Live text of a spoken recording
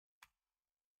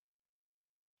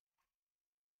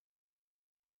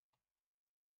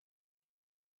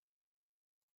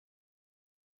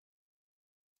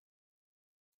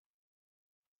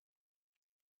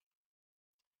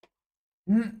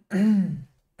Ice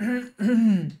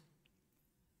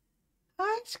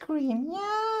cream,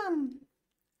 yum!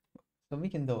 Så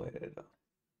vilken dag är det då?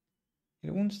 Är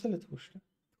det onsdag eller torsdag?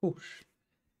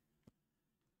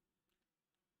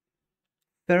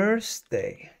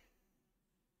 Thursday.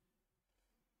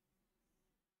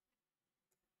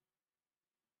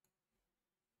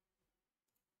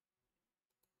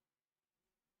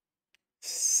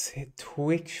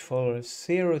 Twitch followers.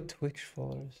 0 Twitch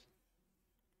followers.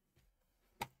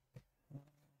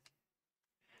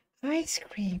 Ice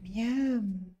cream,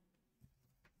 yum!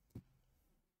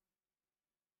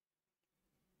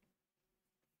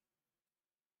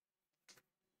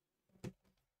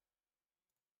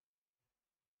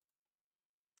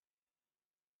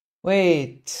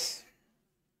 Wait.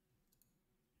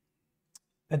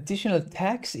 Additional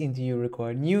tax interview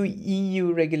required. New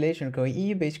EU regulation requiring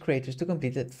EU-based creators to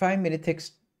complete a 5-minute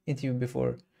text interview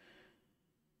before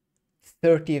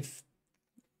 30th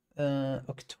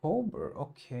October.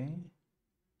 Okay.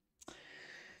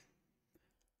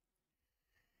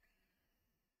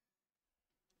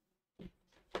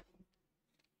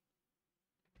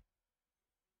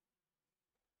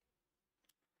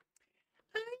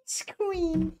 Ice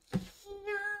cream.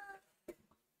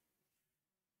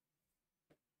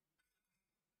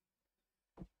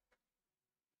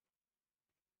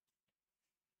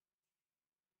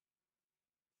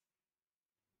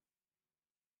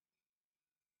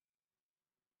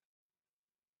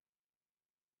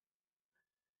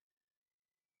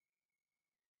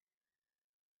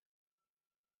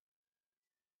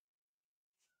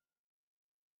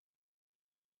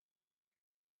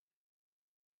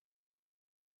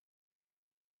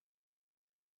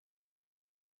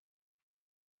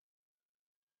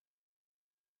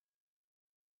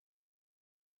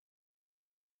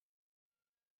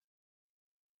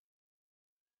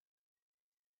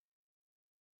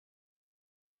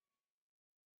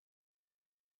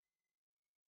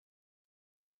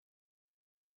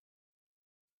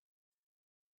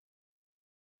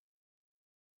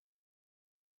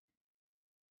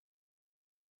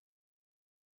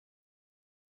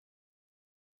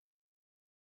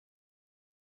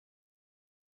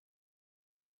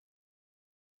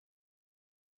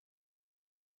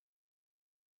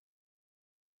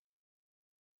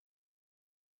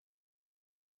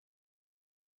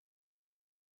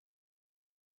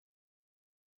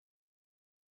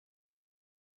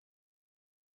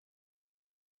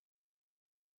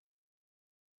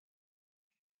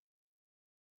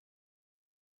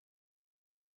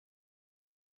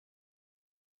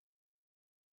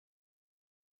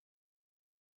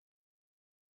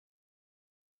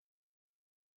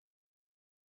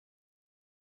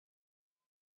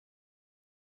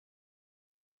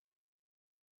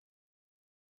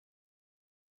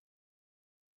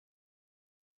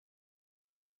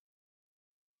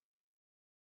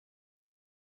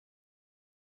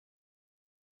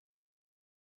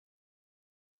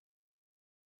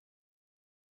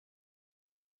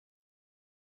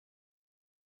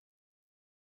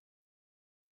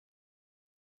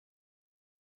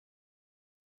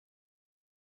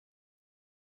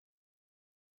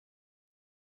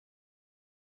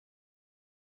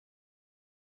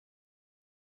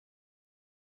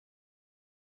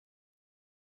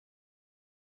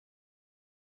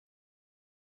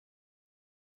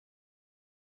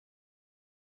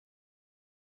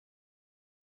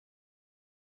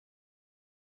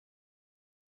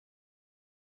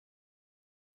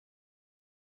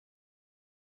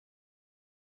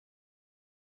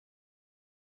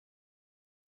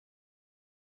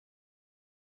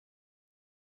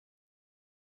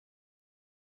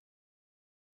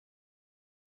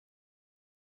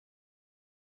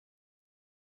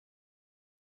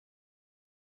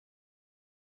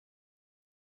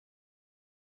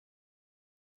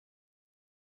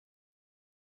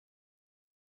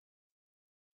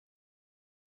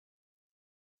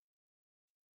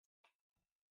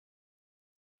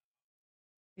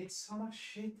 It's so much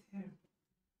shit here.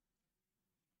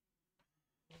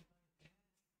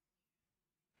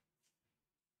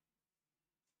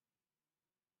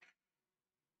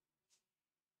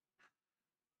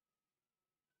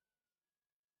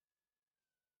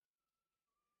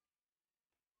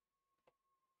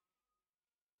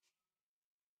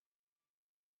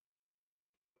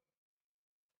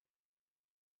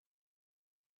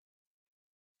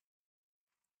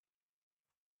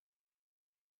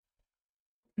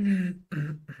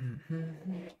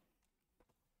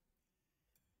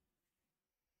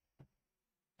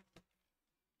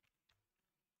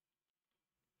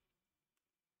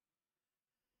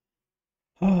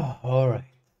 Oh, all right.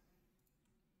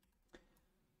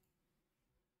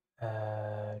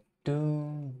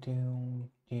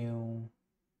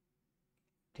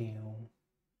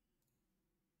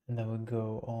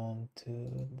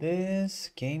 to this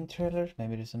game trailer.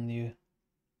 Maybe there's some new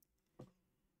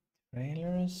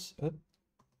trailers. Oop.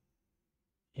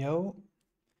 Yo.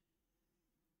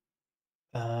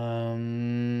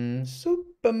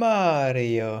 Super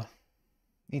Mario.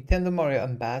 Nintendo Mario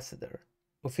Ambassador.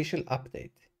 Official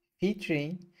update.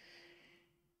 Featuring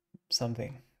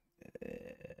something.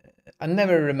 I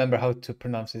never remember how to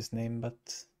pronounce his name,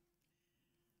 but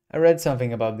I read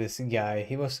something about this guy.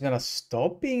 He was gonna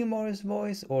stop being Mario's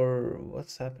voice, or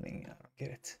what's happening? I don't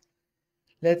get it.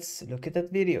 Let's look at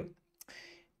that video.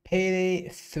 Payday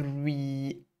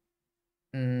 3.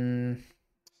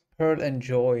 Pearl and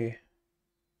Joy.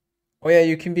 Oh yeah,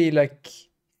 you can be like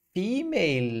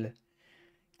female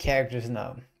characters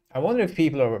now. I wonder if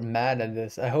people are mad at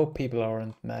this. I hope people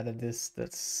aren't mad at this.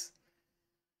 That's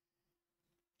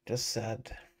just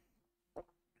sad.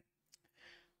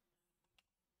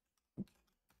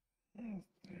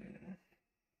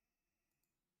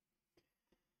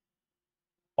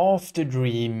 After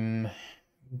Dream.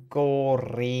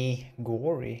 Gory.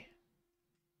 Gory?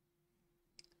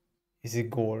 Is it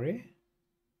gory?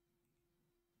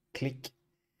 Click.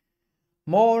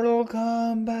 Mortal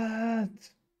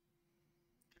Kombat.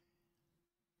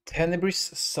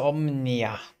 Tenebris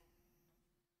Somnia.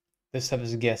 This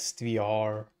has guest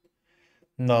VR.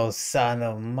 No son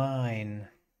of mine.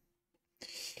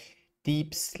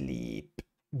 Deep Sleep.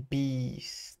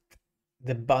 Beast.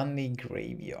 The Bunny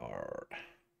Graveyard.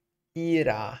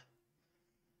 Ira.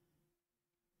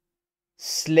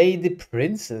 Slay the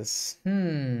Princess.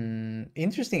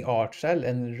 Interesting art style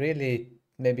and really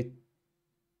maybe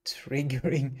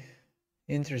triggering.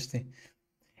 Interesting.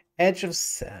 Edge of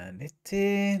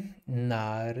Sanity.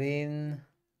 Narin.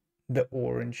 The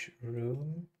Orange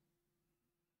Room.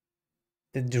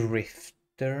 The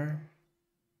Drifter.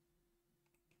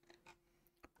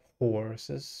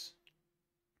 Horses.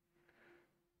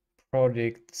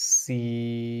 Project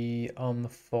C.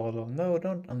 Unfollow. No,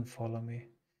 don't unfollow me.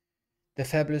 The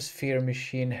Fabulous Fear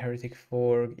Machine. Heretic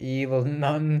Fork. Evil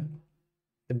Nun.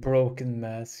 The Broken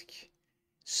Mask.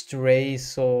 Stray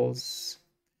Souls.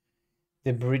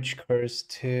 The Bridge Curse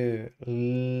 2.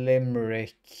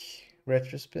 Limerick.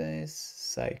 Retrospace.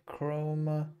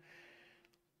 Psychroma.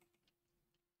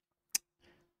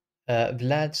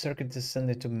 Vlad Circuit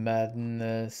Descended to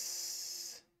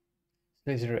Madness.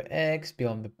 Splitter X.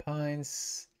 Beyond the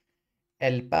Pines.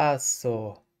 El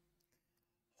Paso.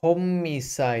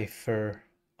 Homicipher.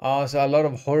 Oh, so a lot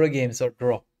of horror games are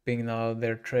dropping now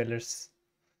their trailers.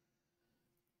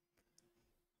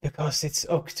 Because it's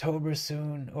October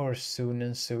soon, or soon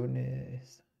and soon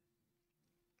is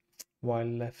while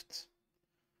left.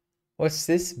 What's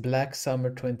this? Black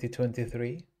Summer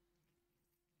 2023?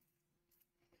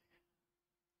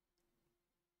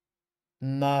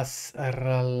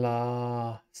 Nasrallah.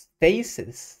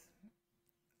 Stasis.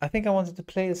 I think I wanted to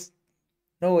play.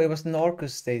 No, it was Narcos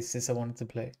Stasis I wanted to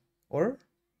play. Or?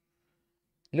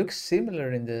 Looks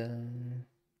similar in the.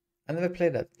 I never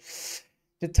played that.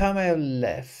 The time I have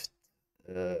left.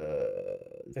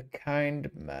 The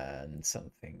Kind Man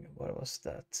something. What was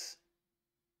that?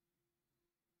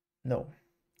 No.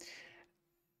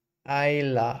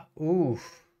 Ayla. Ooh.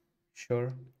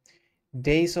 Sure.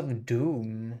 Days of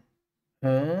Doom.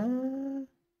 Huh?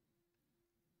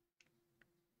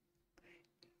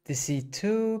 The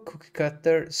C2, Cookie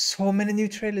Cutter. So many new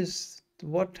trailers.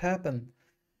 What happened?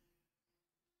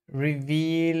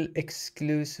 Reveal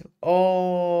exclusive.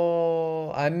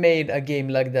 Oh, I made a game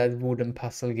like that wooden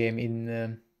puzzle game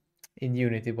in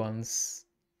Unity once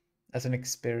as an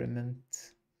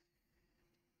experiment.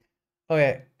 Oh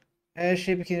yeah,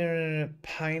 Airship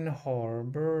Pine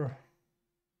Harbor.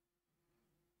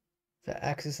 The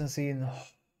Axis Unseen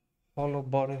Hollow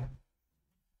Body.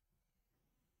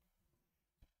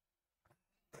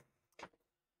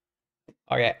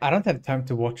 Okay, I don't have time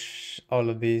to watch all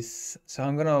of these, so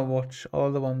I'm gonna watch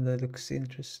all the one that looks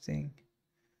interesting.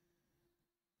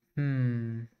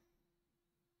 Pine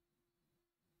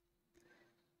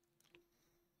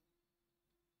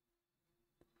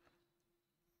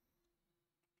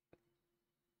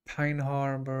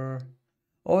Harbor.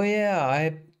 Oh yeah,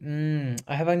 I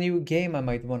have a new game I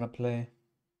might wanna play.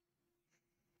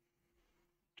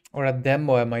 Or a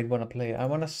demo I might wanna play. I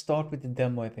wanna start with the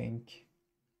demo, I think.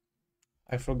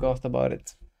 I forgot about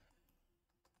it.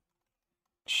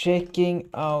 Checking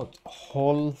out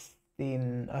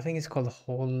Holstein. I think it's called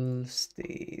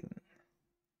Holstein.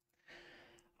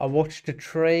 I watched the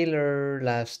trailer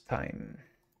last time.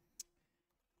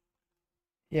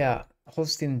 Yeah,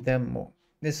 Holstein demo.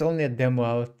 There's only a demo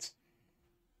out.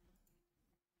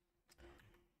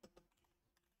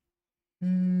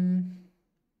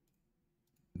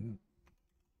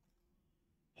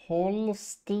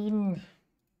 Holstein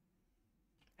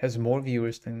has more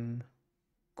viewers than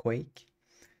Quake.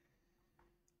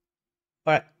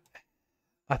 Alright,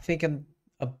 I think I'm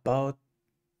about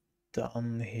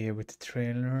done here with the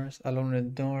trailers. Alone in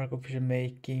the Dark, official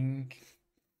making.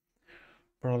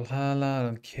 Brawlhalla, I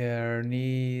don't care.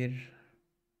 Nier.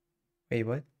 Wait,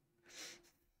 what?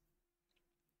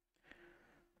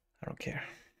 I don't care.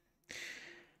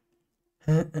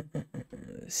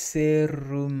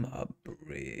 Serum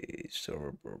Abris.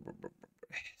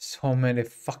 So many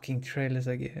fucking trailers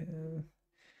again.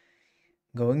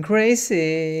 Going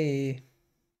crazy.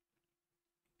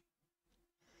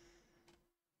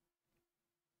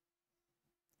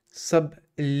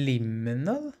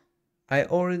 Subliminal? I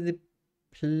already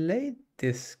played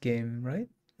this game, right?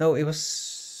 No, it was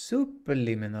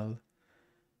Superliminal.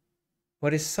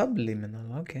 What is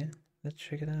Subliminal? Okay, let's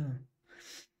check it out.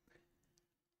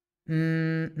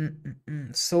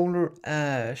 Solar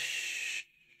Ash.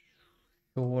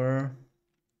 Sure.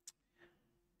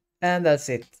 And that's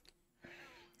it.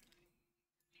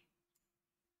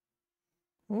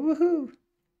 Woohoo!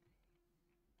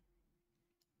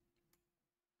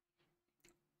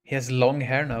 He has long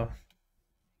hair now.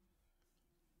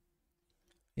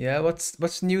 Yeah,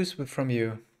 what's news from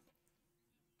you?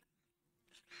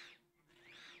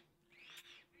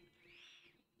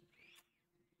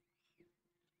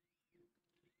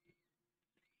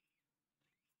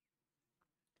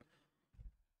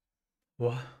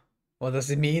 What? What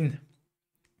does it mean?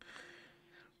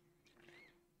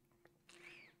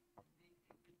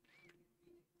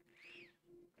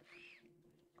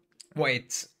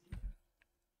 Wait.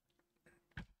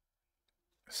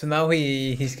 So now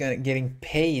he's getting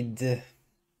paid.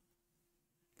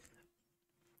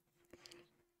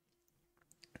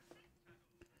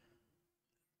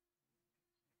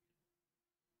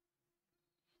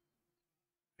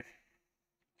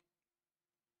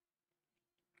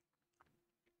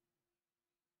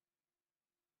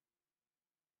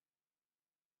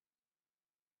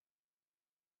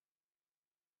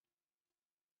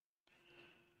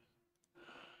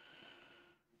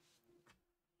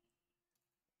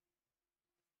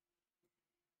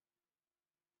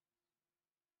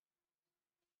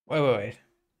 Wait.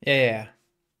 Yeah.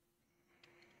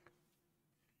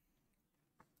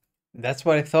 That's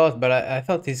what I thought, but I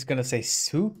thought he's gonna say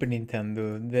Super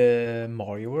Nintendo, the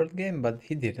Mario World game, but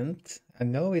he didn't. I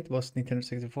know it was Nintendo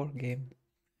 64 game.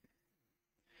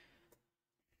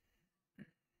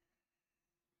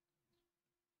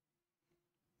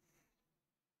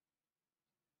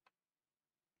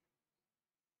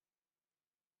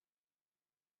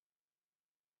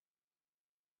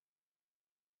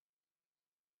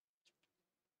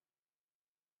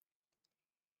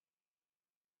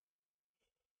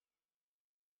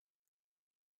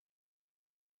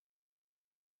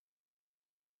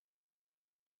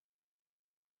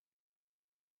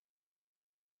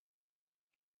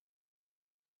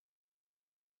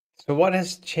 So what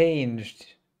has changed?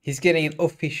 He's getting an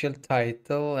official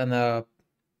title and a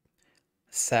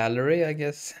salary, I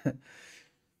guess.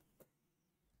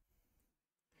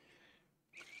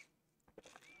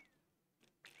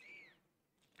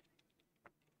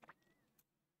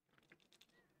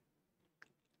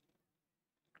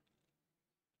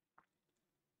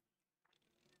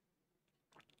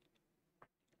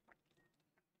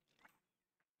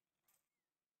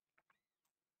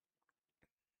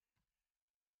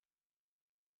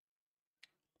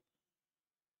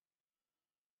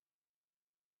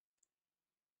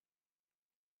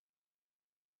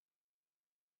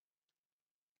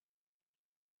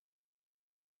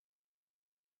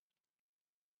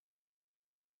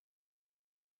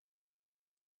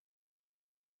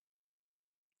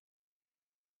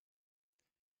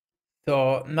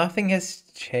 So nothing has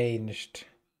changed.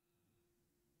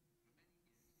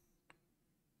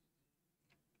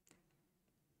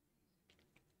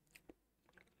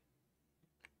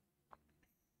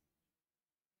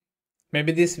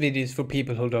 Maybe this video is for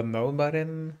people who don't know about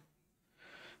him.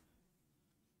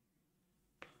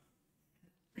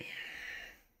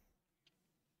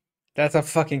 That's a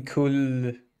fucking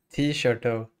cool t-shirt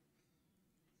though.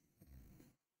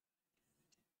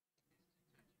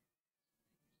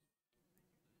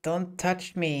 Don't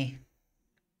touch me.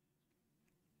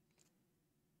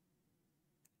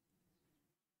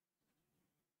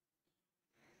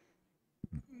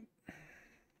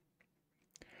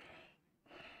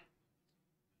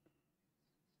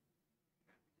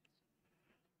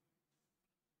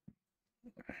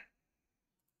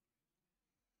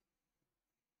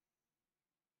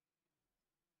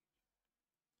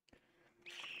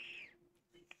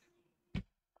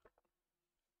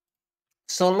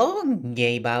 So long,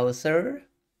 gay Bowser.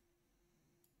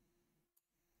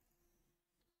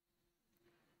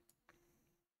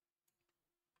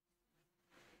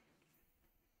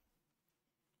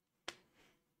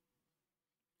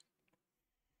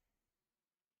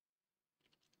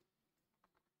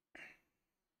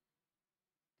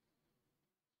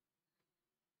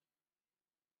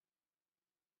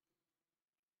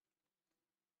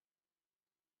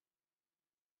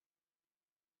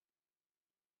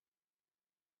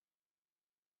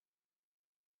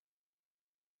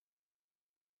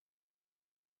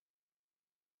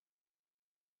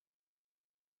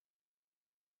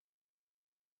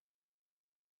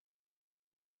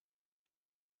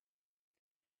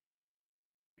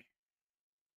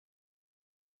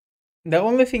 The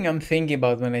only thing I'm thinking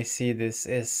about when I see this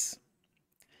is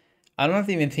I'm not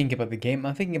even thinking about the game,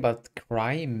 I'm thinking about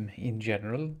crime in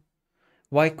general.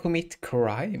 Why commit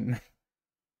crime?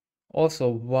 Also,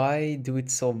 why do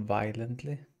it so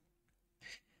violently?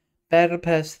 Battle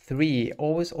Pass 3,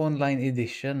 always online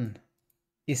edition,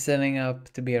 is setting up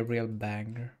to be a real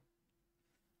banger.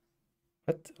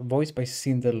 What? Voiced by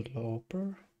Cyndi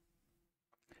Lauper?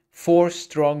 Four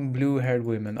strong blue-haired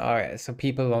women. Alright, so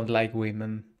people don't like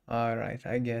women. Alright,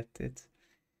 I get it.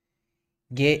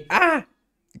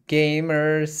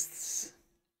 Gamers.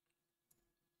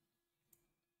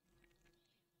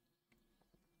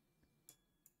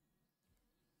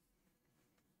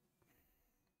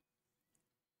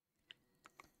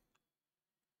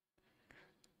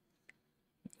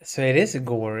 So it is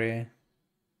gory.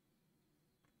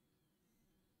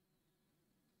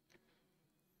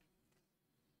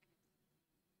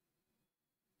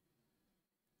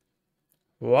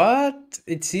 What?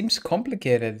 It seems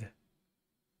complicated.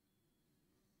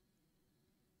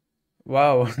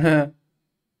 Wow.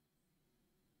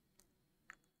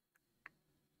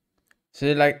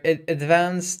 So like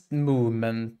advanced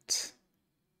movement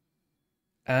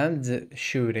and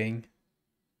shooting.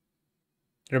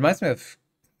 Reminds me of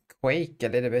Quake a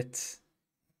little bit.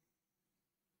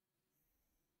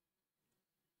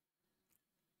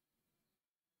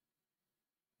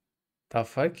 The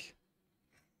fuck?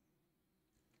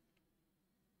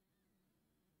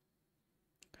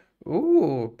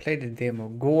 Ooh, play the demo.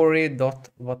 Gory dot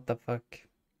what the fuck?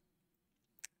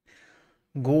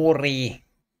 Gory.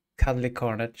 Cuddly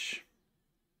Carnage.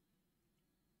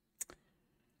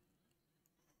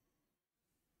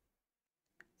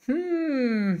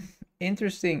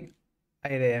 Interesting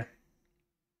idea.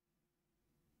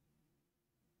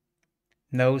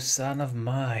 No son of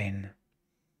mine.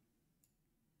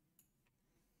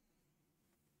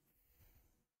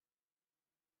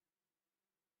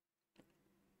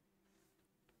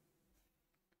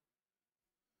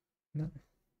 No.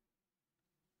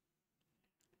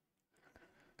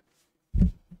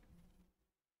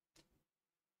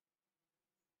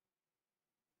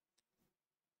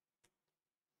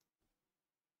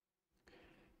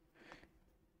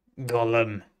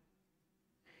 Gollum.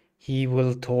 He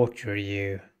will torture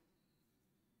you.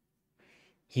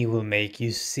 He will make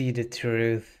you see the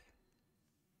truth.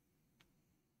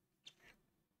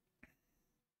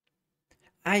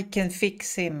 I can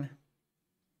fix him.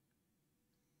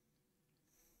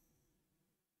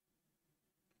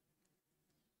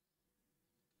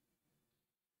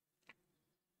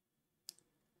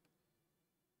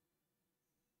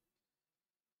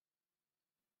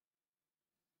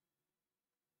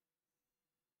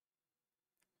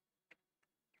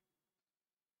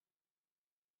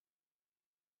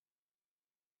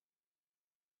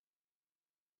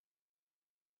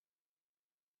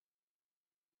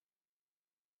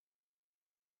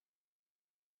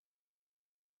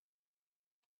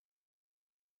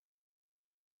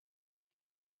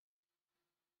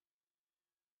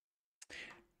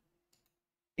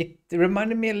 It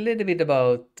reminded me a little bit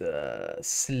about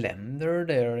Slender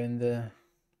there in the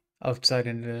outside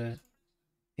in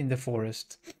the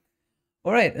forest.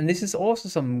 All right, and this is also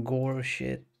some gore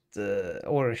shit,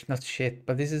 or not shit,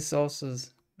 but this is also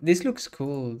this looks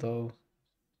cool though.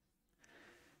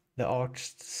 The art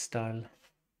style.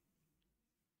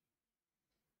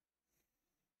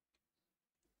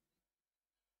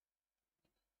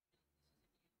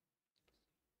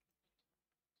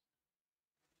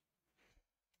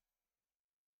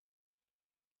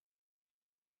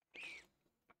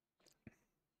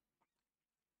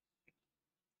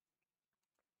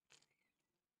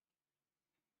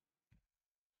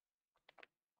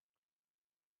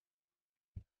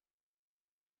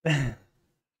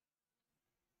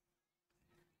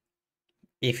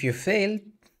 If you fail,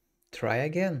 try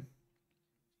again.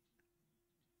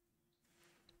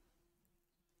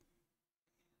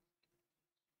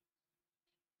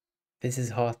 This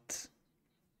is hot.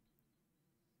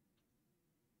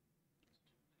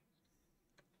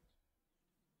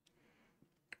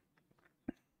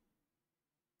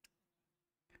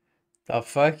 The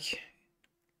fuck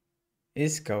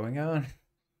is going on?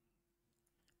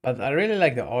 But I really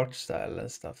like the art style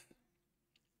and stuff.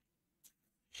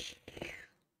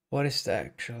 What is the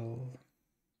actual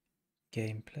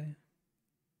gameplay?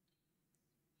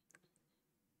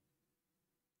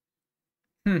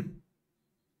 Hmm.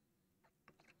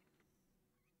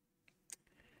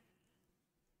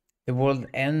 The world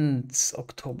ends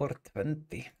October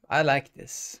 20. I like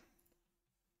this.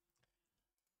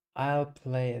 I'll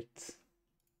play it.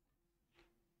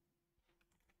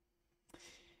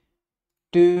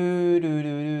 Do do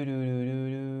do do do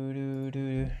do do do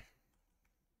do.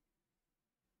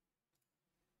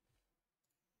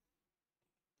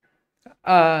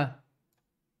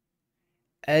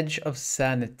 Edge of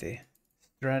Sanity.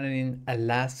 Stranded in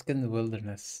Alaskan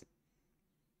wilderness.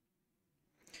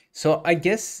 So I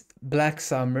guess Black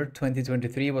Summer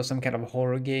 2023 was some kind of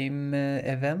horror game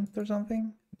event or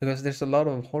something? Because there's a lot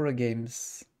of horror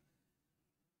games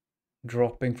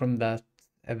dropping from that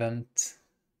event,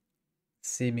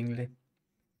 seemingly.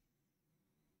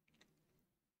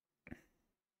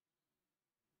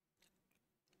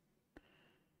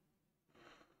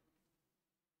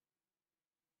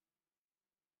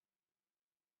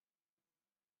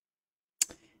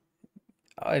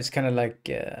 It's kind of like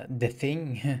The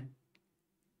Thing.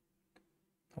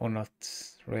 Or not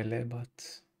really,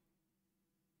 but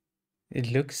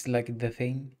it looks like The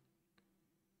Thing.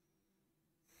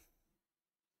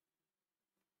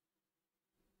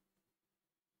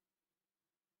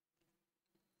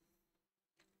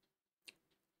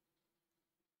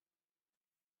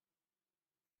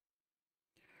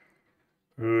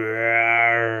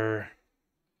 Roar.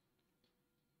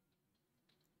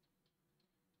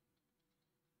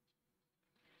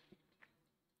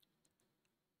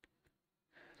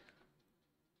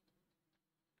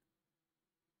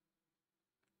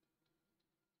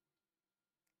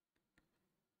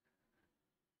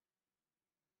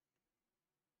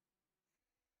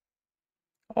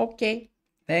 Okay,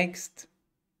 next.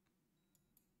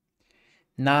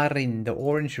 Narin, the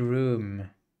Orange Room.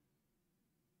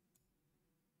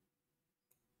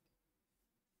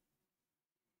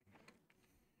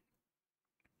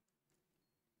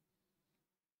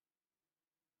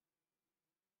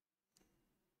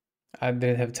 I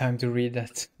didn't have time to read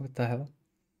that. What the hell?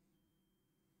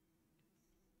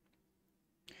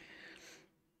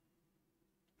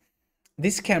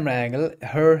 This camera angle,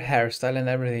 her hairstyle and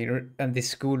everything, and this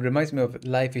school reminds me of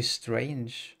Life is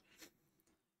Strange.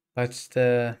 But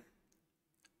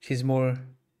she's more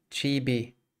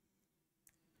chibi.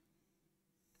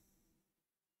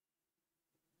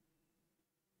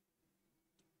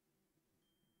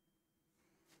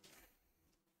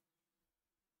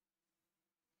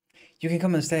 You can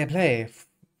come and stay and play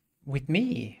with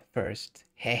me first.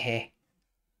 Hehe.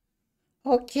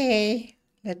 Okay,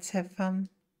 let's have fun.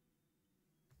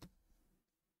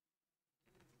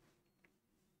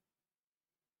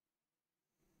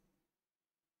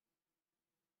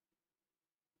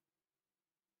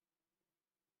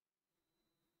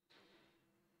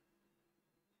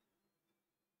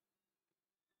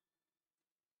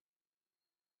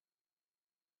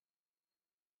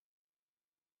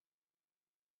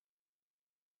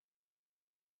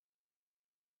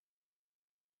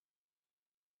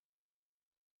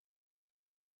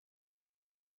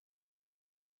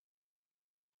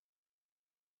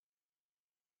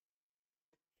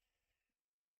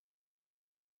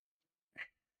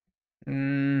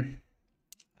 Mm,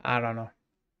 I don't know.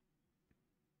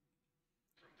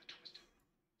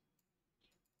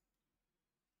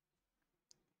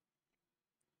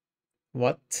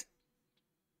 What?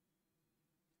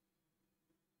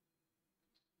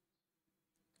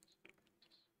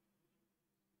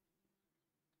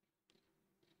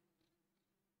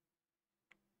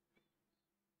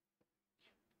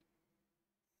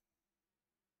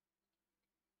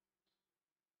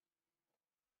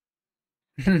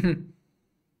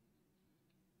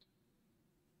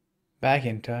 Back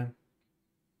in time.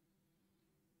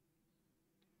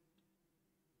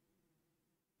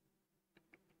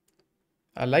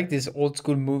 I like this old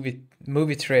school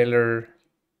movie trailer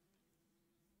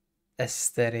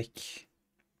aesthetic.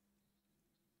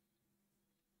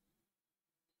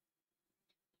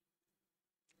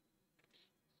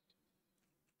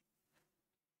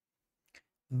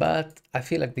 But I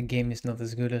feel like the game is not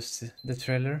as good as the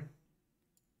trailer.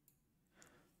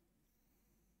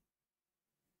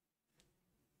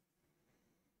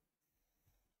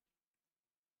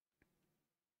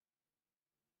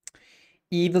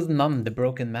 Evil Nun, the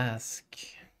Broken Mask.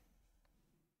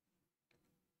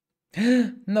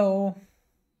 No.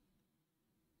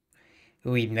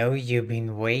 We know you've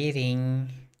been waiting.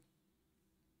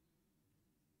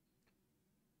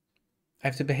 I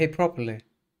have to behave properly.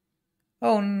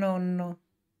 Oh no, no.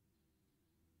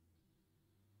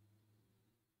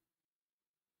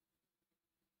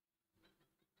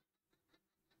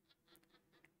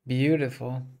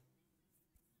 Beautiful.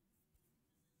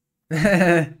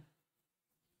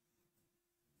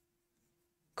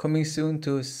 Coming soon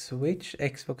to Switch,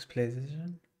 Xbox,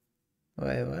 PlayStation.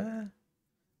 Wait, what?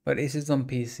 But is it on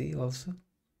PC also?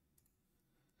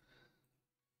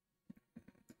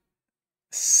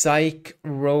 Psych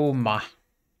Roma.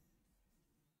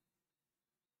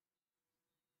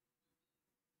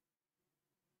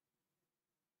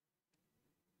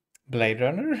 Blade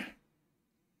Runner?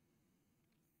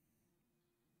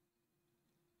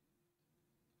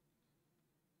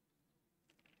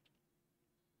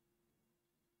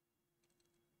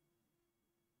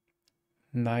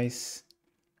 Nice.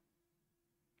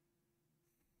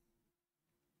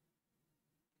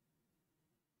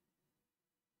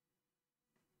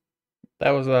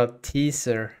 That was a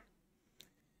teaser.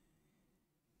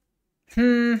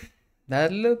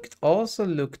 That looked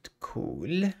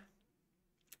cool.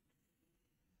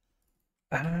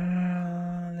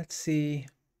 Let's see.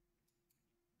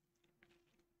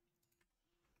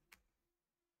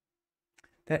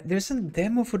 There's a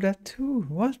demo for that too.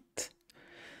 What?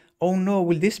 Oh no,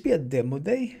 will this be a demo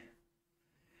day?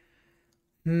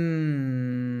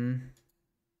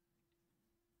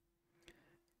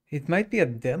 It might be a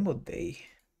demo day.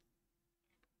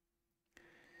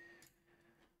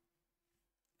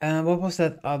 What was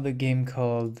that other game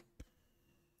called?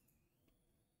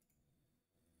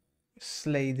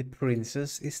 Slay the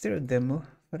Princess. Is there a demo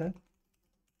for that?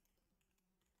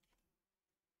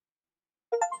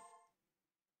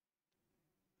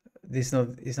 It's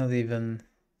not even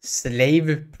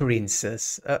Slave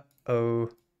Princess.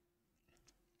 Uh-oh.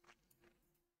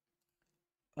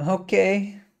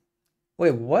 Okay.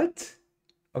 Wait, what?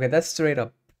 Okay, that's straight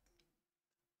up.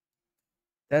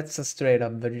 That's a straight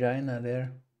up vagina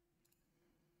there.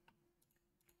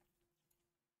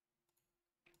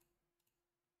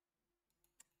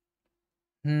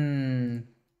 I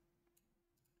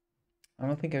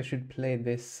don't think I should play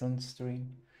this on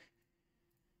stream.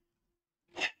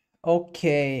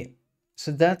 Okay,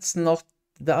 so that's not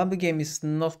the other game is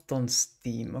not on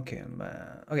Steam. Okay,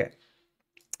 okay.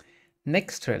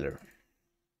 Next trailer.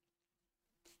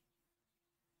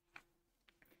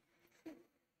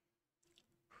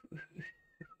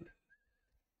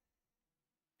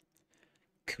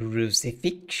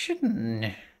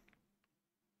 Crucifixion.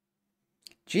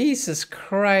 Jesus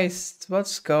Christ,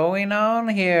 what's going on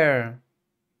here?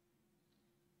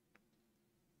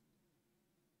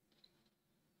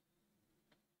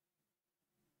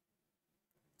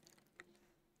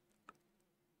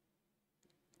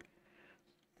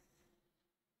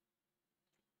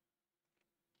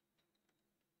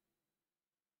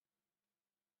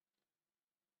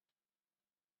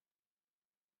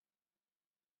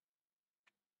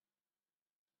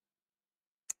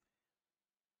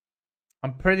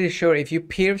 I'm pretty sure if you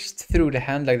pierced through the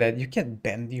hand like that, you can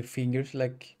bend your fingers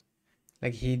like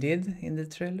he did in the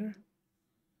trailer.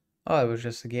 Oh, it was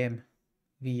just a game.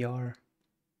 VR.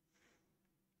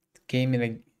 Game in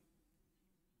a...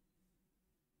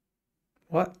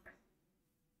 What?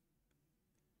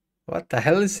 What the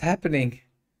hell is happening?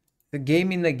 The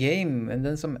game in a game and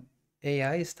then some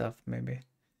AI stuff maybe.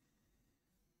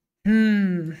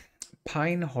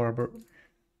 Pine Harbor.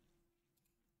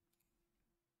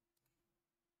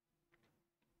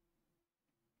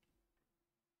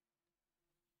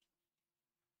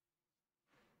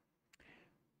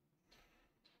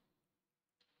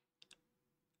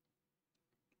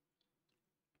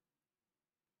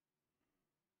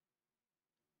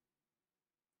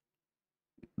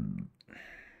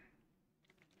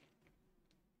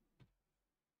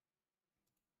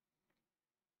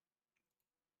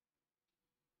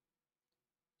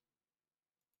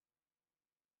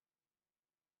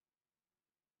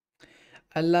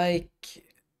 I like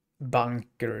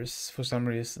bunkers for some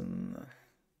reason.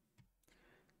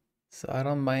 So I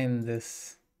don't mind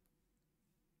this.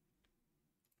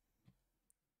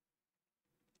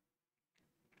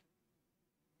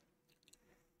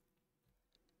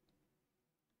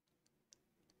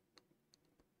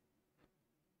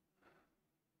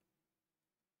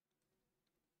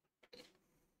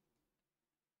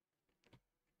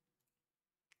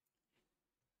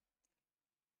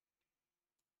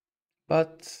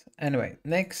 But anyway,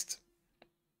 next.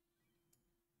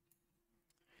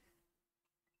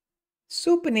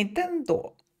 Super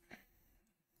Nintendo.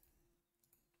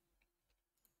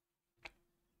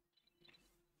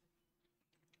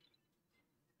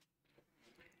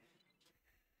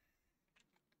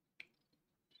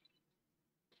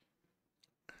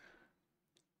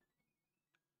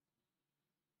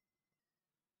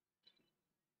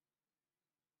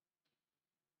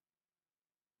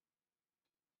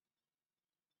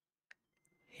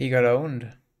 He got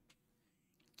owned.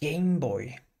 Game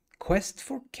Boy. Quest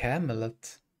for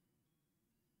Camelot.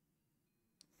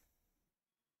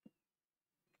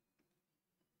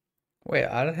 Wait,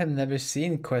 I have never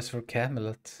seen Quest for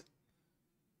Camelot.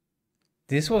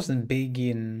 This wasn't big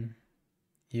in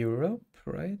Europe,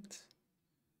 right?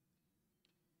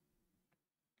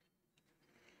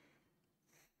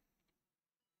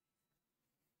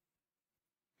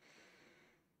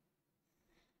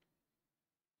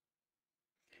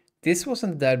 This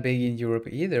wasn't that big in Europe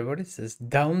either. What is this?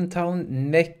 Downtown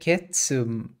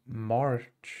Neketsu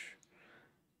March.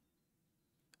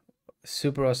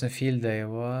 Super awesome field day.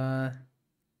 What?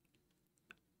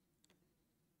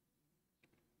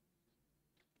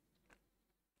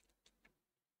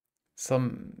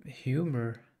 Some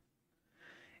humor.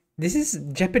 This is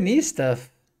Japanese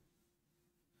stuff.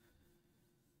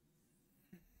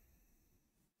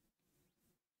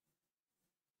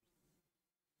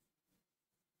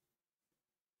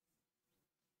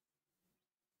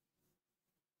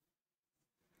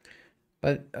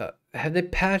 But have they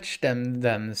patched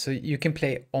them so you can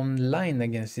play online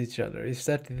against each other? Is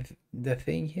that the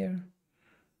thing here?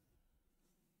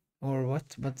 Or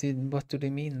what? What do they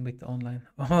mean with online?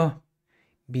 Oh,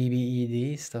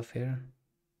 BBED stuff here.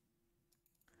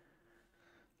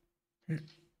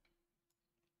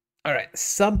 All right,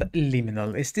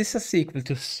 Subliminal. Is this a sequel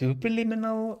to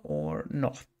Superliminal or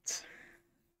not?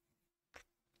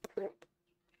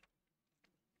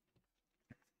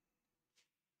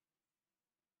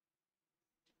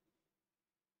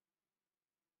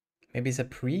 Maybe it's a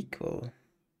prequel.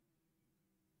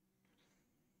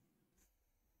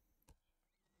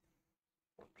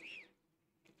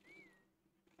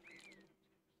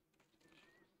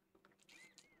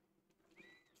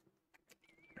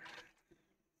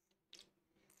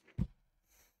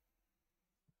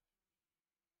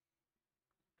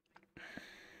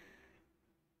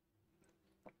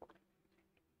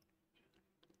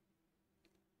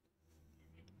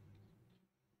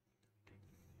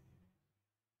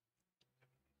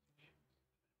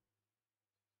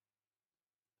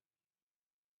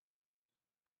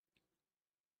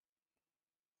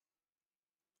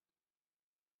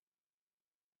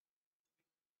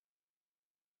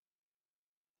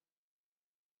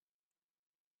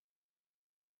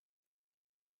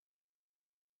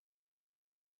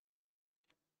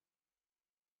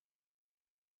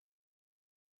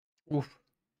 Oof,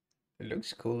 it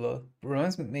looks cool though.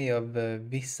 Reminds me of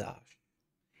Visage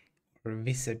or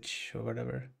Visage or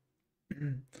whatever.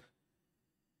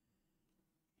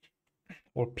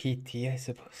 Or PT, I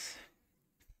suppose.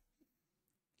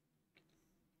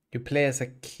 You play as a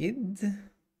kid?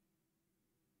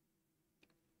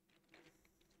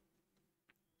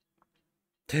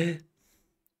 It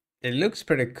looks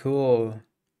pretty cool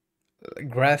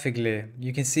graphically.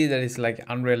 You can see that it's like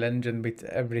Unreal Engine with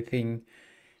everything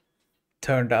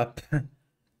turned up.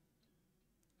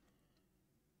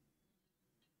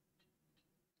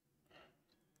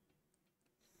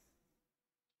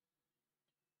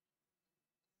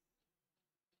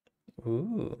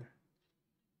 Ooh.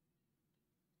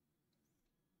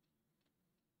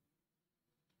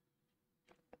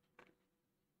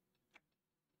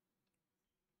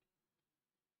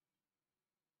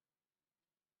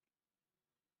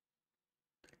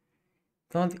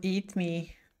 Don't eat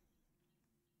me.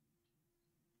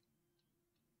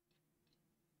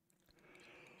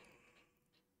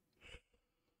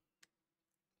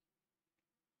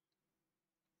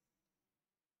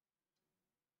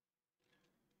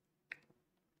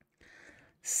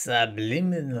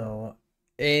 Subliminal.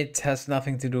 It has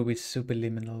nothing to do with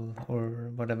Superliminal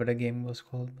or whatever the game was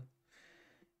called.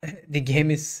 The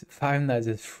game is Five Nights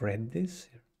at Freddy's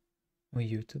on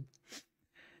YouTube.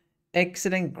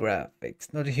 Excellent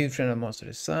graphics. Not a huge fan of monster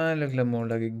design. Look like more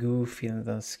like a goofy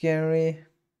than scary.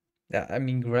 Yeah, I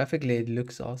mean graphically it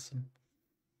looks awesome.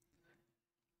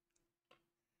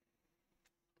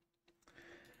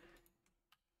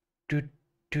 Do,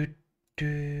 do,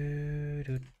 do,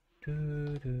 do,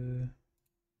 do, do.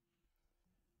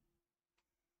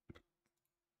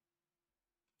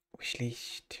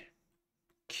 Wishlist.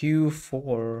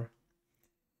 Q4.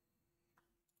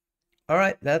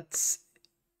 Alright, that's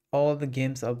all the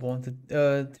games I wanted,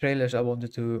 trailers I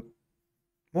wanted to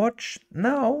watch.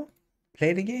 Now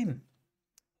play the game.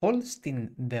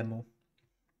 Holstein demo.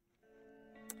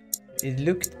 It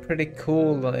looked pretty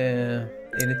cool in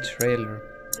the trailer.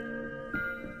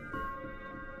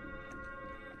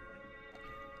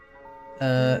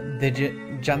 The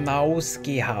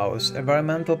Janowski House,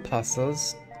 environmental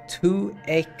puzzles,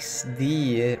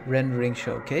 2XD rendering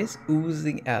showcase,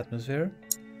 oozing atmosphere.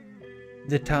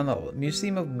 The Tunnel,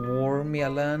 Museum of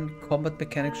Warmialand, combat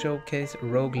mechanic showcase,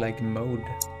 roguelike mode.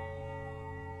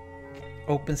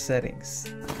 Open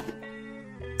settings.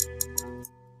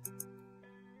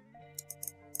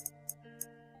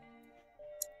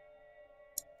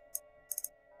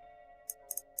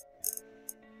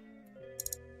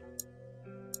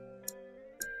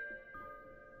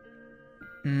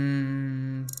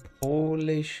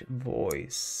 Polish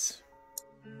voice.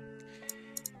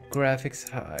 Graphics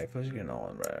high, focus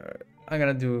on. I'm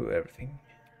gonna do everything.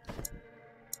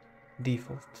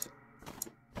 Default.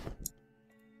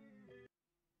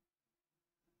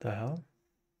 The hell?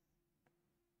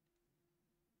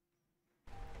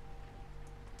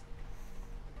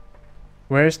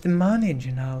 Where's the money,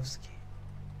 Janowski?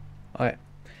 Alright.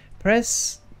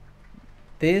 Press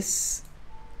this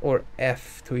or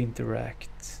F to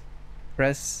interact.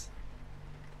 Press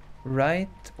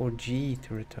right or G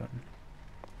to return.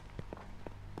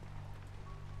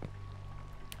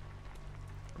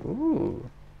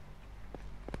 Ooh.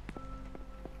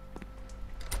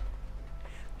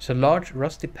 There's a large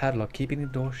rusty padlock keeping the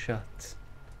door shut.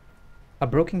 A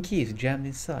broken key is jammed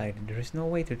inside. There is no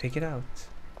way to take it out.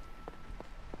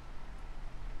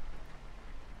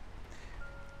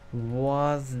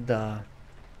 Wazda.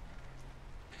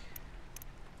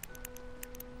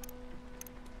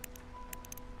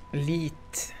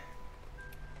 Elite.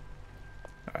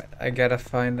 Alright, I gotta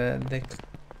find the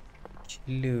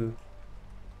clue.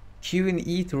 Q and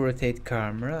E to rotate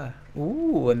camera.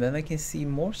 Ooh, and then I can see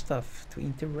more stuff to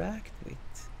interact with.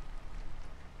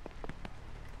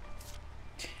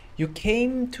 You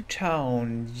came to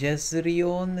town,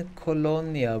 Jezrion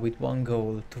Colonia, with one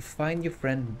goal, to find your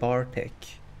friend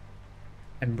Bartek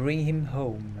and bring him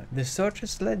home. The search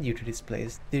has led you to this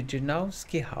place, the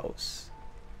Janowski House.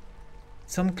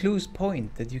 Some clues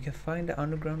point that you can find the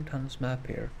underground tunnels map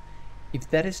here. If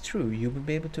that is true, you will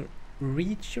be able to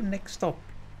reach your next stop,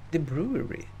 the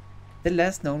brewery, the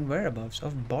last known whereabouts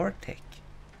of Bartek.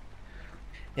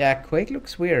 Yeah, Quake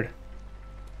looks weird.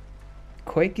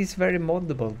 Quake is very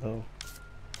moddable though.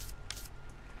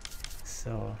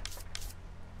 So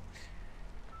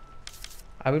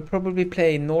I will probably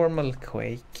play normal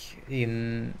Quake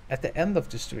at the end of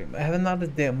the stream. I have another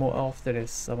demo after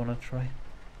this I wanna try.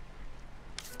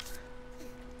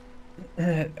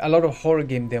 A lot of horror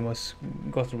game demos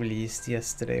got released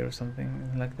yesterday or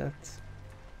something like that.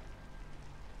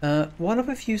 One of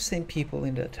a few sane people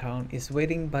in the town is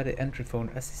waiting by the entry phone,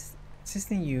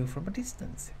 assisting you from a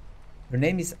distance. Her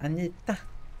name is Anita,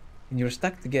 and you're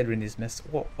stuck together in this mess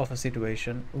of a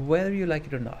situation, whether you like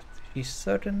it or not. She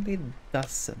certainly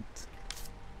doesn't.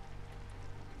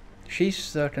 She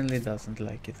certainly doesn't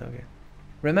like it, okay.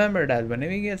 Remember that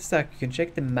whenever you get stuck, you can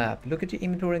check the map, look at your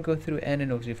inventory and go through any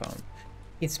notes you found.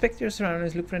 Inspect your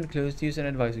surroundings, look for any clues, use any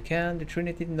advice you can. The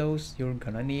Trinity knows you're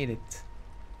gonna need it.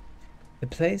 The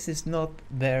place is not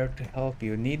there to help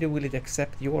you, neither will it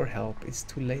accept your help. It's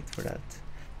too late for that.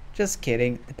 Just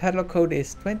kidding, the padlock code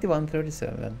is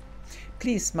 2137.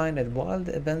 Please mind that while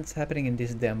the events happening in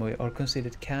this demo are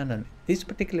considered canon, this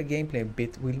particular gameplay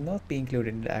bit will not be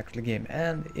included in the actual game,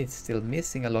 and it's still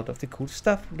missing a lot of the cool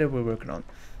stuff that we're working on.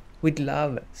 With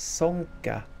love,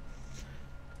 Sonka.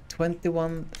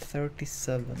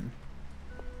 2137.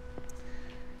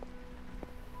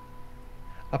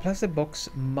 A plastic box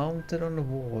mounted on the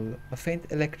wall. A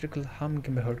faint electrical hum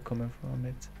can be heard coming from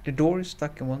it. The door is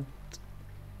stuck and won't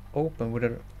open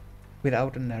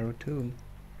without a narrow tool.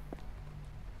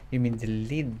 You mean the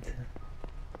lid?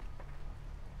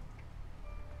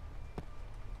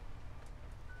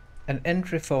 An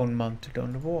entry phone mounted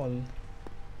on the wall.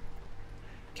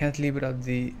 Can't leave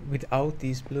without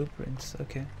these blueprints.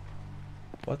 Okay.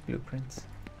 What blueprints?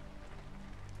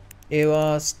 It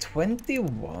was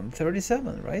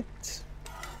 2137, right?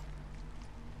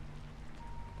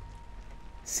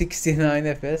 69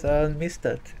 FPS. I missed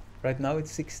that. Right now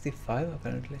it's 65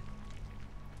 apparently.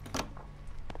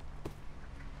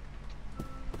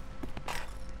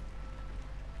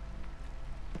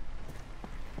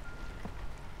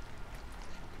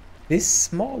 This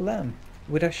small lamp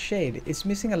with a shade is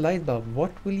missing a light bulb.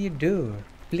 What will you do?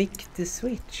 Flick the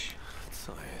switch.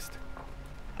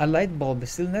 A light bulb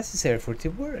is still necessary for it to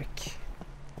work.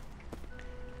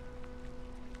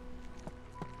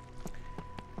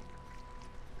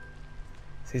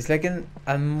 So it's like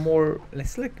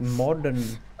it's like modern.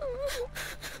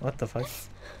 What the fuck?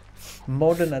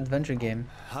 Modern adventure game.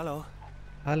 Halo?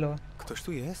 Hello. Ktoś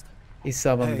tu jest? Is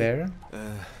someone Hej, there?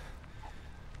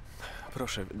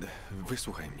 Proszę,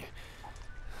 wysłuchaj mnie.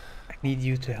 I need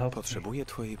you to help me. Potrzebuję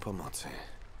twojej pomocy.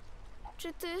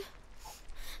 Czy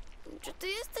ty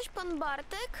jesteś pan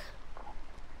Bartek?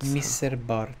 Mr.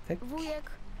 Bartek?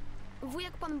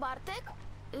 Wujek pan Bartek?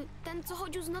 Ten, co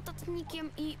chodził z notatnikiem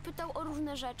i pytał o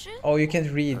różne rzeczy? Oh, you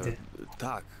can't read.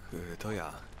 Tak, to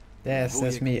ja. Yes,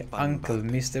 that's me, Wujek pan Uncle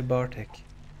Bartek. Mr. Bartek.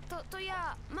 To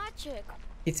ja, Maciek.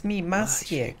 It's me,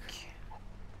 Maciek.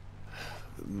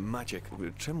 Maciek,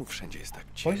 czemu wszędzie jest tak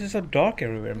ciemno? Why is it so dark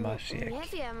everywhere, Maciek? Nie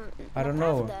wiem, I don't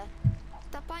know. naprawdę.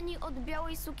 Ta pani od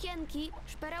białej sukienki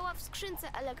szperała w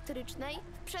skrzynce elektrycznej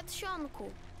w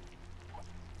przedsionku.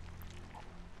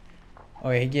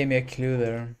 Oh, he gave me a clue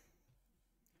there.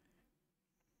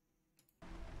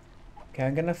 Okay,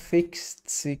 I'm gonna fix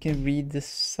it so you can read the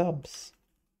subs.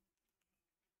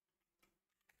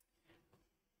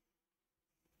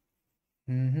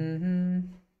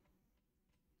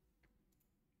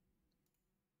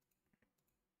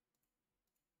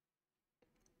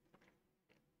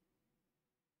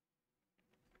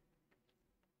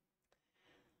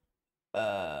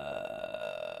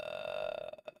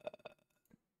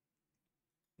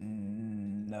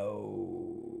 No.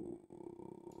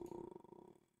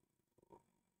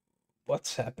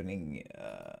 What's happening?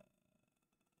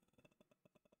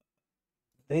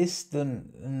 This,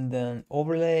 then, and then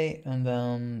overlay, and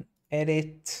then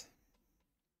edit.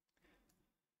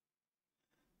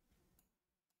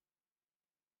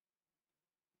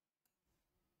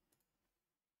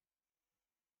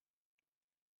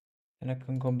 And I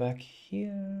can go back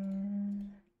here.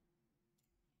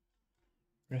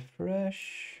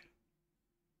 Refresh.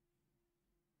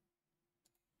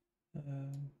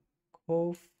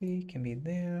 Coffee can be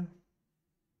there.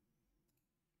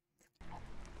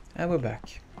 And we're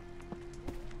back.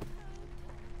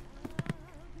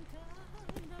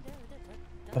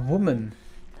 A woman.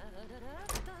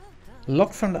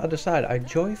 Locked from the other side, a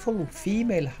joyful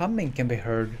female humming can be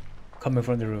heard coming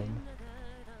from the room.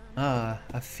 Ah,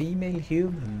 a female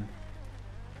human.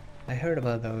 I heard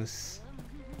about those.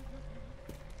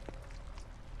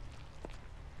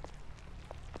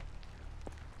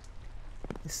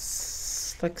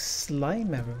 It's like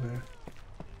slime everywhere.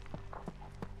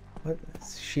 What?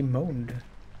 She moaned.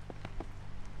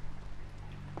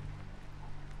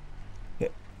 Yeah.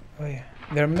 Oh yeah.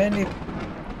 There are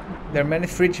many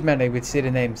fridge menu with city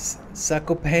names.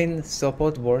 Zakopane,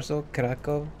 Sopot, Warsaw,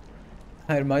 Krakow.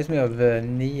 It reminds me of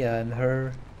Nia and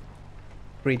her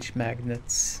fridge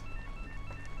magnets.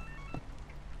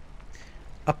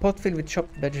 A pot filled with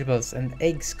chopped vegetables and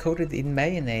eggs coated in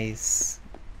mayonnaise.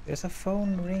 There's a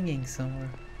phone ringing somewhere.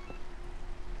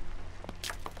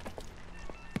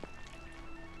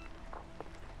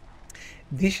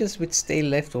 Dishes with stale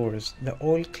leftovers. The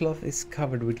oilcloth is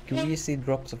covered with greasy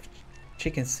drops of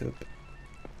chicken soup.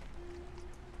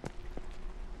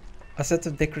 A set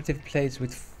of decorative plates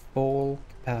with folk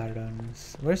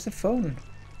patterns. Where's the phone?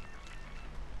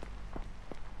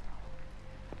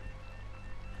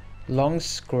 Long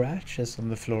scratches on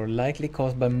the floor, likely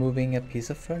caused by moving a piece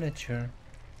of furniture.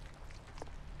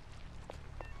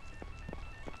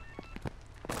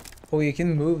 Oh, you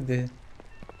can move the...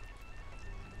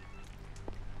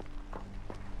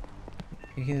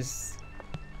 You can just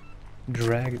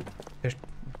drag the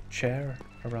chair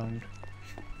around.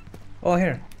 Oh,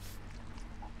 here.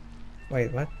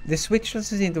 Wait, what? The switch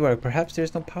doesn't seem to work. Perhaps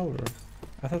there's no power.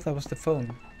 I thought that was the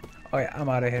phone. Oh yeah, I'm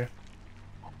out of here.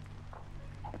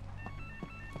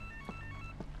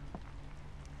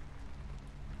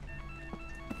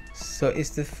 So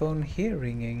is the phone here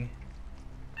ringing?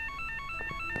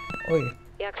 Oj.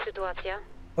 Jak sytuacja?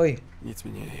 Oj. Nic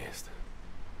mi nie jest.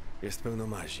 Jest pełno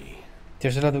mazi.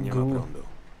 There's a lot of Nie ma goo. prądu.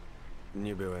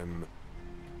 Nie byłem...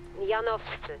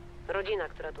 Janowscy. Rodzina,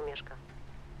 która tu mieszka.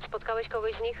 Spotkałeś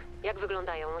kogoś z nich? Jak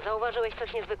wyglądają? Zauważyłeś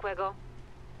coś niezwykłego?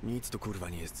 Nic tu kurwa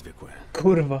nie jest zwykłe.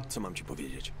 Kurwa. Co mam ci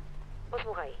powiedzieć?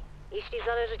 Posłuchaj, jeśli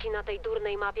zależy ci na tej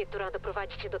durnej mapie, która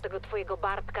doprowadzi cię do tego twojego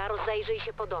Bartka, rozejrzyj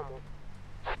się po domu.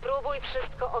 Spróbuj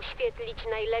wszystko oświetlić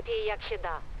najlepiej jak się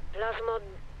da.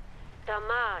 Ta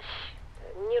maś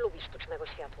nie lubi sztucznego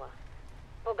światła.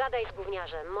 Pogadaj z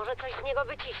gówniarzem, może coś z niego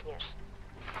wyciśniesz.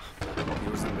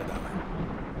 Już z nim gadałem.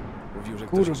 Mówił, że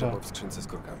Kurwa. ktoś grzebał w skrzynce z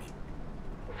korkami.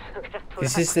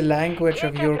 This is the language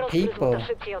of your people. To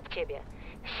szybciej od ciebie.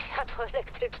 Światło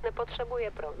elektryczne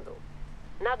potrzebuje prądu.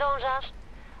 Nadążasz,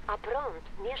 a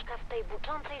prąd mieszka w tej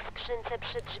buczącej skrzynce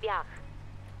przy drzwiach.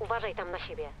 Uważaj tam na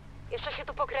siebie. Jeszcze się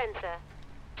tu pokręcę.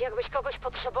 Jakbyś kogoś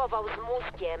potrzebował z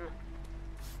mózgiem.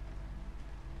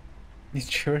 You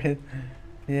sure?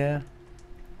 Yeah.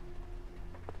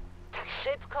 Tak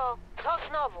szybko? Co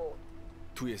znowu?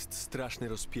 Tu jest straszny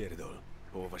rozpierdol.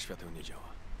 Połowa świateł nie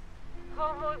działa.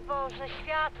 O mój Boże,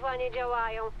 światła nie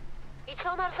działają. I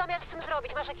co masz zamiar z tym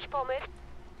zrobić? Masz jakiś pomysł?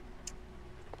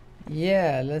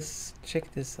 Yeah, let's check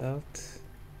this out.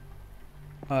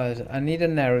 Oh, I need a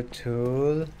narrow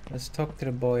tool. Let's talk to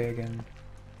the boy again.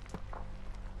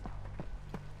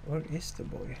 Where is the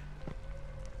boy?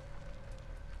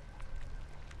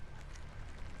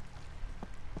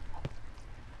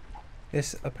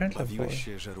 Yes, apparently a boy. Bawiłeś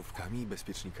się żarówkami i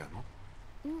bezpiecznikami?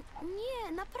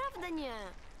 Nie, naprawdę nie.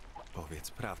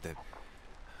 Powiedz prawdę.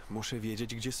 Muszę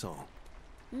wiedzieć, gdzie są.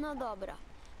 No dobra.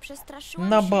 Przestraszyłam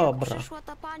No się, dobra. jak przyszła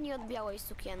ta pani od białej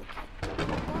sukienki.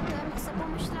 Potem sobie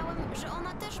pomyślałem, że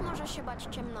ona też może się bać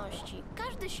ciemności.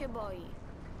 Każdy się boi.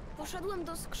 Poszedłem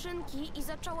do skrzynki i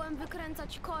zacząłem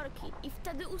wykręcać korki. I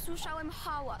wtedy usłyszałem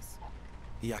hałas.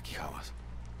 Jaki hałas?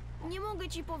 Nie mogę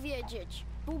ci powiedzieć.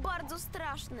 Był bardzo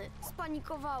straszny.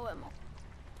 Spanikowałem.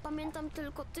 Pamiętam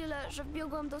tylko tyle, że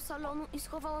wbiegłem do salonu i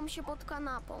schowałem się pod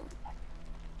kanapą.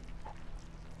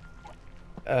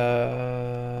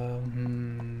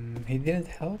 He didn't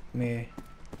help me.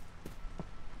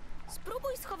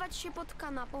 Spróbuj schować się pod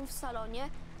kanapą w salonie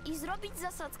i zrobić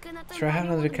zasadzkę na tę Try hard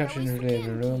panią on the od couch in białej the living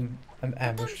sukienki. room. I'm To tam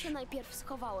ambushed. się najpierw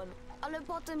schowałem, ale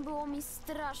potem było mi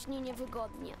strasznie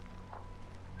niewygodnie.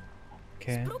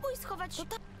 Okay. Spróbuj schować się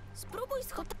tam. Spróbuj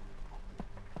schować.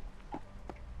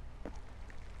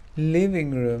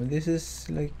 Living room. This is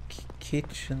like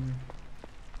kitchen.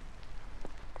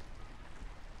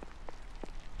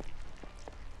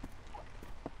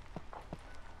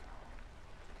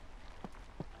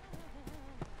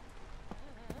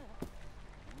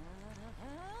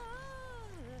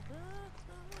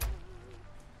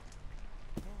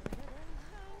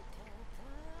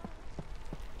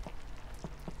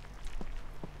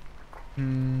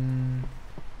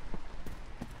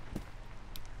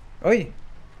 Oi!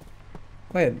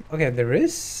 Wait, okay,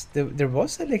 there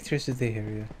was electricity here.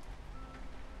 Yeah.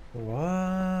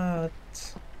 What?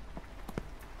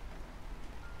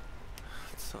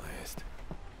 Co jest?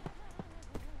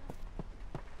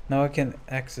 Now I can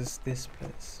access this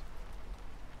place.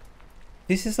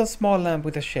 This is a small lamp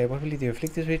with a shape. What will you do?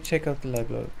 Flick the switch, check out the light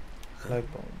bulb.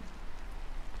 Light bulb.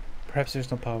 Perhaps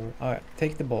there's no power. Alright,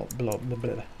 take the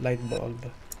light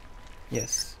bulb.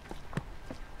 Yes.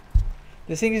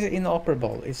 The thing is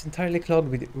inoperable. It's entirely clogged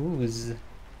with ooze.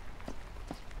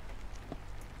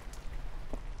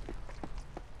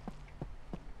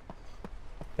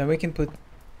 Then we can put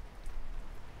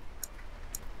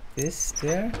this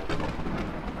there.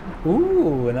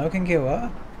 Ooh, now we can go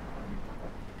up.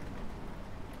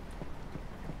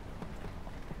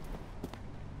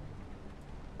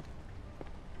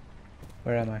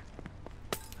 Where am I?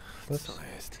 Whoops. Co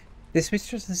jest? The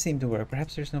switch doesn't seem to work.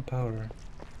 Perhaps there's no power.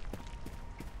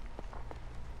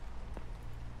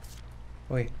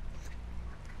 Wait.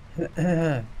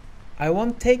 I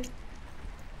won't take...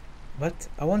 What?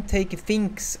 I won't take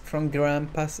things from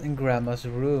Grandpa's and Grandma's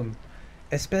room.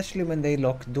 Especially when they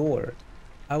lock door.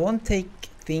 I won't take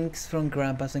things from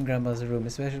Grandpa's and Grandma's room.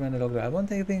 Especially when they lock door. I won't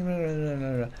take things...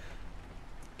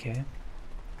 Okay.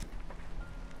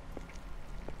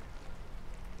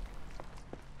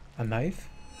 A knife?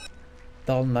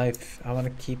 Dull knife. I want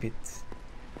to keep it.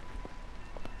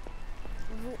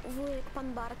 Wujek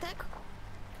pan Bartek?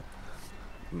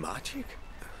 Maciek?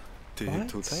 Ty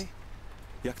What? tutaj?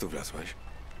 Jak tu wlazłeś?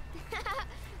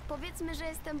 Powiedzmy, że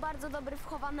jestem bardzo dobry w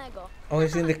chowanego. Oh,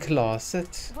 it's in the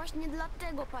closet. Właśnie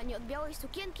dlatego pani od białej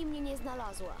sukienki mnie nie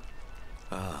znalazła.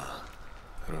 A,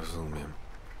 rozumiem.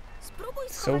 Spróbuj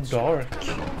So schować się dark. pod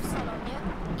kanapą w salonie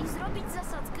i zrobić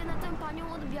zasadzkę na tę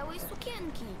panią od białej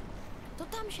sukienki. To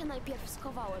tam się najpierw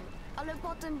schowałem, ale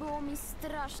potem było mi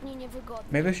strasznie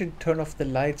niewygodnie. Maybe I should turn off the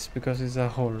lights because it's a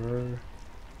horror.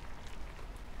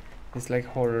 It's like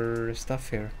horror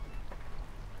stuff here.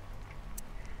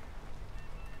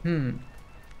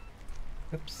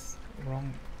 Oops,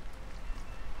 wrong.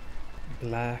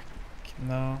 Black,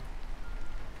 no.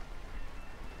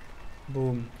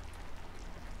 Boom.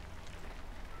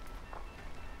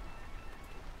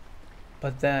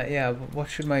 But yeah, what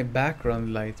should my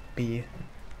background light be?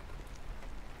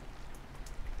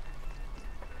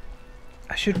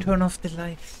 I should turn off the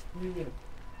lights.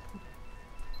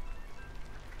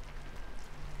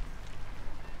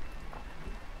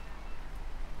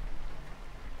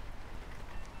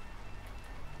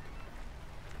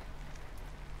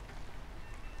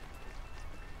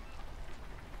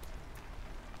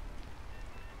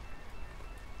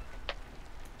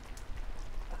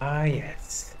 Ah,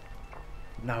 yes.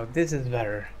 Now this is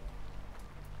better.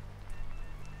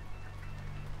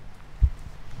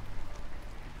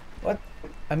 What?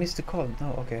 I missed the call.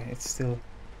 No, okay, it's still...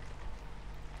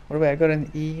 Or wait, I got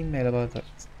an email about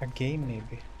a game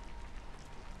maybe.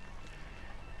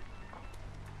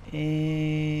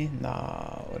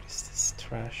 Nah, what is this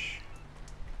trash?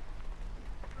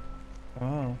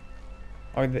 Oh.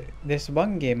 Oh, there's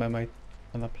one game I might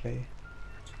wanna play.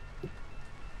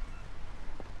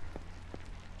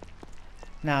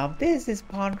 Now this is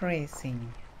pod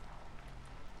racing.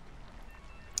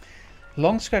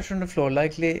 Long scratch on the floor,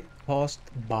 likely caused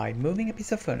by moving a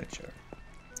piece of furniture.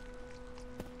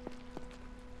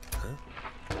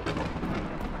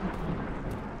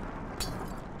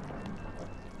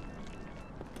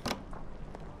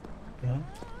 Huh?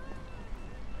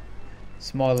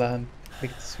 Small lamp,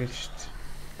 click switched.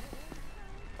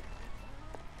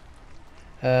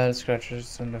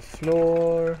 Scratches on the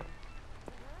floor.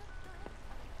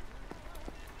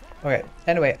 Okay,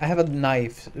 anyway, I have a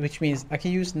knife, which means I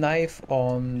can use knife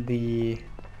on the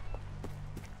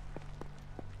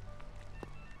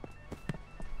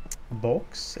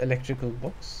box, electrical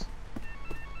box.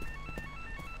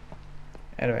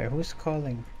 Anyway, who's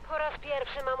calling? Po raz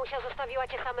pierwszy mamusia zostawiła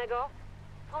cię samego?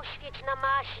 Poświeć na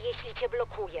masi, jeśli cię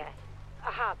blokuje.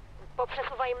 Aha,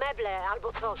 poprzesuwaj meble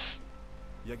albo coś.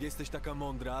 Jak jesteś taka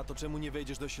mądra, to czemu nie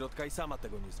wejdziesz do środka i sama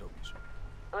tego nie zrobisz?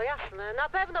 O jasne, na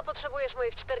pewno potrzebujesz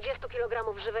moich 40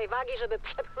 kg żywej wagi, żeby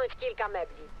przepchnąć kilka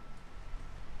mebli.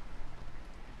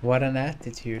 What an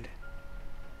attitude.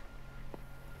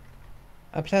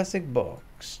 A plastic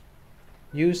box.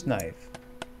 Use knife.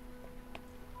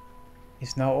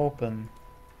 Is now open.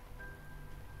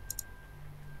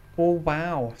 Oh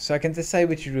wow, so I can decide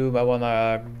which room I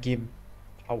wanna give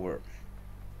power.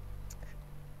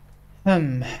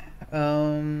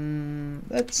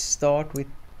 Let's start with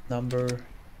number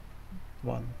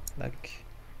 1, like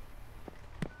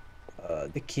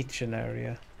the kitchen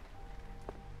area.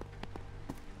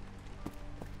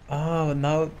 Oh,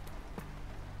 now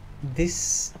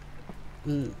this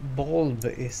bulb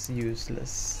is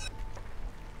useless.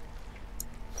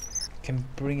 Can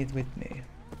bring it with me.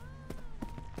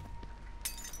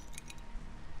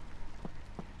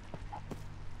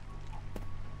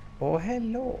 Oh,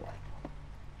 hello.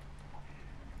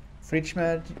 Fridge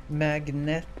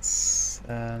magnets,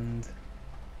 and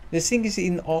this thing is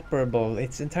inoperable.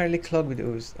 It's entirely clogged with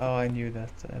ooze. Oh, I knew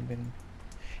that. I've been...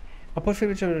 I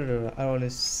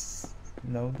always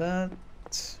know that.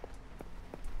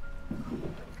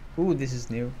 Ooh, this is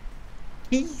new.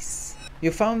 Keys!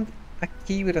 You found a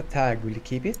key with a tag. Will you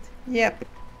keep it? Yep.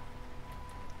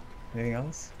 Anything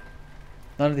else?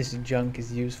 None of this junk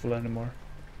is useful anymore.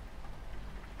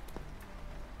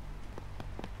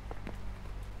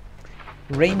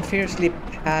 Rain fiercely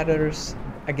patters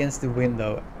against the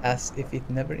window as if it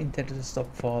never intended to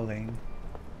stop falling.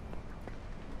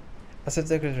 Asset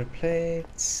decorator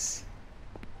plates.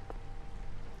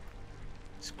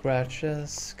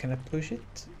 Scratches. Can I push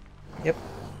it? Yep.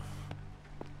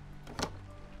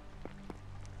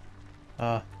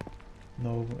 Ah,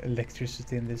 no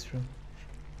electricity in this room.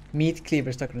 Meat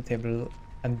cleaver stuck on the table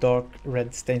and dark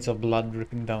red stains of blood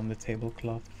dripping down the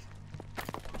tablecloth.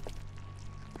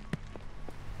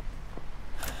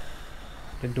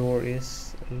 The door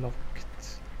is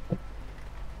locked.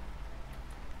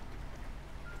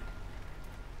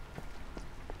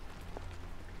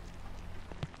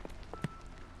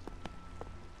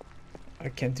 I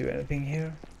can't do anything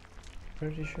here.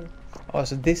 Pretty sure. Oh,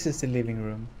 so this is the living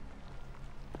room.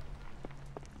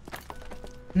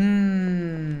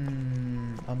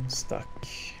 I'm stuck.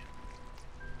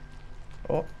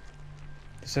 Oh,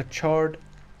 there's a charred...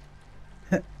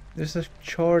 There's a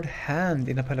charred hand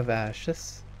in a pile of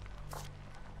ashes.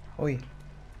 Oi.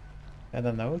 And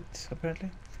a note, apparently.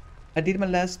 I did my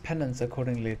last penance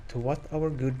accordingly to what our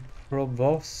good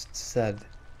provost said.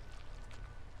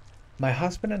 My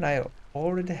husband and I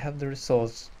already have the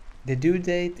results. The due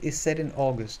date is set in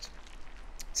August.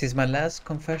 Since my last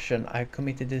confession, I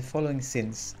committed the following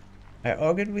sins. I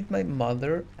argued with my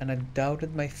mother, and I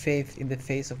doubted my faith in the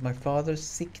face of my father's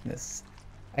sickness.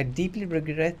 I deeply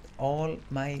regret all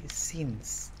my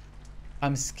sins.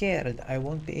 I'm scared I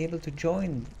won't be able to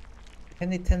join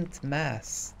penitent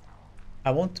mass.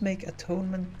 I want to make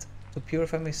atonement to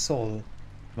purify my soul.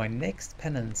 My next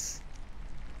penance.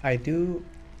 I do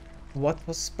what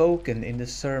was spoken in the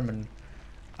sermon.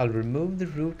 I'll remove the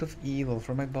root of evil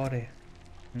from my body.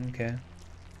 Okay.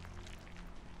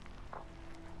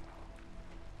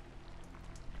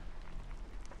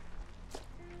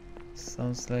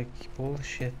 Sounds like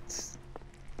bullshit.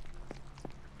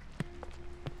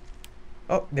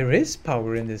 Oh, there is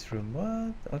power in this room.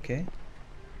 What? Okay.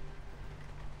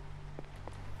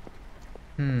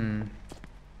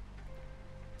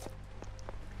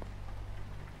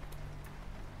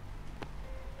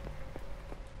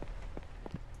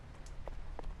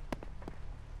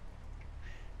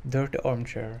 Dirty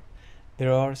armchair.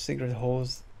 There are cigarette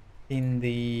holes in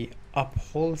the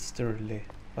upholstery.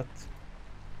 What?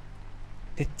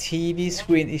 The TV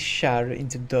screen is shattered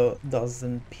into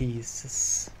dozen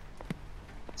pieces.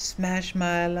 Smash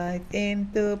my life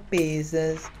into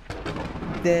pieces.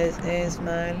 This is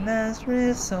my last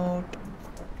resort.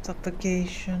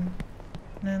 Suffocation.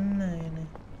 Na, na, na.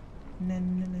 Na,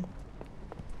 na, na.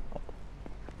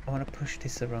 I wanna push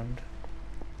this around.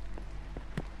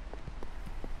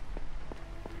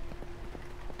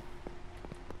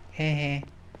 Hehe.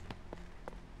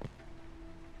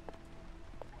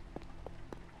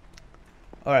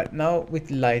 Alright, now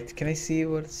with light, can I see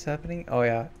what's happening? Oh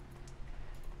yeah.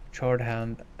 Charred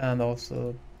hand and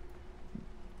also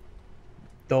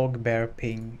dog, bear,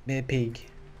 pig,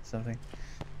 something.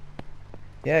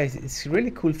 Yeah, it's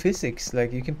really cool physics.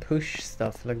 Like you can push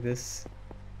stuff like this.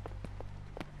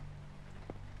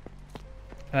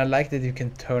 And I like that you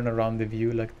can turn around the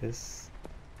view like this.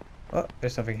 Oh,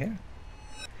 there's something here.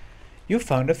 You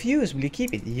found a fuse. Will you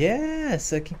keep it?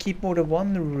 Yes, I can keep more than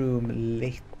one room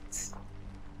lit.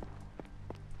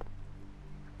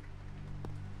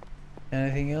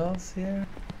 Anything else here?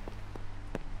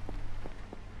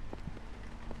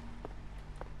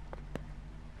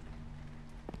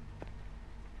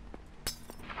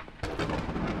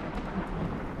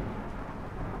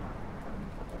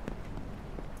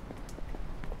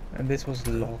 And this was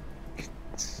locked.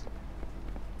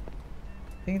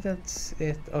 I think that's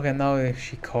it. Okay, now if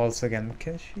she calls again,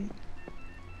 can she?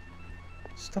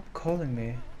 Stop calling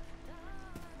me.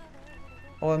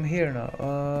 Oh, I'm here now.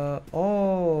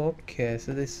 Oh, okay.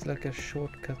 So this is like a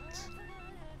shortcut.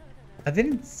 I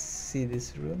didn't see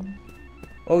this room.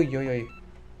 Oh, yo.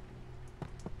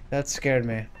 That scared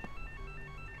me.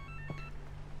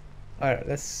 Alright,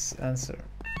 let's answer.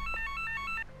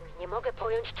 Nie mogę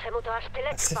pojąć, czemu to aż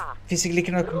tyle trwa. Physically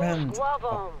cannot comprehend. Rusz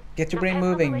głową. Get your Na brain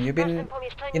pewno moving. byłeś You've w been każdym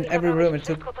pomieszczeniu in i every zabrałeś room and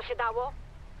took wszystko, co się dało?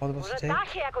 all there was to Może take. da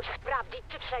się jakoś sprawdzić,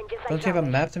 czy wszędzie Don't you have a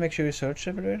zajrzałeś? map to make sure you search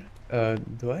everywhere?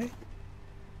 Do I?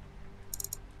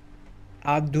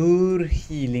 Adur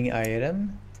healing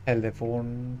item.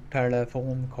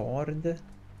 Telephone card.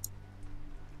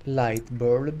 Light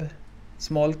bulb.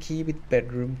 Small key with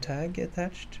bedroom tag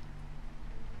attached.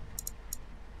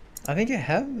 I think I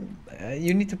have.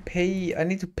 You need to pay. I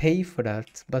need to pay for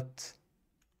that, but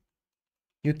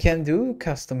you can do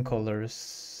custom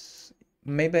colors.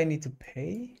 Maybe I need to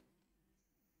pay.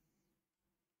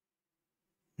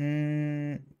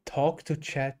 Talk to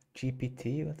chat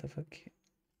GPT. What the fuck?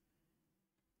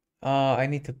 I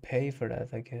need to pay for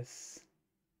that, I guess.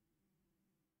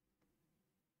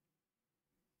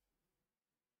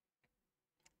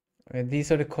 Okay,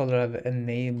 these are the colors I've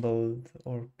enabled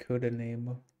or could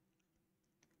enable.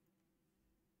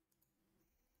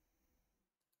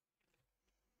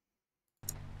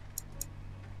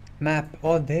 Map.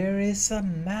 Oh, there is a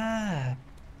map.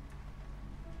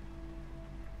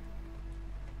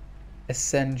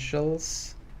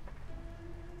 Essentials.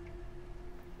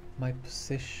 My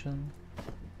position.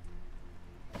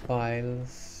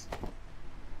 Files.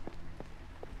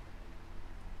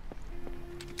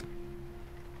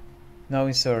 Now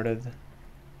inserted.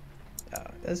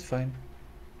 That's fine.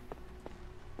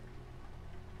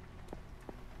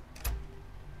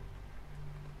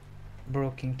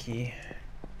 Broken key.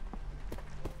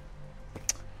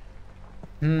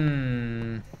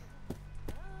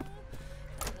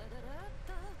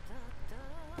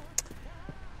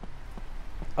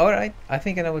 Alright, I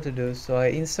think I know what to do. So I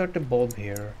insert the bulb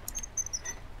here.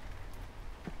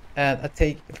 And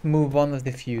I move one of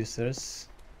the fusers.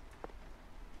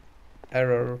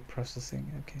 Error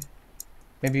processing, okay.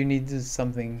 Maybe you need to do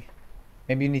something.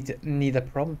 Maybe you need a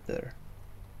prompt there.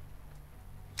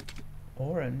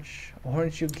 Orange.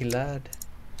 Orange, you glad.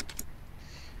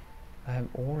 I have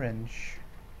orange.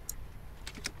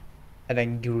 And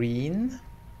then green.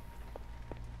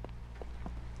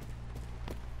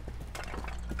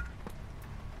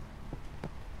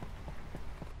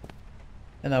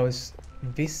 And now it's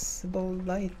visible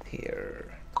light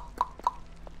here.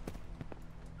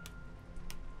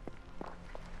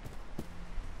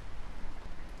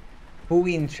 Who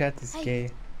in chat is gay?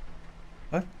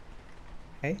 What?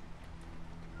 Hey?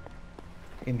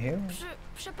 In here?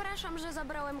 Przepraszam, że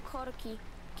zabrałem korki.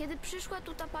 Kiedy przyszła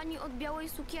tu ta pani od białej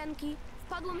sukienki,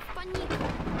 wpadłem w panikę.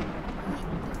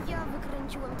 Ja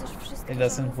wykręciłem też wszystkie It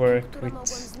doesn't żarówki, work które with mogłem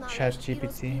znaleźć, ChatGPT. i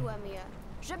rozbiłem je.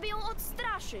 żeby ją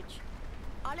odstraszyć.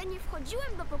 Ale nie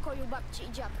wchodziłem do pokoju babci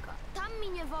i dziadka. Tam mi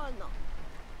nie wolno.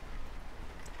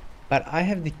 But I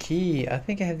have the key. I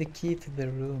think I have the key to the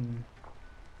room.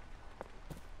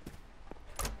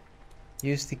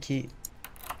 Use the key.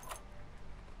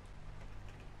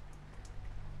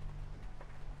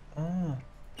 Ah.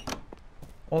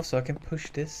 Also, I can push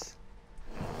this.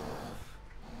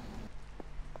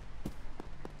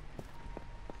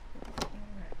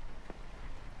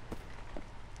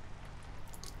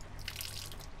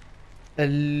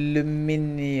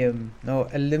 Aluminum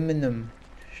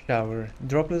shower.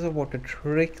 Droplets of water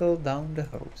trickle down the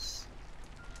hose.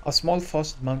 A small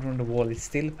faucet mounted on the wall is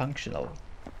still functional.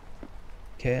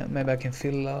 Okay, maybe I can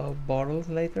fill a bottle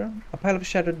later. A pile of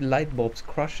shattered light bulbs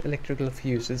crush electrical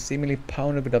fuses, seemingly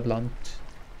pounded with a blunt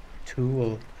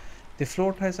tool. The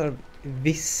floor tiles are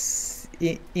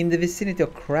in the vicinity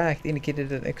of cracked, indicated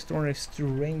that extraordinary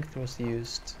strength was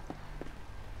used.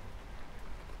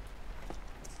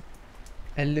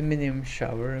 Aluminium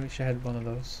shower, I wish I had one of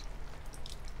those.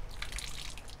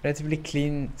 Relatively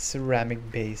clean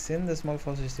ceramic basin, the small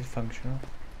faucet is still functional.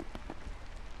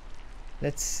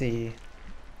 Let's see.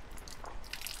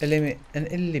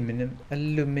 Aluminum.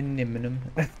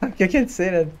 I can't say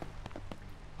that.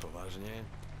 Poważnie?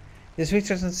 The switch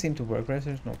doesn't seem to work, right?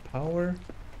 There's no power.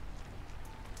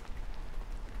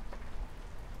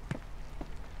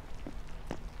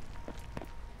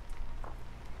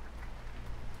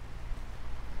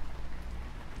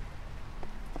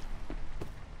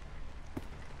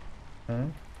 Huh?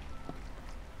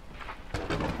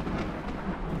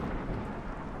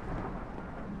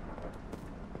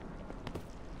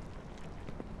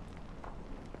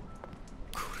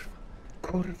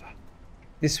 Kurwa.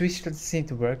 The switch doesn't seem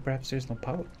to work, perhaps there's no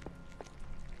power.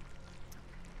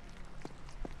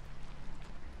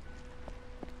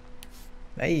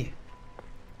 Hey.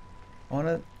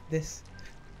 On this.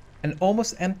 An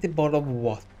almost empty bottle of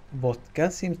vodka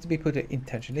seems to be put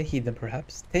intentionally hidden,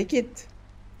 perhaps. Take it.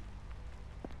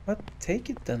 What? Take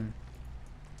it then.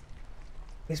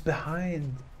 It's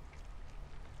behind.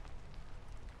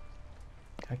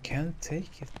 I can't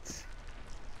take it.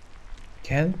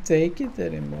 Can't take it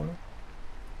anymore.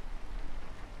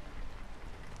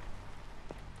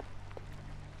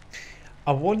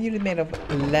 A wall unit made of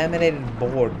laminated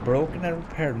board, broken and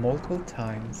repaired multiple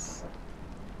times.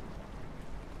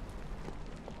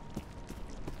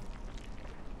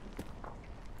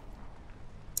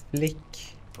 Lick.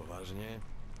 Poważnie?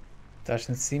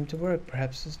 Doesn't seem to work.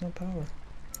 Perhaps there's no power.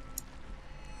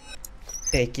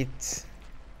 Take it.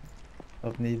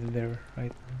 Not needed there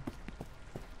right now.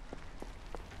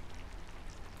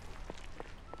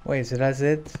 Wait, so that's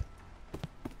it?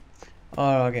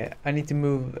 Oh, okay. I need to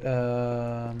move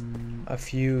a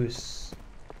fuse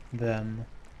then.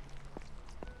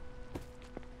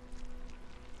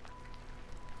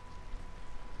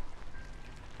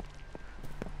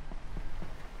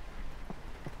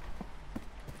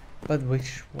 But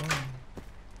which one?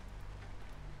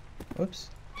 Oops.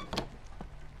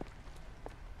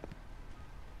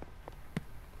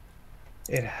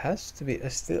 It has to be.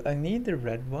 I need the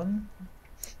red one.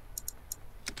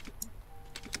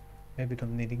 Maybe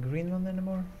don't need the green one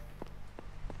anymore.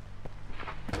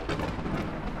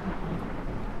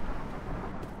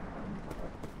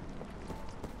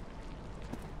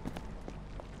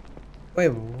 Wait,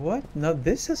 what? Now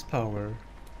this has power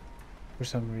for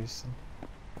some reason.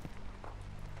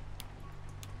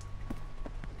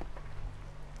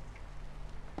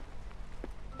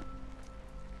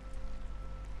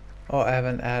 Oh, I have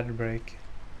an ad break.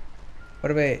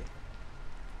 What about...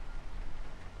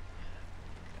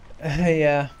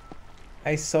 yeah,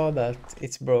 I saw that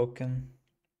it's broken.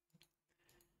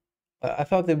 I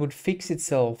thought it would fix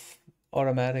itself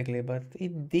automatically, but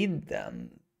it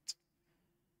didn't.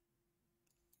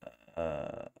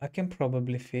 I can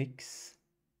probably fix.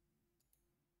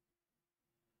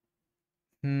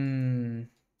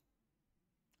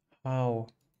 How?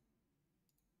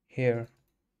 Here.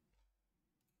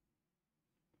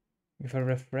 If I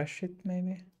refresh it,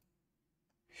 maybe?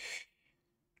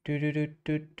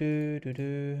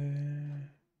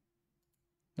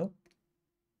 Nope.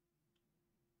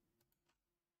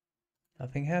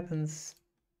 Nothing happens.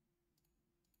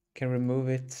 Can remove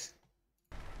it.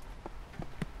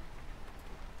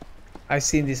 I've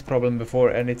seen this problem before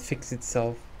and it fixed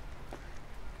itself.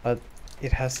 But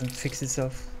it hasn't fixed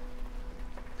itself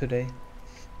today.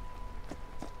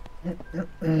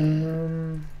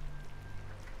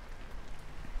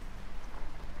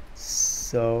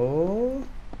 So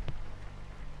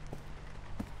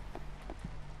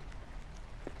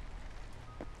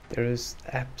there is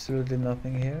absolutely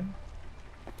nothing here.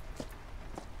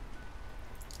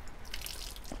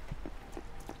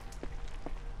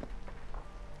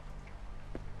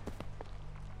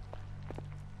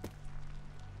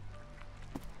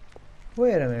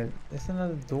 Wait a minute, there's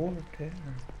another door there.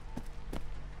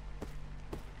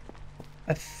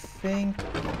 I think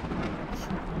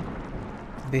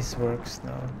this works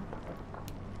now.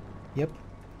 Yep.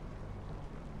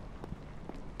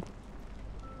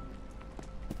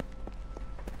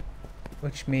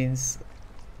 Which means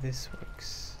this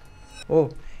works. Oh,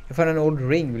 you found an old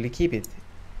ring. Will you keep it?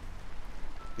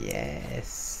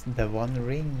 Yes, the one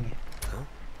ring. Huh?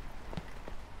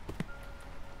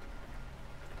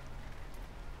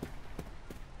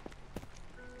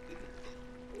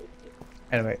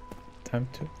 Anyway, time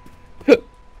to.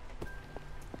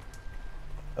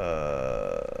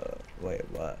 Wait,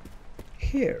 what?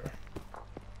 Here.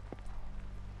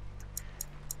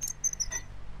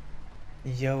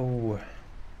 Yo.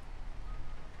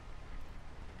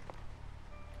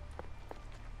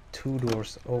 2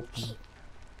 doors open.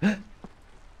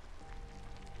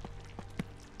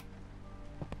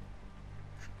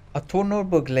 A torn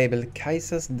notebook labeled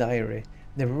Kaisa's diary.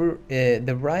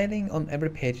 The writing on every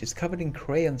page is covered in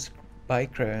by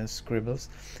crayon scribbles.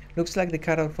 Looks like the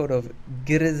cutout photo of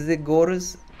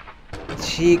Grzegorz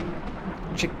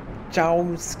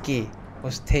Chomsky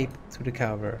was taped to the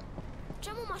cover.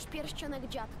 Czemu masz pierścionek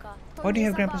dziadka? To Why do you nie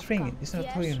have Grandpa's zabawka, ring? It's not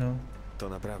wiesz? toy, you know. To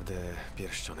naprawdę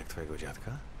pierścionek twojego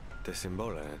dziadka? Te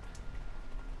symbole.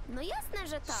 No jasne,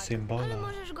 że tak, Symbole. ale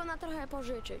możesz go na trochę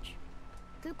pożyczyć.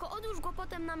 Tylko odłóż go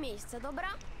potem na miejsce, dobra?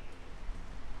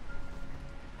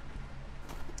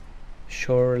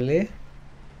 Surely.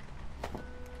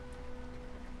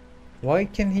 Why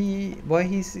can he? Why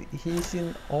he's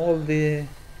in all the?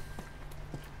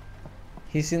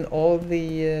 He's in all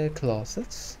the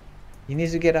closets. He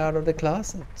needs to get out of the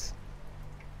closet.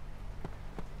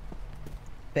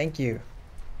 Thank you.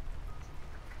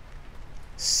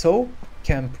 Soap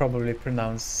can probably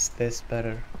pronounce this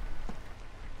better.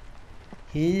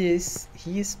 He is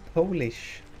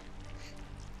Polish.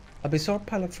 A bizarre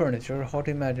pile of furniture, hard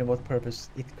to imagine what purpose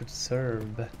it could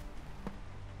serve.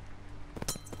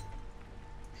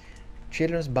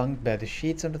 Children's bunk bed. The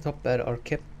sheets on the top bed are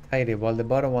kept tidy while the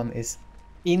bottom one is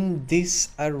in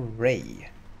disarray.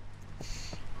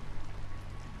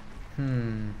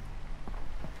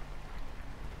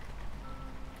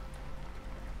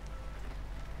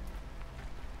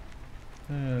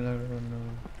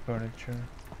 Furniture.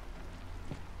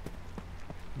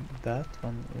 That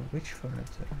one. Which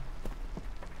furniture?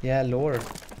 Yeah, lore.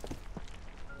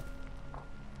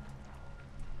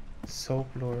 Soap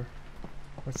lore.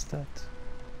 What's that?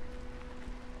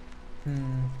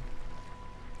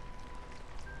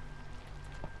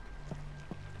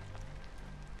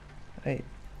 Hey.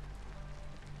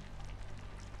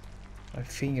 My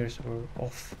fingers were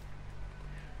off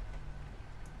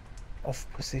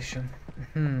position.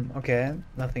 Okay,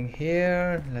 nothing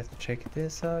here. Let's check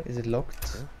this out. Is it locked?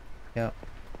 Huh? Yeah.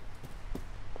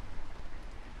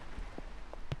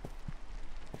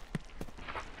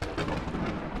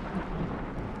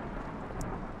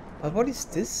 But what is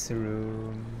this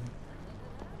room?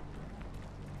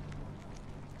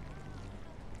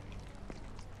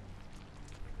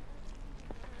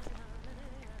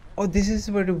 Oh, this is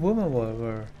where the women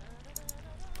were.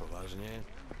 Poważnie?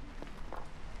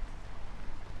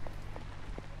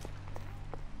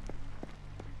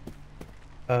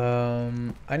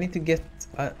 I need to get.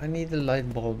 I need a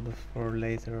light bulb for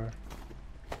later.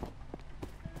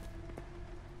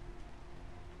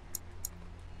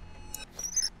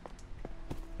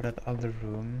 For that other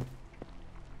room.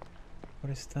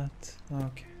 What is that?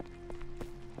 Okay.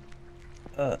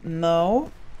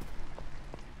 No.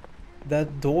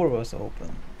 That door was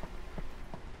open.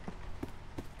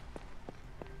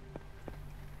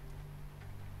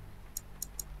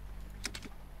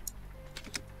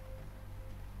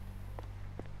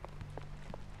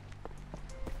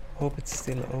 Hope it's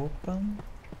still open.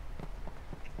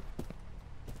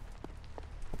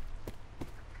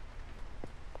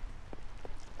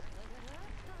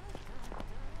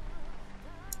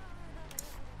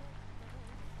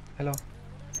 Hello.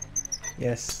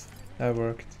 Yes, that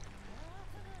worked.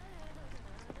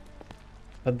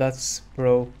 But that's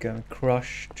broken,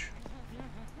 crushed.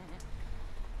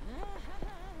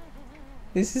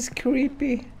 This is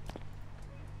creepy.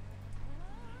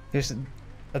 There's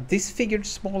a disfigured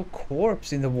small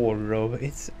corpse in the wardrobe.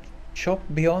 It's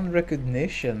chopped beyond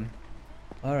recognition.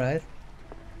 Alright.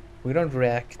 We don't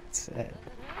react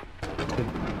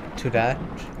to that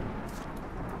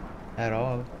at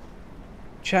all.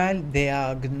 Child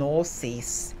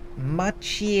diagnosis.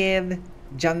 Maciej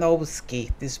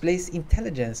Janowski displays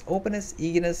intelligence, openness,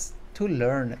 eagerness to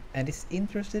learn, and is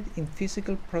interested in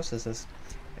physical processes,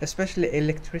 especially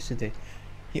electricity.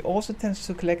 He also tends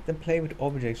to collect and play with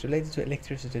objects related to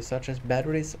electricity, such as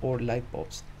batteries or light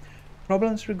bulbs.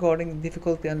 Problems regarding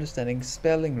difficulty understanding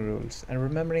spelling rules and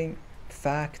remembering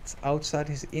facts outside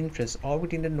his interests are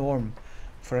within the norm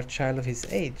for a child of his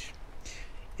age.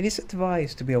 It is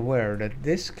advised to be aware that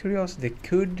this curiosity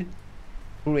could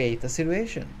create a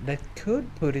situation that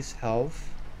could put his health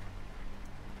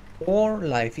or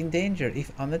life in danger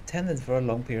if unattended for a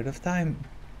long period of time.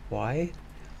 Why?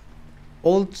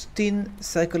 Oldstin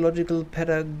Psychological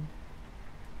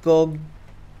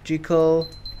Pedagogical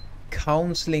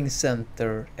Counseling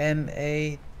Center,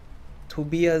 M.A.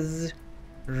 Tobias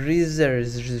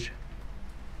Rizers.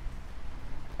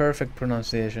 Perfect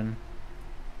pronunciation.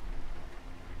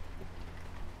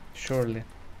 Surely.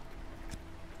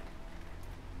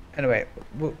 Anyway,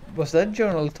 was that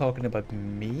journal talking about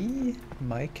me?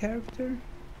 My character?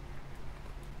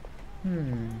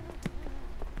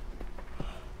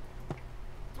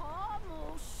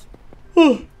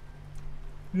 Oh,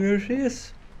 there she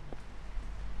is.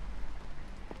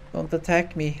 Don't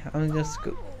attack me, I'm just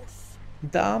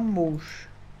Damush.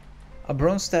 A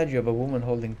bronze statue of a woman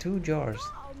holding 2 jars.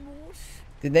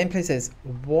 The nameplate says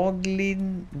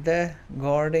Woglinde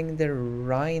guarding the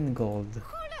Rheingold.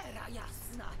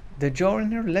 The jar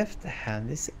in her left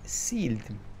hand is sealed.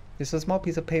 There's a small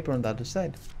piece of paper on the other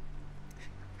side.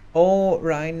 O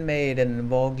Rhine maiden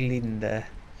Woglinde,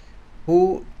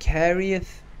 who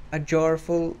carrieth a jar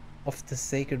full of the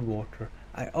sacred water,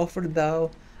 I offer thou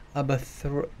a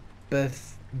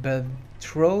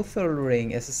betrothal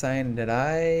ring as a sign that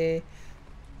I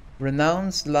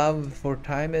renounce love for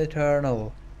time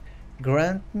eternal.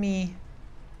 Grant me,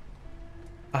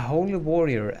 a holy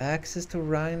warrior, access to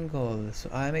Rheingold, so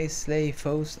I may slay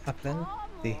foes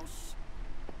aplenty.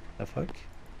 The fuck?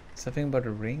 Something about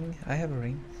a ring? I have a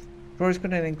ring. Drawers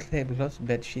containing tablecloths,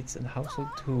 bed sheets, and household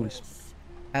tools,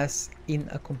 as in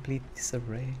a complete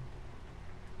disarray.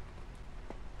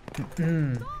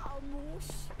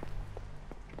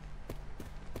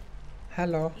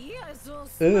 Hello.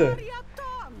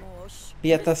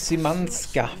 Beata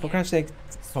Simanska. What can I say,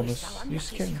 Thomas? You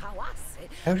scared me.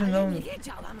 I don't know,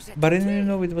 but I didn't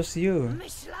know it was you.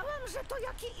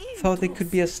 Thought it could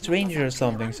be a stranger or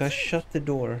something, so I shut the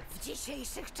door.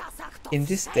 In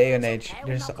this day and age,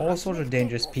 there's all sorts of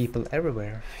dangerous people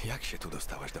everywhere.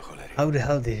 How the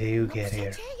hell did you get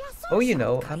here? Oh, you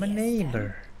know, I'm a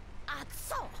neighbor.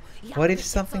 What if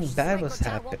something bad was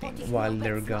happening while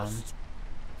they're gone?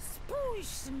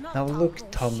 Now look,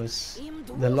 Thomas,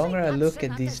 the longer I look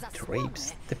at these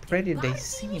drapes, the prettier they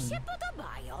seem.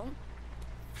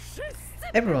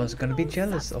 Everyone's gonna be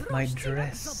jealous of my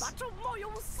dress.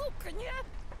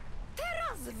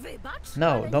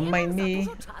 No, don't mind me.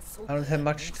 I don't have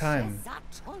much time.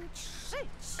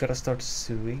 Gotta start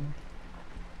suing.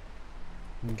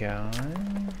 Guy.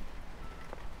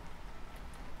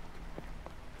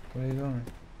 Where are you going?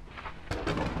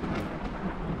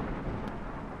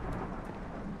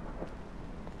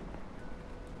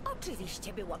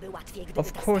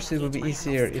 Of course it would be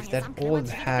easier if that old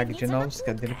hag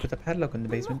Janowska didn't put a padlock on the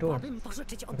basement door.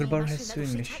 I could borrow her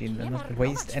sewing machine and not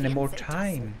waste any more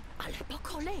time.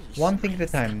 One thing at a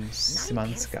time,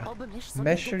 Simanska.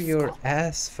 Measure your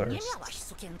ass first.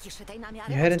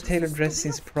 You hadn't tailored dress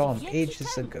since prom,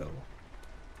 ages ago.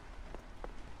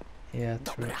 Yeah,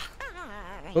 true.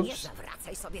 Oops.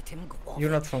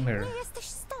 You're not from here.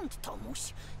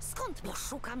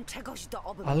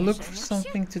 I'll look for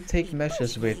something to take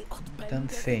measures with. Don't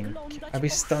think. I'll be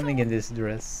stunning in this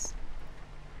dress.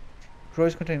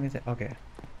 Drawers containing it. Okay.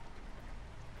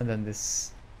 And then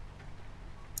this.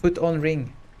 Put on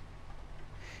ring.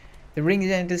 The ring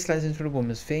gently slides into the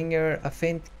woman's finger. A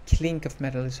faint clink of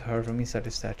metal is heard from inside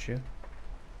the statue.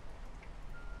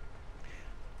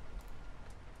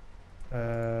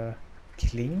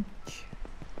 Clink?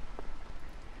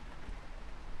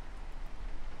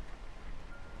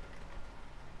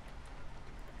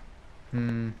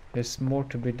 There's more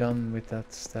to be done with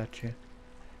that statue.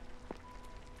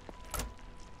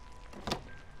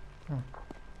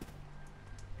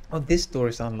 Oh, this door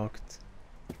is unlocked.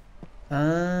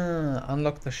 Ah,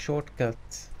 unlock the shortcut.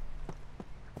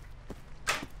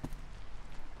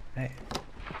 Hey.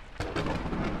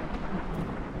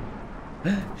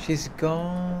 She's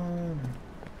gone.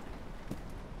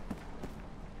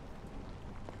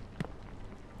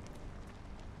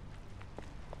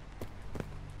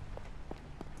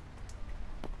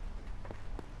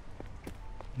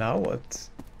 Now what?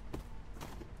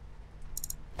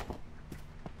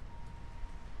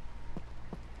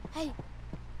 Hey.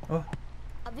 Oh.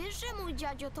 A wiesz, że mój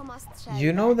dziadzio to ma strzelbę?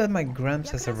 You know that my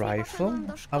gramps Jak has a raz nie rifle? poszedłem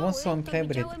do I szkoły, once saw him to play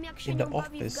with it widziałem, jak się in the nią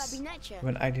bawi w office gabinecie.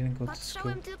 when I didn't go to school.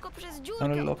 Patrzałem tylko przez I dziurkę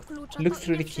only od klucza, looked to through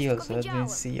ile the wszystko keyhole so I didn't widziałem.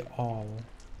 see all.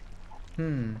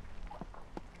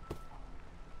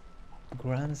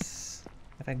 Grants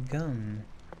had a gun.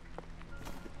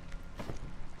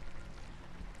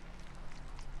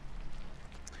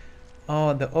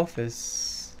 Oh, the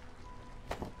office.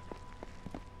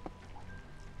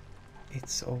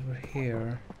 It's over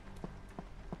here.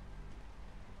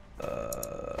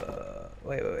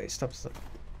 Wait, stop.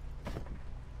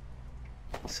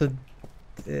 So,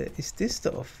 is this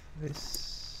the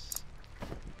office?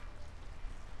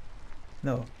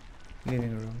 No,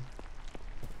 living room.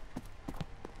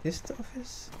 This the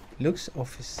office? Looks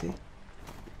officey.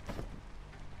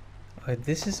 Oh,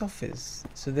 this is office.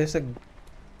 So there's a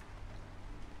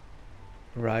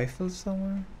rifle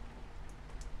somewhere?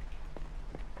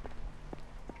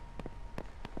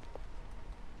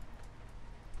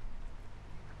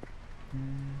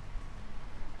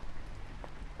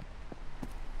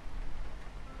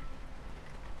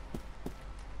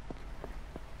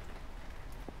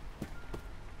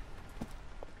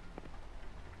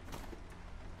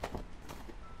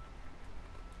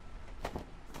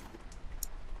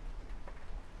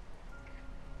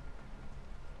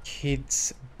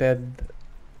 Kids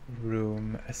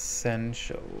bedroom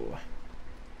essential.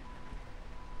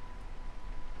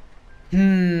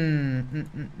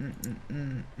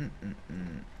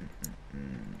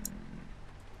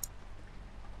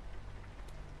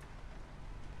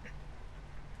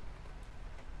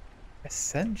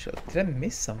 Essential? Did I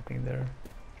miss something there?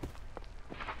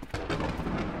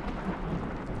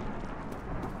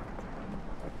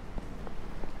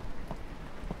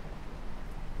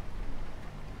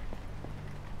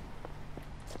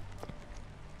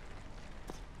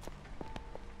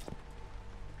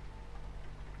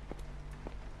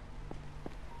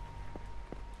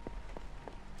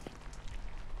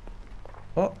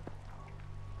 Oh.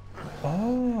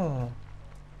 Oh.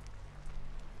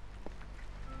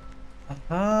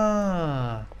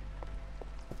 Aha.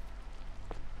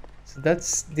 So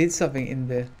that's did something in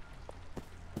the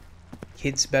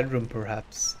kid's bedroom,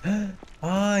 perhaps.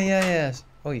 Ah, yeah, yes.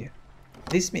 Oh, yeah.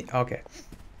 This me. Okay.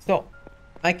 So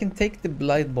I can take the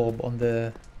light bulb on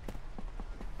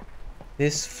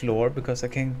this floor because I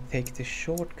can take the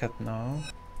shortcut now.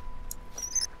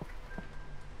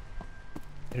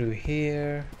 Through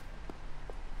here.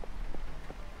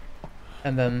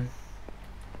 And then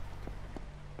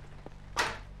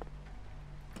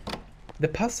the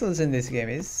puzzles in this game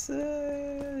is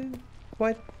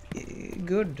quite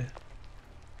good.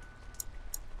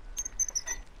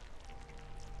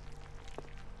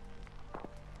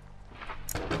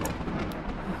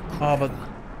 But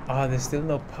there's still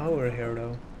no power here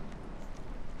though.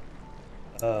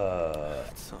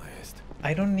 Co jest?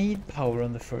 I don't need power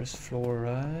on the first floor,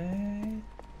 right?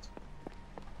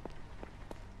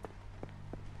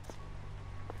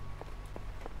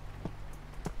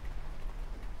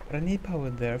 But I need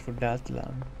power there for that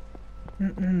lamp.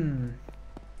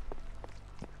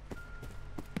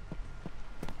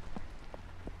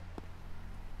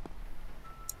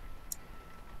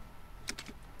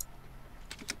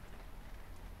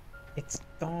 It's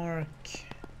dark.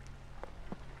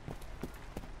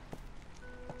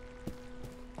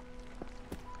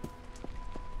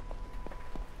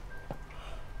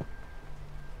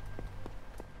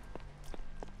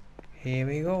 Here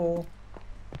we go.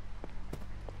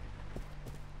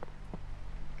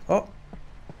 Oh.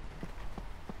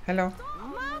 Hello.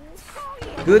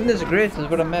 Goodness gracious,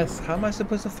 what a mess. How am I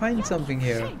supposed to find something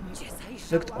here?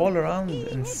 Looked all around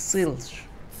and zilch.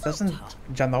 Doesn't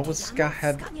Janowska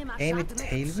have any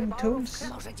tailoring tools?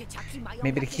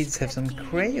 Maybe the kids have some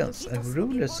crayons and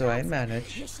rulers, so I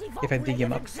manage if I dig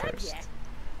them up first.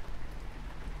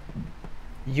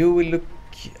 You will look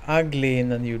ugly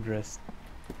in a new dress.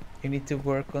 You need to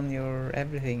work on your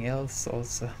everything else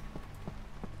also.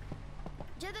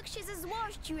 Dziadek się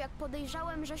zezłościł, jak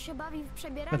podejrzałem, że się bawi w No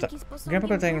przebieranki z posągiem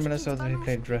Grandpa got angry when I wróżki saw z that he paluszkiem.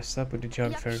 played dress up with the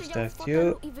Jak Jugfair siedział w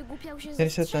statue. fotelu i wygłupiał się Then ze he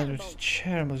sat down strzelbą. with his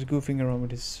chair and was goofing around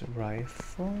with his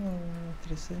rifle. What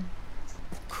did he say?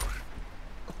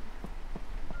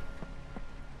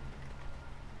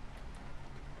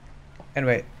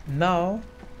 Anyway, now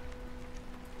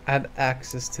I have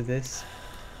access to this.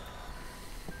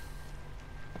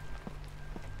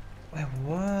 Wait,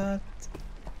 what?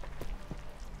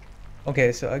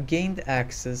 Okay, so I gained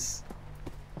access.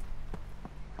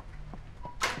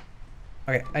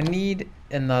 Okay, I need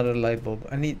another light bulb.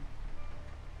 I need...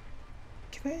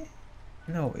 Can I?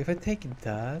 No, if I take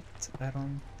that, I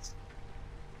don't...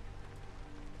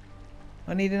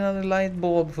 I need another light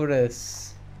bulb for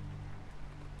this.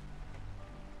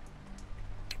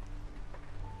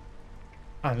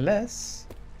 Unless...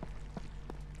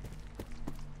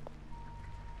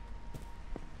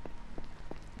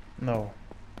 No.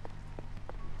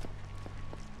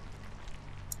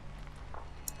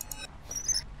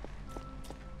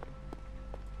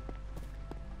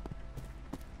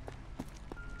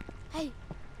 Hej,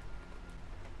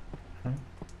 Huh?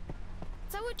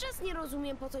 cały czas nie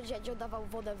rozumiem, po co dziadzio dawał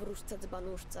wodę w różce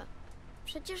dzbanuszce.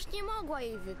 Przecież nie mogła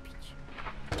jej wypić.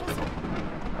 Czasem...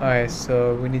 Alright,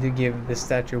 so we need to give the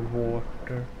statue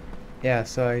water. Yeah,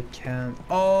 so I can...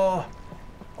 Oh!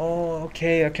 Oh,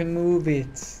 okay, I can move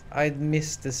it. I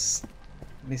missed this.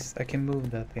 I can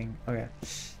move that thing. Okay.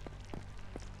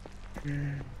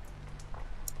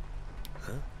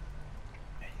 Huh?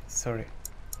 Sorry.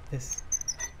 This.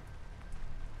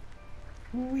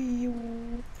 Wee.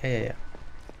 Yeah.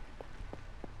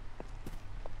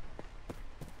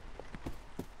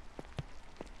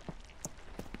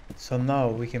 So now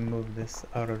we can move this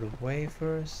out of the way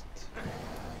first.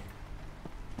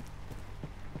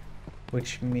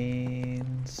 Which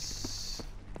means...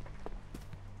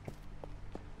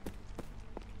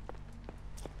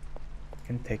 I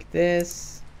can take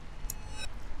this.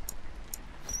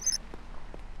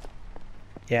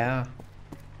 Yeah.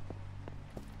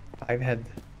 5 head.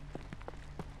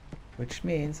 Which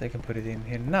means I can put it in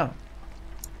here now.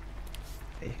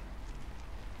 Hey.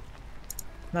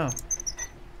 Now.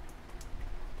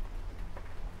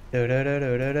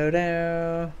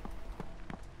 Do.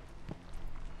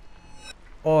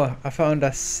 Oh, I found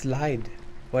a slide.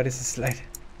 What is a slide?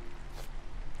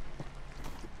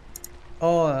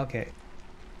 Oh, okay.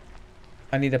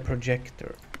 I need a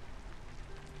projector.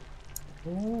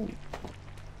 Ooh.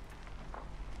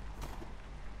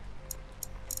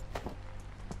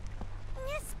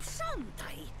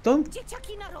 Don't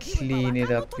clean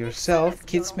it up yourself.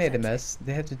 Kids made a mess.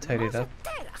 They had to tidy it up.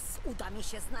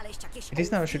 At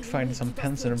least now I should find some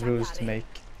pens and rules to make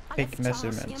fake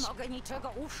measurements.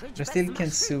 But I still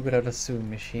can't sew without a sewing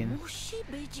machine.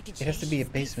 It has to be a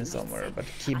basement somewhere, but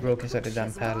the key broke inside the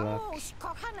damn padlock.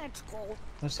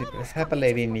 No secret. Help a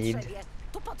lady in need.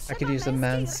 I could use a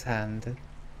man's hand.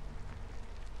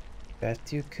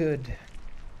 Bet you could.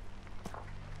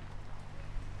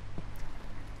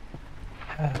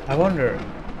 I wonder,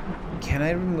 can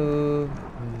I remove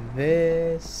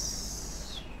this?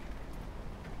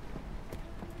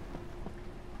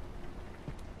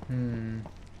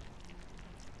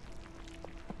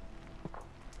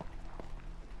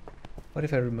 What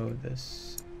if I remove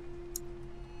this?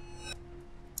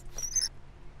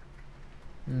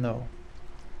 No.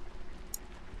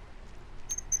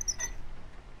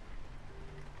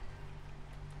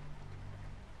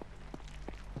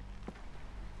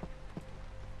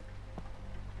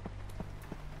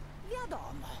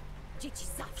 Dzieci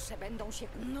zawsze będą się...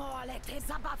 No ale te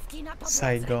zabawki na podłodze,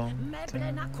 Saigon.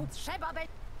 meble na kup, trzeba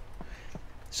będzie...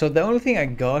 So the only thing I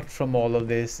got from all of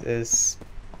this is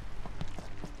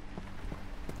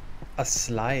a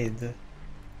slide.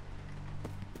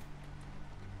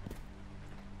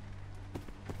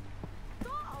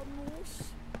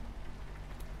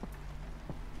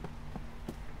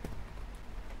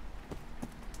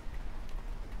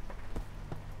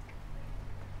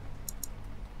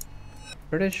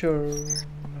 Pretty sure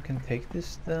I can take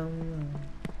this down.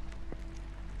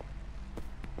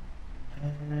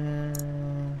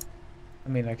 I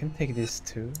mean, I can take this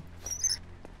too.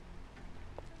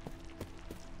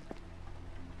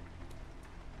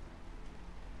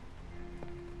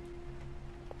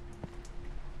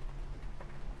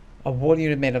 A wall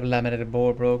unit made of laminated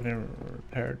board broken and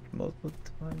repaired multiple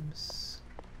times.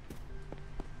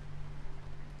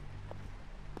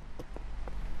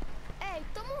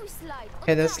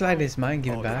 Hey, that slide is mine,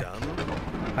 give it back.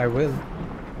 I will.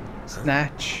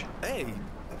 Snatch. Ej,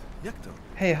 jak to?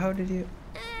 Hey, how did you...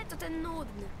 To ten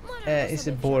nudny. It's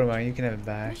a board mine, you can have it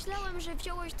back. Myślałem, że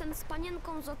wziąłeś ten z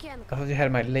panienką z I okienka. thought you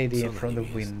had my lady Co in na front of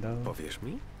nim the jest? window. Powiesz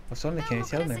mi? What's on the can you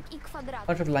tell me? Kresek i kwadratów.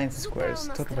 Bunch of lines and squares,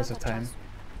 Zupełna total waste of strata time. czasu.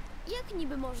 Jak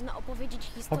niby można opowiedzieć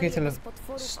How can historię you tell bez a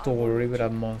potworów story albo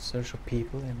without ludzi? monsters or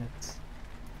people in it?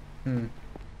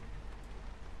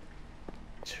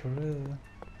 True.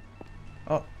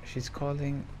 Oh, she's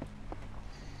calling.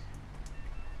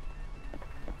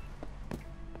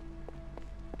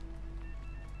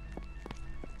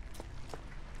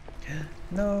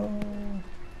 No.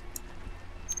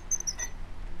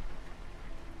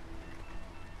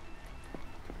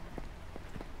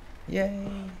 Yay.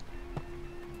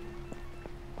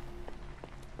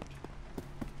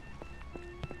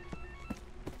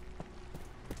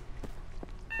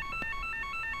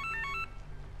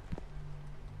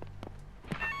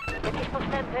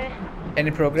 mapy?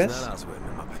 Any progress?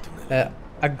 Znalazłem mapę tunelu.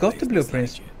 I got the jest na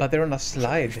blueprints, slajdzie. but they're on a Muszę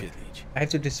slide. wyświetlić. I have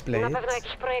to display Na it. pewno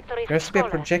jakiś projektor jest There has w to be a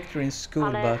szkole. projector in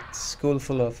school, Ale- but school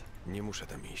full of... Nie muszę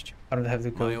tam iść. I don't have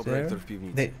to go Mają there. projektor w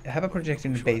piwnicy. They have a projector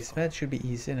in the Powinno pójść basement. Should be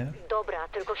easy enough. Dobra,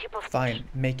 tylko się powtórz. Fine,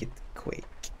 make it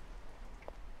Quake.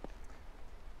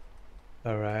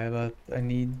 Alright, but I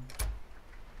need...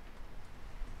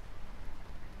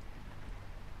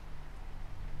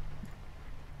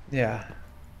 Yeah.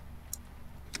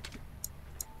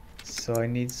 So I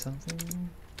need something...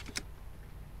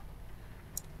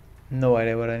 No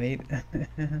idea what I need.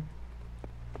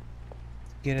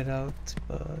 Get it out,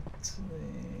 but...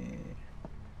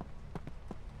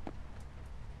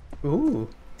 Ooh,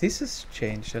 this has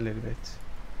changed a little bit.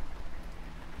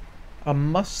 A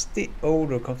musty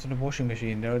odor comes from the washing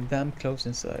machine. There are damn clothes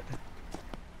inside.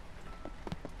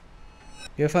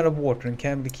 You have found a watering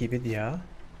can. We keep it, yeah.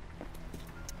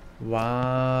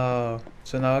 Wow.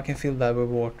 So now I can fill that with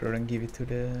water and give it to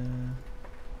the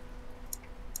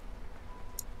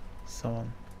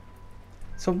someone.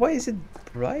 So why is it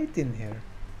bright in here?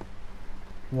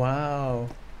 Wow.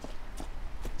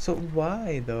 So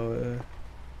why though?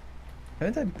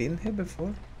 Haven't I been here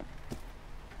before?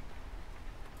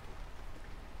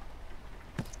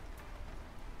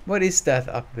 What is that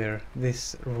up there?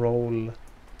 This roll?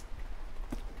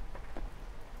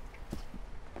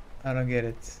 I don't get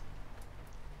it.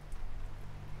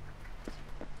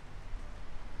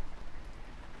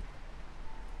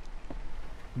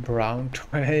 Brown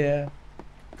toilet, yeah.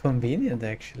 Convenient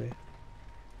actually.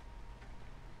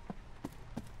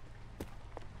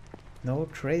 No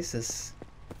traces.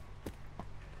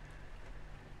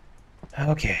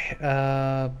 Okay,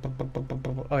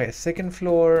 okay, second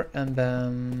floor, and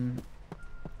then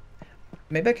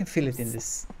maybe I can fill it in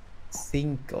this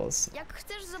sink also. Jak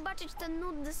chcesz zobaczyć ten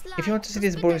nudny slajd, If you want to see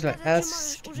this spytaj boring slide, tatę, czy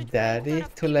ask możesz użyć Daddy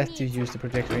projektora w to let you piwnicy. use the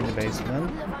projector in the basement.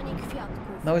 Podlewanie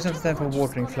kwiatków. Now it's not the time for Czego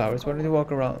watering chodzisz z flowers. Why don't you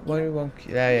walk around? Why do you walk?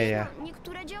 Yeah.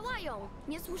 Niektóre działają.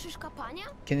 Nie słyszysz kapania?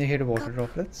 Can you hear the water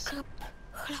droplets? Chlap,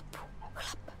 chlap,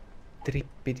 chlap.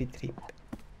 Trippity trip.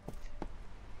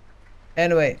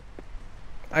 Anyway,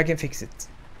 I can fix it.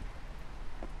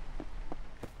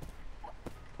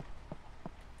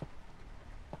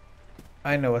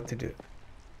 I know what to do.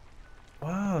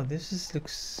 Wow,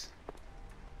 looks...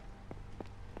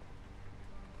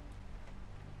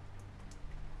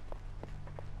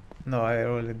 No, I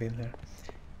already been there.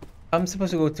 I'm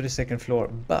supposed to go to the second floor,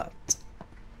 but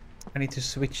I need to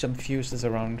switch some fuses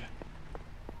around.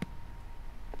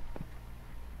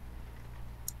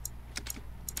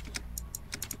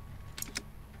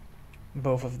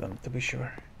 Both of them, to be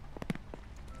sure.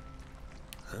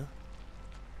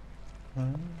 Huh?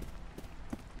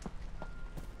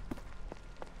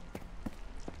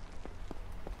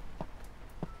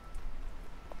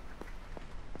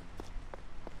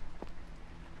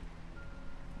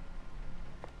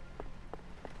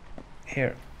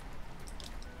 Here.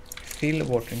 Fill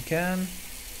watering can.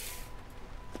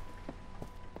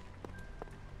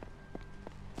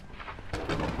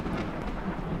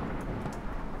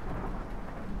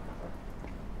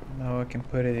 Now I can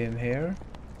put it in here.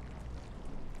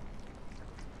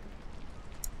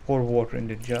 Pour water in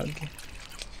the jug.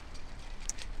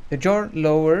 The jar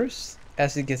lowers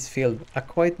as it gets filled. A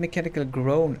quiet mechanical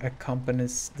groan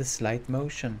accompanies the slight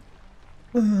motion.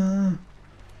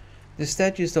 The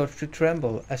statue starts to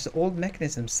tremble as the old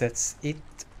mechanism sets it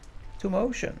to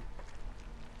motion.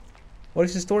 What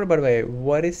is the story, by the way?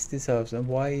 What is this house and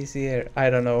why is he here? I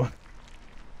don't know.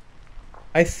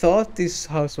 I thought this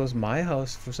house was my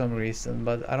house for some reason,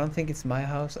 but I don't think it's my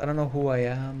house. I don't know who I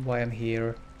am, why I'm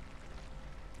here.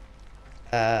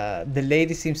 The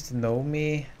lady seems to know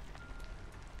me,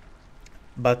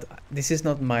 but this is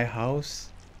not my house.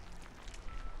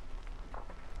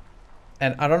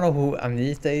 And I don't know who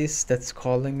Anita is that's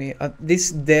calling me.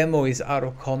 This demo is out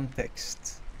of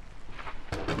context.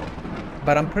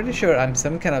 But I'm pretty sure I'm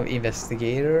some kind of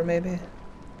investigator, maybe?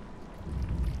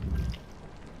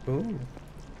 Ooh.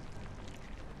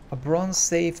 A bronze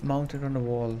safe mounted on the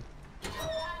wall.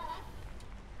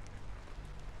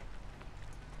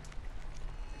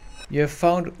 You have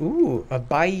found, ooh, a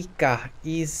Baika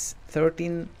is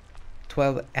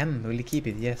 1312M. Will you keep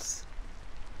it? Yes.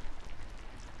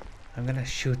 I'm gonna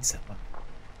shoot someone.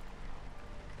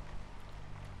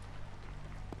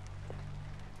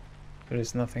 There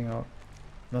is nothing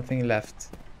left.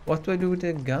 What do I do with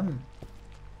the gun?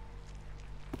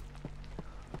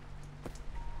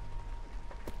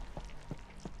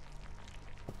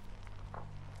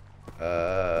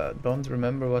 Don't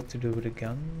remember what to do with the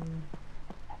gun.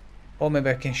 Oh, maybe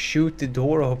I can shoot the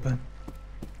door open.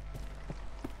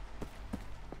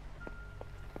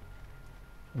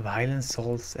 Silence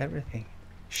solves everything.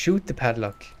 Shoot the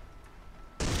padlock.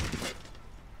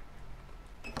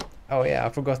 Oh yeah, I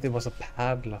forgot it was a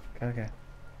padlock. Okay.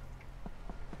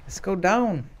 Let's go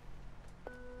down.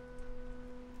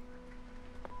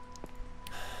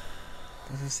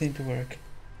 Doesn't seem to work.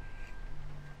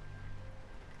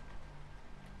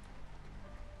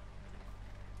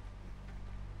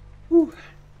 Whew.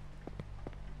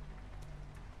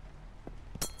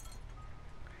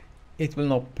 It will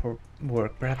not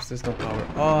work. Perhaps there's no power.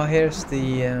 Oh, here's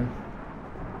the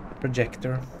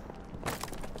projector.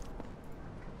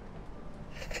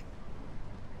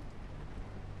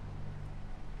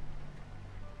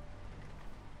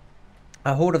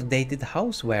 A horde of dated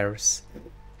housewares.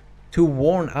 Too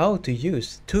worn out to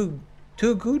use. Too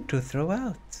good to throw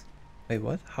out. Wait,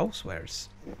 what? Housewares?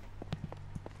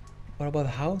 What about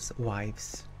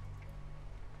housewives?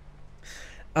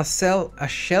 A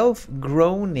shelf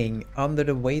groaning under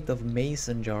the weight of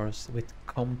mason jars with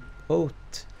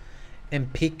compote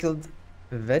and pickled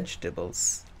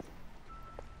vegetables.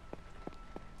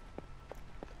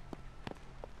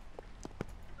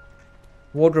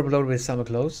 Wardrobe loaded with summer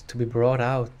clothes to be brought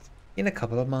out in a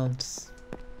couple of months.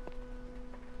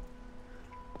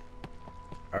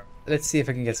 Let's see if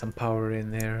I can get some power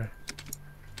in there.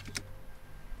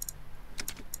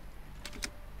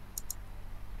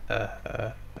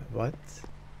 What?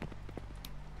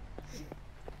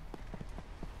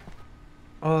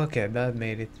 Oh, okay, that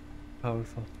made it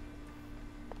powerful.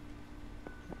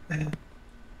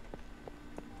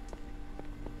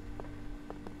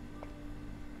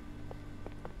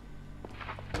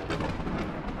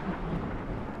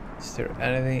 Is there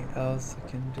anything else I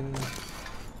can do?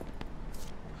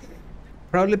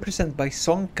 Proudly presented by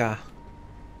Sonka,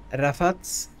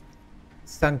 Rafat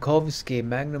Stankovsky,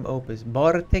 Magnum Opus,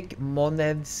 Bartek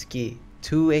Monevsky,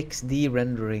 2XD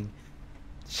Rendering,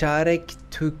 Charek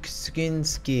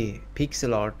Tukskynsky,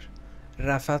 Pixel Art,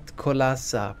 Rafat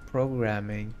Kolasa,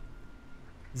 Programming,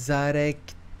 Zarek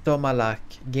Tomalak,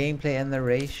 Gameplay and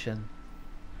Narration,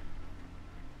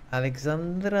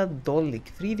 Alexandra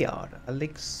Dolik, 3D Art,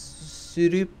 Alex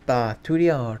Surupa,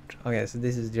 2D Art. Okay, so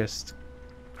this is just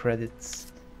credits.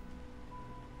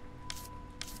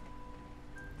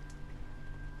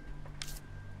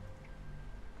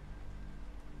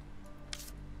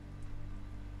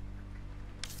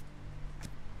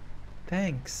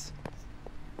 Thanks.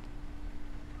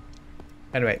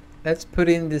 Anyway, let's put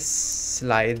in this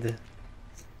slide.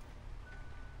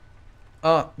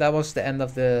 Oh, that was the end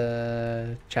of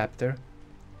the chapter.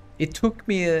 It took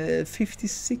me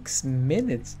 56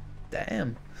 minutes.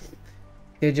 Damn.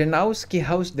 The Janowski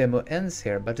house demo ends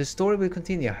here, but the story will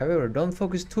continue. However, don't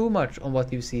focus too much on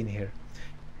what you've seen here.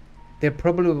 There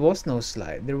probably was no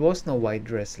slide. There was no white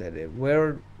dress lady.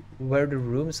 Were the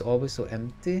rooms always so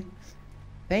empty?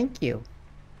 Thank you.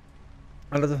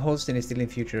 A lot of Holstein is still in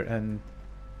the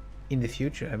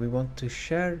future, and we want to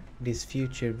share this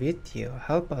future with you.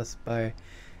 Help us by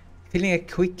filling a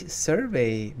quick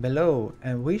survey below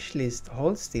and wishlist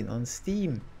Holstein on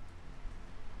Steam.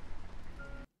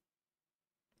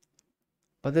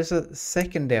 But there's a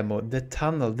second demo, the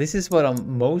tunnel. This is what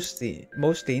I'm mostly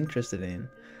interested in.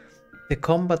 The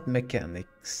combat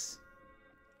mechanics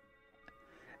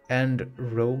and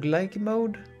roguelike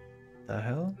mode. The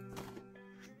hell?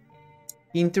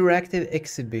 Interactive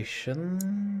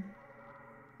exhibition.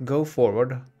 Go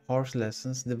forward. Harsh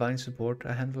lessons. Divine support.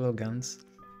 A handful of guns.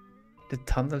 The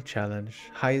tunnel challenge.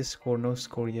 Highest score. No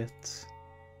score yet.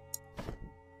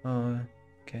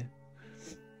 Okay.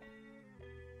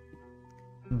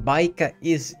 Baika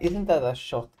isn't that a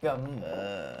shotgun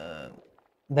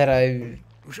that I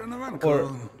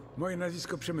Moje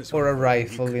nazwisko or Przemysław. a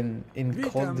rifle in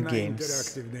Witam COD na games?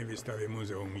 interaktywnej wystawie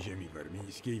Muzeum Ziemi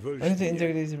Warmińskiej w Ale to Olsztynie.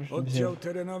 interaktywny Oddział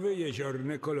terenowy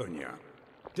Jeziorne Kolonia.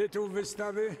 Tytuł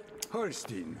wystawy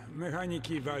Holstein.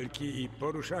 Mechaniki walki i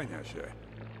poruszania się.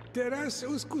 Teraz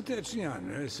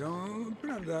uskuteczniane są,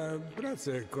 prawda,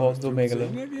 prace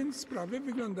konstrukcyjne, więc sprawy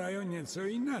wyglądają nieco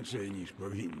inaczej niż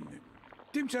powinny.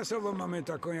 Tymczasowo mamy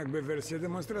taką jakby wersję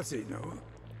demonstracyjną.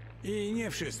 I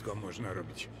nie wszystko można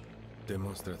robić.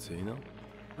 Demonstracyjną?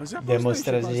 Zapoznaj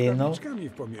się pan z tabliczkami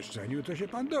w pomieszczeniu, to się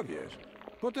pan dowiesz.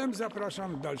 Potem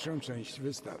zapraszam w dalszą część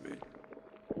wystawy.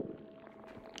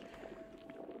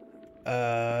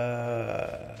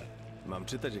 Mam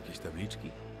czytać jakieś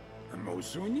tabliczki?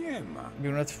 Musu nie ma.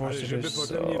 You're not Ale forced żeby to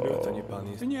do potem nie było, To nie pan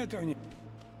jest... Nie, to nie.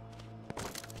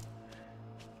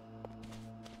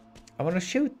 I wanna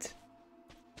shoot.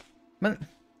 Man.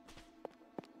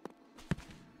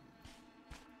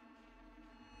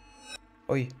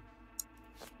 Oi.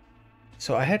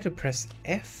 So I had to press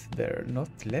F there,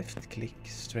 not left click.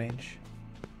 Strange.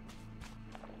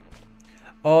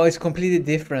 Oh, it's completely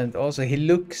different. Also, he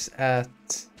looks at...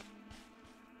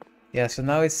 Yeah, so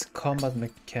now it's combat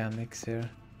mechanics here.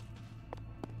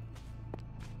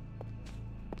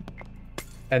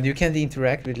 And you can't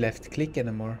interact with left click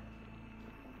anymore.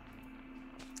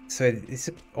 So it's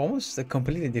almost a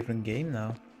completely different game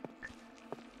now.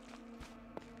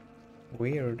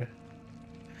 Weird.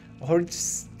 Horrid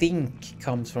stink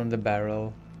comes from the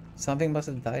barrel. Something must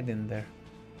have died in there.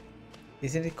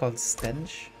 Isn't it called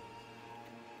stench?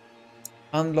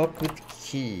 Unlock with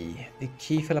key. The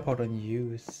key fell apart on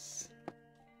use.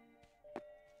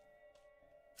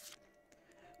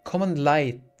 Common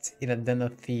light in a den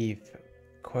of thief.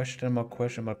 Question mark,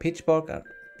 question mark. Pitch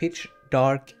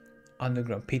dark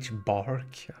underground. Pitch bark.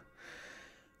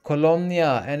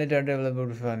 Colonia. Any daredevil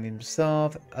would find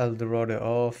himself. Eldorado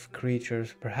of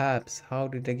creatures. Perhaps. How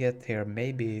did they get here?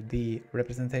 Maybe the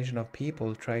representation of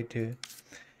people tried to...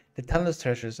 The tunnel's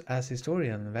treasures as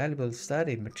historian. Valuable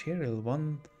study material.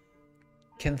 One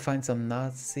can find some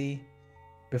Nazi.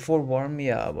 Before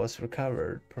Warmia was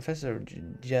recovered, Professor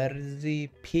Jerzy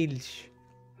Pilch,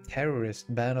 terrorist,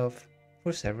 banned off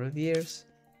for several years.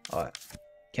 Oh, I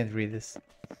can't read this.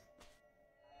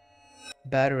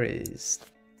 Batteries.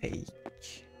 Take.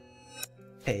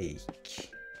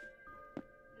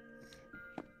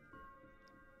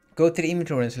 Go to the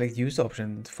inventory and select use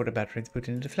option for the battery to put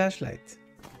into the flashlight.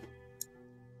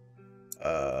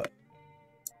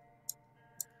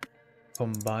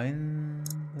 Combine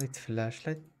with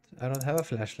flashlight? I don't have a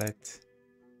flashlight.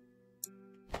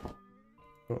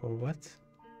 Or what?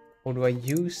 Or do I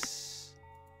use?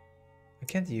 I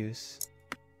can't use.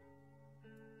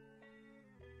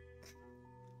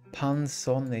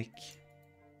 Pansonic.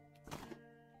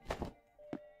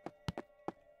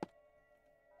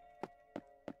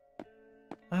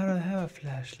 I don't have a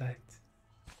flashlight.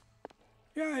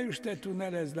 Ja już te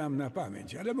tunele znam na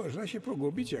pamięć, ale można się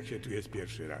pogubić, jak się tu jest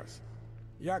pierwszy raz.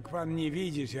 Jak pan nie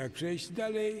widzisz, jak przejść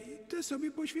dalej, to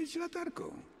sobie poświeć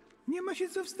latarką. Nie ma się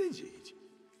co wstydzić.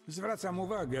 Zwracam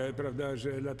uwagę, prawda,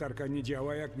 że latarka nie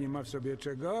działa, jak nie ma w sobie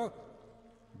czego?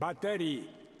 Baterii.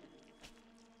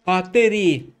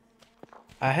 Battery.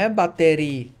 I have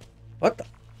battery. What the?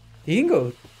 You can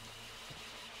go.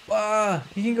 Wow,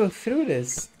 you can go through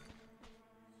this.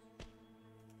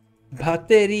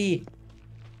 Battery.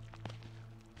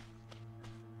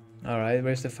 Alright,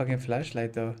 where's the fucking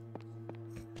flashlight though?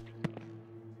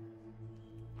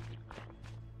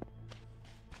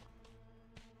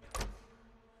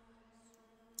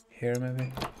 Here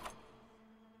maybe?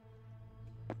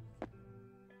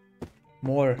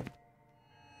 More.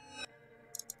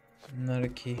 Another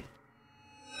key.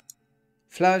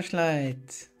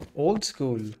 Flashlight. Old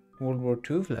school. World War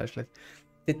II flashlight.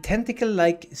 The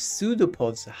tentacle-like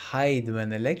pseudopods hide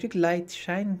when electric light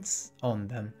shines on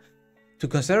them. To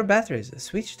conserve batteries,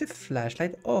 switch the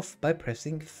flashlight off by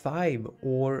pressing 5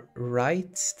 or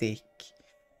right stick.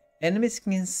 Enemies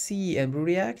can see and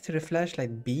react to the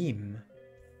flashlight beam.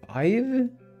 5?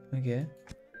 Okay.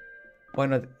 Why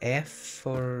not F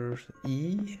or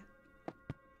E?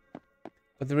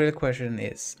 But the real question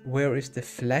is, where is the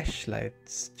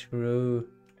flashlight? True.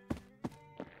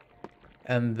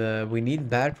 And we need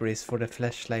batteries for the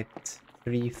flashlight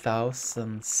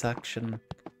 3000 suction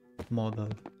model.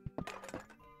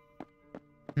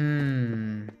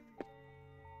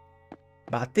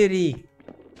 Battery.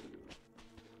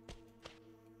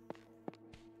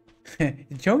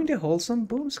 Join the wholesome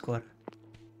boom squad.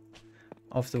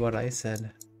 After what I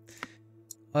said.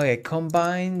 Okay,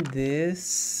 combine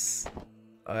this.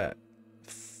 5.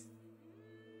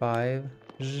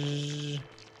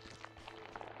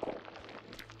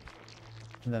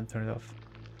 And then turn it off.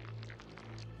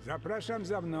 Zapraszam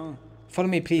za mną. Follow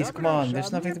me, please. Come on.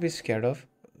 There's nothing to be scared of.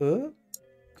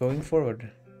 Going forward.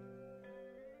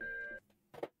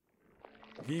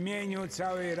 W imieniu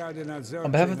całej Rady Nadzorczej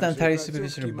On behalf of the entire naszej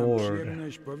supervisory placówki mam board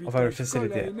przyjemność of powitać our w facility,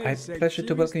 I kolejnej have sekcji pleasure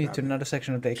to welcome you to wystawy. another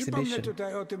section of the Przypomnę exhibition.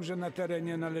 tutaj o tym, że na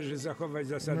terenie należy zachować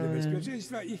zasady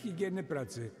bezpieczeństwa i higieny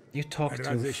pracy. You talk too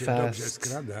Radzę się dobrze fast.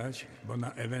 skradać, bo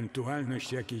na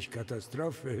ewentualność jakiejś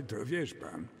katastrofy, to wiesz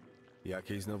pan.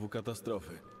 Jakiej znowu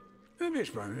katastrofy? No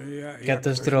wiesz pan,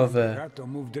 Katastrofę. to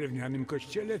mu w drewnianym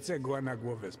kościele cegła na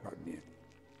głowę spadnie.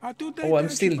 A tutaj Oh, I'm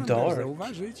też still pan da dark.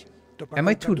 zauważyć, to Am I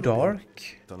pamiątka too trupy. dark?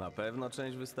 To na pewno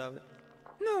część wystawy?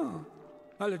 No,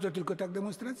 ale to tylko tak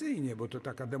demonstracyjnie, bo to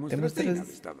taka demonstracyjna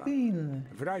wystawa. Demonstracyjny.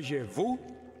 W razie W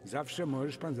zawsze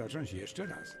możesz pan zacząć jeszcze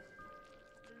raz.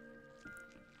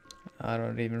 I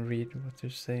don't even read what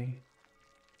you're saying.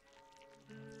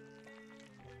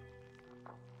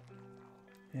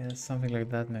 Yeah, something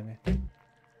like that maybe.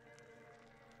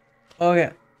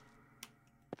 Okay.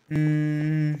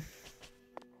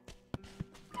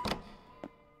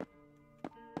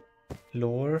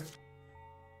 Lore.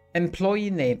 Employee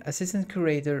name, Assistant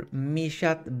Curator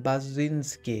Mishat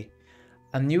Bazinski.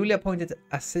 A newly appointed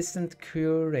Assistant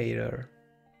Curator.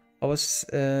 I was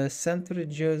sent to the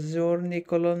Giorni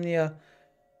Colonia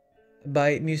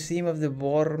by Museum of the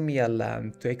Vormia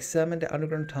land to examine the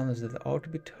underground tunnels that are to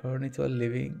be turned into a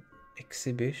living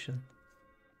exhibition.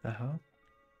 Now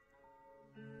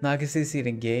I can still see it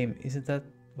in game. Isn't that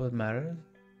what matters?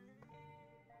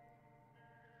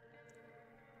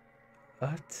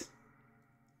 What?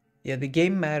 Yeah, the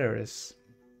game matters.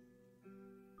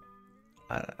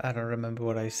 I don't remember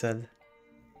what I said.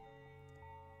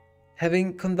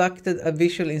 Having conducted a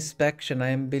visual inspection, I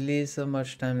am believe so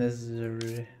much time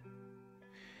necessary.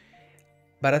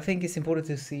 But I think it's important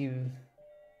to see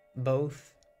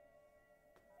both.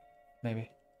 Maybe.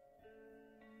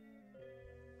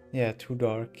 Yeah, too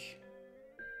dark.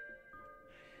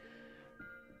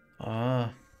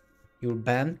 Ah, you're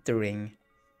bantering.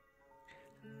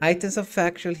 Items of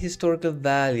factual historical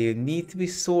value need to be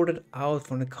sorted out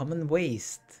from the common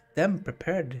waste, then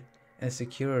prepared and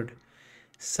secured.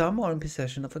 Some are in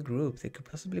possession of a group that could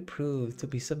possibly prove to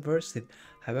be subversive.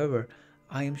 However,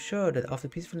 I am sure that after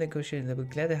peaceful negotiation they will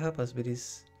gladly help us with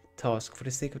this task for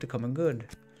the sake of the common good.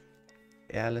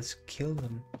 Yeah, let's kill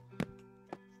them.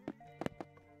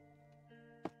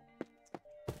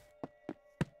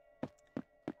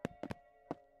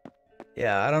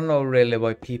 Yeah, I don't know really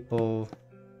why people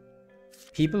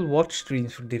watch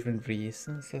streams for different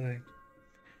reasons.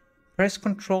 Press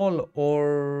Control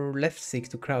or left stick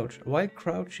to crouch. While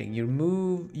crouching, you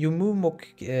move more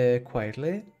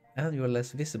quietly and you are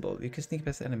less visible. You can sneak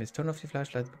past enemies. Turn off your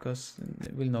flashlight because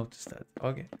we'll notice that.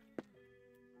 Okay.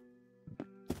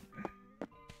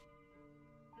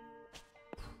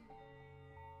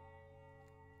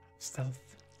 Stealth.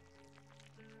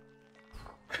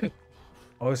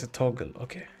 Oh, it's a toggle.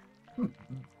 Okay.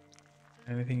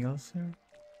 Anything else here?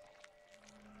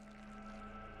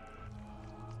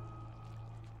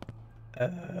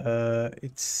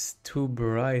 It's too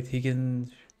bright. He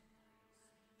can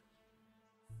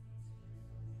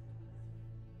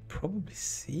probably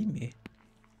see me.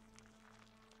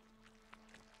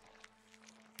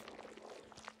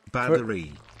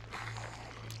 Battery.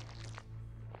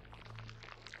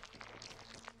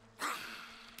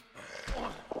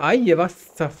 Aj, what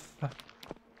the fuck?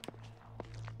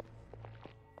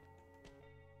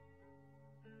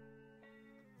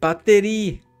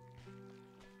 Battery.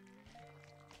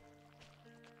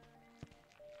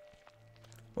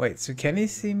 Wait, so can he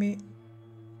see me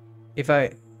if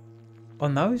I... Oh,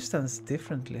 now he stands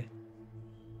differently.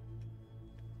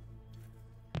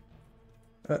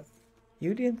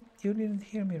 You didn't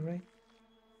hear me, right?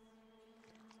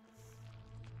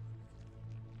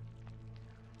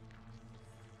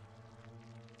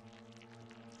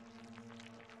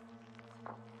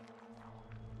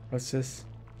 What's this?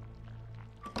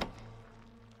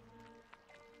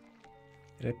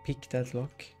 Did I pick that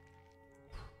lock?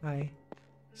 Hi.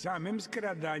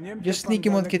 Just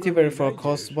sneaking won't get you very far,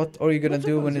 cause what are you gonna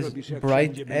do when it's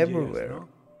bright everywhere?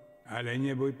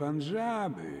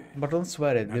 But don't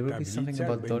sweat it, there will be something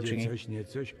about dodging and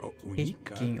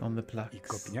kicking on the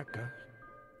plaques.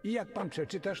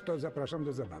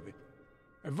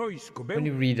 When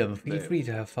you read them, feel free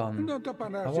to have fun. No to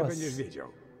pan I raczej was. będziesz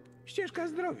wiedział. Ścieżka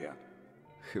zdrowia.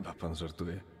 Chyba pan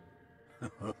żartuje.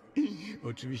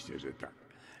 Oczywiście, że tak.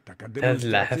 Taka laugh.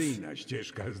 demonstracyjna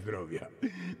ścieżka zdrowia.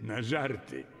 Na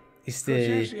żarty. Is the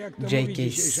Chociaż, jak to mówi J.K.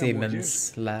 dzisiejsza Simmons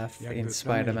młodzież, laugh jak in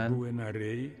dostaniesz Spider-Man? bułę na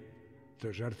ryj,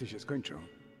 to żarty się skończą.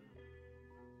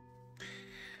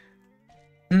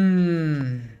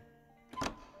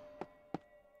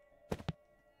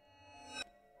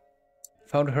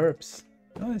 Found herbs.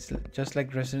 Oh, it's just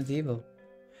like Resident Evil.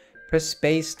 Press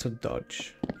space to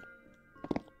dodge.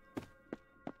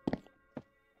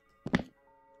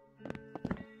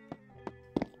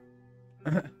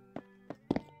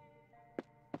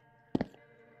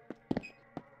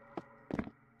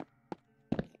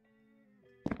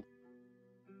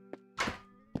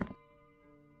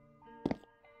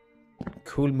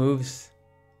 Cool moves.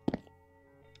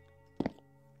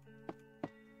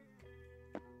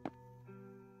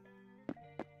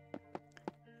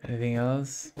 Anything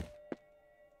else?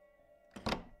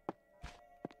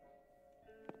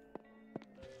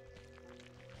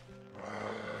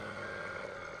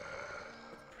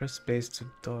 Press space to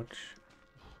dodge.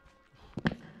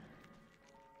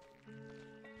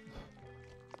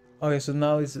 Okay, so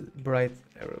now it's bright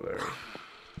everywhere.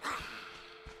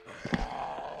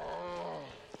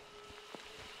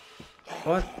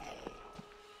 What?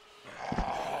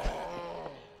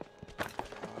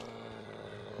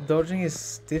 Dodging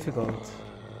is difficult.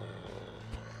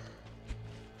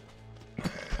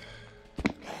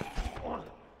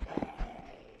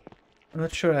 I'm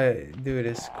not sure I do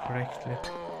this correctly.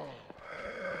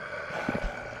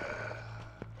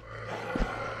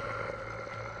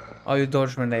 Oh, you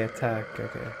dodge when they attack.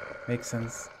 Okay, makes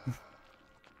sense.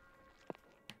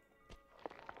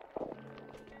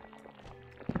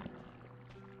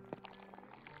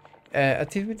 A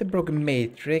teeth with a broken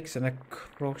matrix and a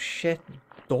crochet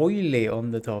doily on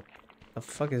the top. The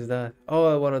fuck is that?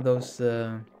 Oh, one of those.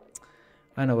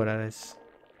 I know what that is.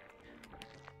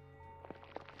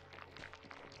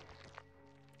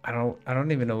 I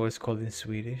don't even know what it's called in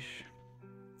Swedish.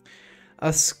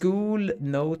 A school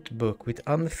notebook with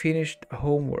unfinished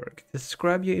homework.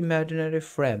 Describe your imaginary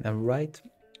friend and write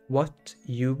what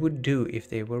you would do if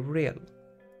they were real.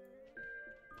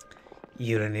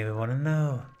 You don't even want to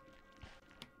know.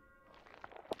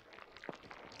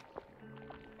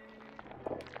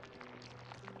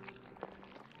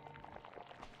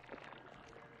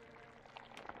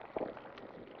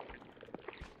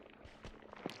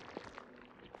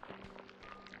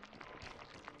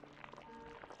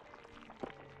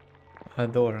 A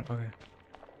door, okay.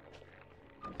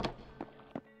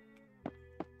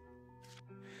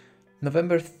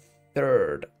 November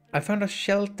 3rd. I found a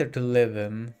shelter to live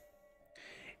in.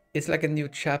 It's like a new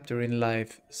chapter in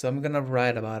life, so I'm gonna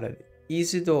write about it.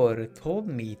 Isidore told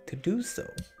me to do so.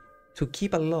 To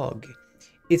keep a log.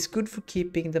 It's good for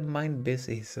keeping the mind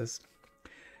busy, he says.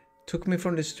 Took me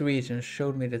from the streets and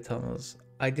showed me the tunnels.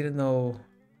 I didn't know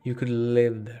you could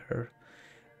live there.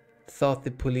 Thought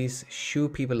the police shoo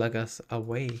people like us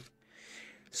away.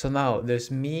 So now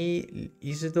there's me,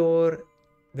 Isidore,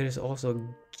 there's also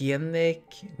Gienek,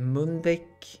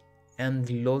 Mundek, and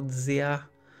Lodzia.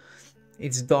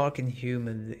 It's dark and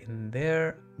humid in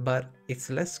there, but it's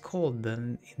less cold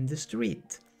than in the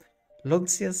street.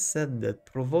 Lodzia said that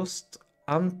Provost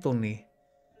Anthony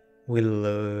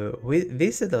will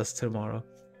visit us tomorrow.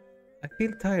 I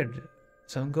feel tired,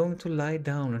 so I'm going to lie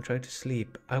down and try to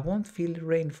sleep. I won't feel the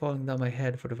rain falling down my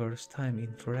head for the first time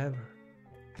in forever.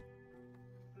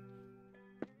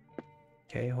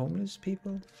 Okay, homeless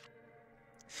people.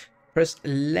 Press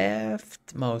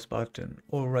left mouse button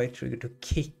or right trigger to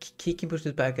kick. Kicking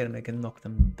pushes back at them and can knock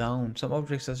them down. Some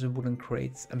objects such as wooden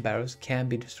crates and barrels can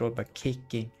be destroyed by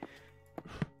kicking.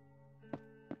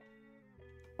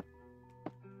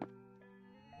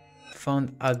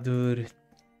 Found Adur.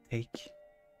 Take.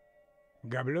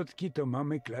 Gablotki to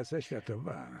mamy klasa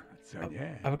światowa, co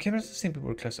nie? Our cameras are simple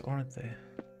world class, aren't they?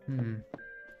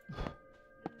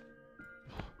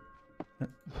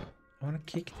 I wanna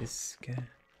kick this guy.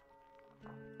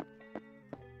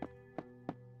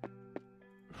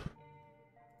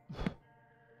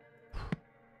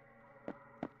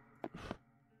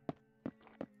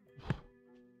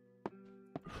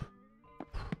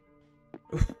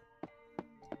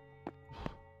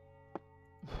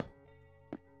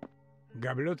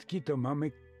 Gablotki to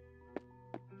mamy...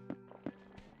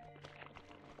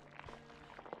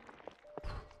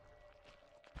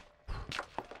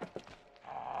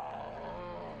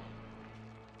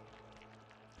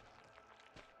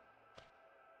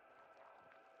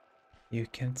 You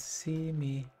can't see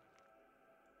me.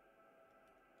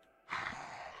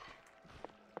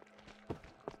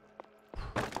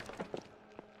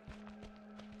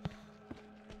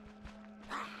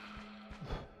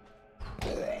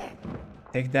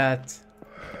 Take that.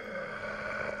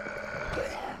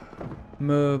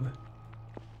 Move.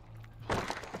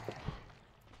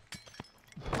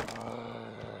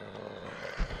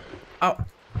 Oh,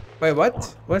 wait,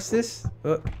 what? What's this?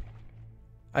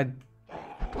 I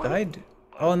died?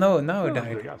 Oh no, now I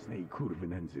died.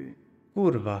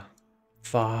 Kurwa.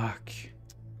 Fuck.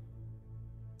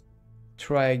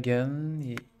 Try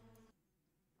again.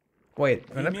 Wait,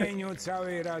 W imieniu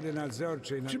całej Rady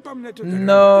Nadzorczej... Przypomnę tutaj...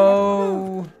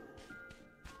 No!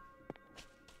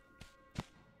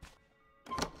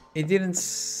 It didn't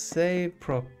say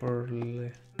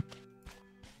properly.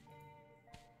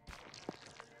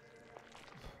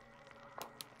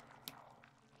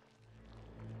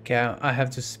 Okay, I have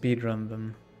to speedrun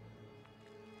them.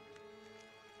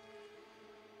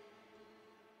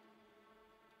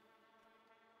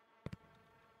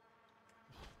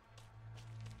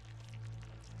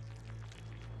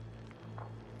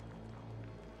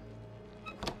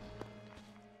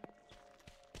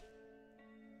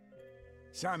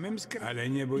 Samym ale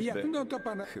nie bój się. No to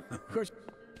pana... Chodź...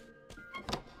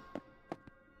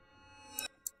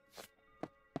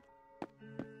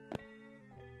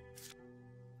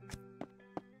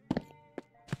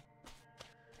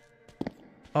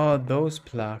 Oh, those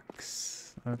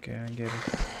plaques. Okay, I get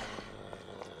it.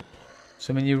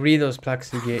 So when you read those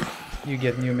plaques, you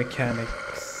get new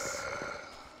mechanics.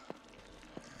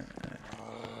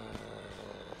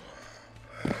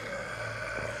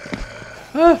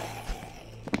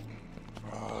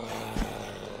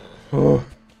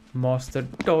 Master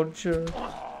Dodger.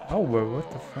 Oh,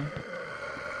 what the fuck?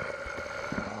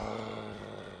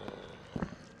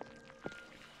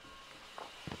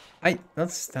 Don't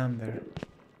stand there.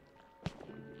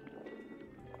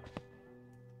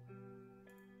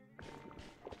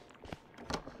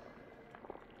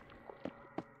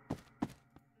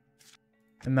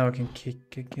 And now I can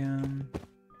kick again.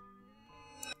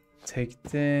 Take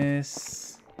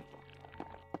this.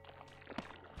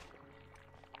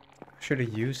 Should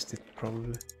have used it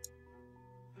probably.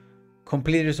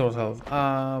 Complete resource health.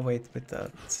 Wait with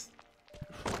that.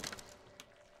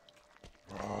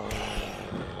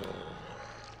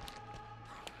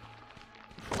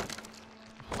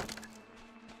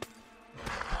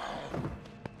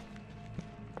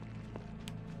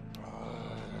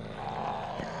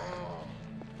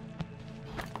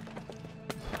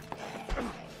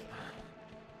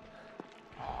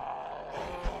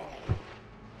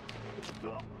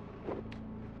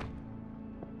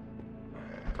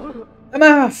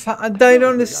 I died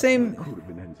on the same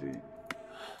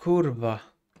kurva.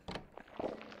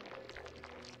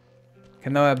 Okay,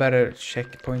 now I better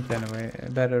checkpoint anyway.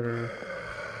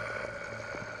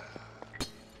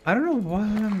 I don't know what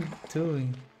I'm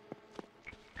doing.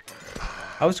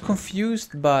 I was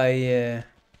confused by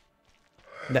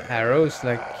the arrows,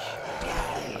 like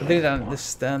I didn't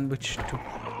understand which to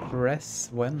press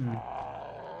when.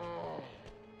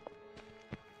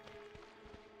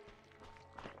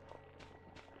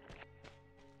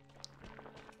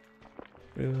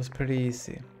 It was pretty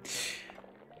easy.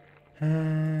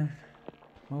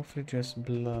 Hopefully just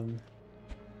blood.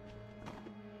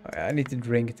 I need to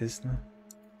drink this now.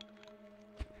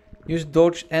 Use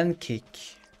dodge and kick.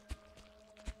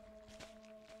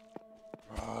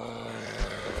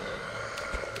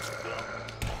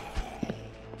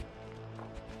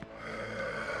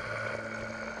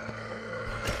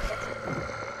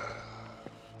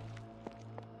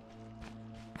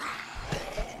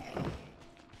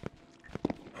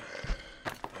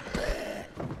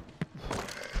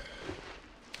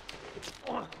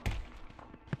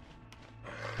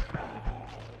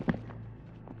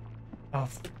 Oh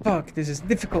fuck, this is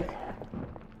difficult.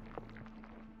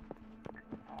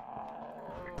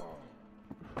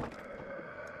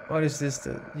 What is this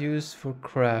used for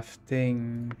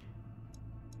crafting?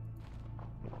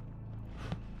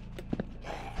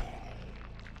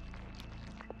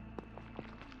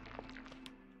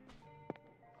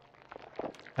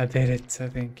 I did it, I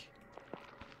think.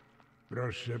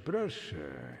 Proszę, proszę.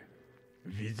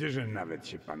 Widzę, że nawet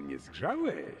się pan nie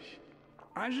zgrzałeś.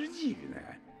 Aż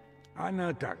dziwne. A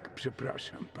no tak,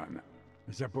 przepraszam pana.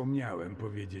 Zapomniałem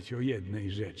powiedzieć o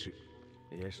jednej rzeczy.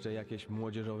 Jeszcze jakieś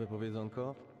młodzieżowe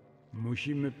powiedzonko?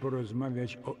 Musimy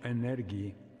porozmawiać o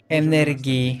energii.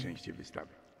 Energii. Może na następnej części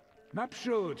wystawy.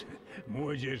 Naprzód,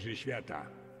 młodzieży świata.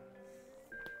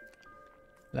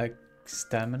 Like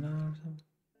stamina or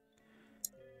something?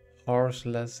 Horse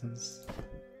lessons.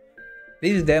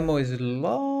 This demo is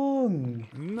long.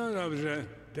 No dobrze,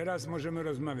 teraz możemy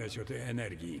rozmawiać o tej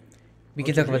energii. We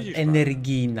can talk about Widzisz pan,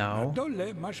 energy Na now.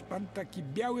 dole masz pan taki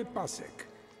biały pasek.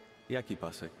 Jaki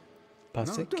pasek?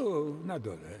 Pasek? No tu, na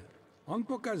dole. On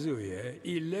pokazuje,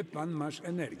 ile pan masz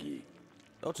energii.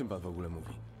 O czym pan w ogóle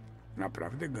mówi?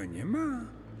 Naprawdę go nie ma?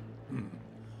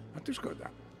 A to szkoda.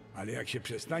 Ale jak się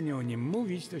przestanie o nim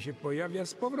mówić, to się pojawia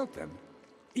z powrotem.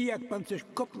 I jak pan coś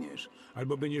kopniesz,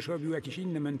 albo będziesz robił jakieś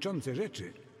inne męczące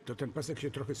rzeczy, to ten pasek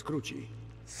się trochę skróci.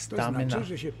 To Stamina. znaczy,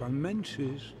 że się pan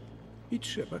męczysz i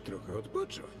trzeba trochę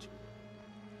odpocząć.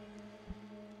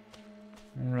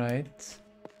 Right.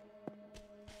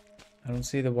 I don't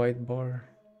see the white bar.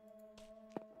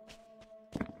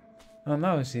 Oh,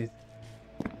 now I see it.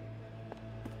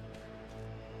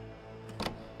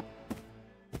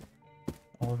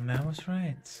 Oh, man was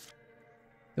right.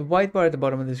 The white bar at the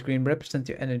bottom of the screen represents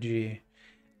your energy.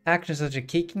 Actions such as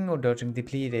kicking or dodging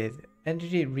depleted.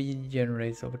 Energy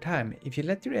regenerates over time. If you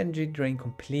let your energy drain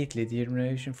completely, the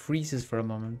generation freezes for a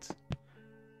moment.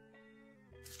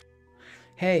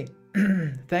 Hey,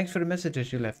 thanks for the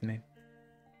messages you left me.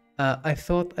 I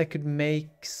thought I could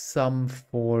make some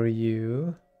for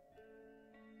you.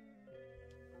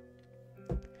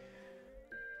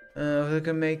 I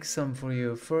can make some for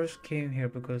you. First came here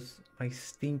because my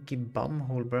stinky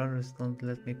bumhole brothers don't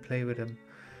let me play with them.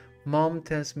 Mom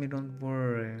tells me don't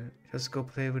worry, just go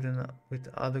play with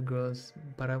other girls,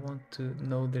 but I want to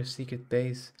know their secret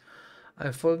base.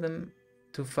 I follow them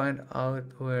to find out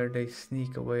where they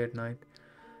sneak away at night.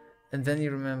 And then you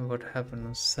remember what happened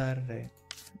on Saturday.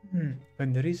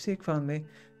 When the Rizik found me,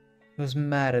 he was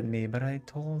mad at me, but I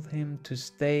told him to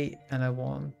stay and I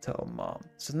won't tell Mom.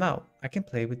 So now I can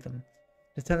play with them.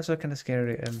 The tunnels are kind of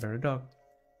scary and very dark.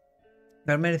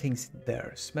 There are many things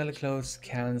there. Smelly clothes,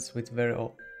 cans with very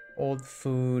old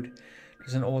food.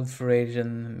 There's an old fridge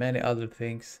and many other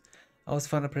things. I always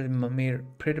found a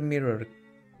pretty mirror,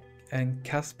 and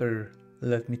Casper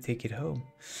let me take it home.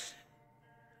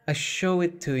 I show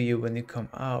it to you when you come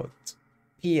out.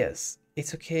 P.S.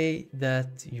 It's okay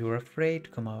that you're afraid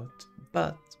to come out,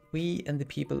 but we and the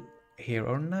people here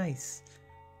are nice.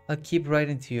 I'll keep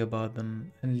writing to you about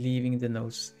them and leaving the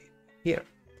notes here,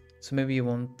 so maybe you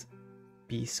won't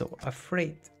be so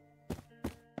afraid.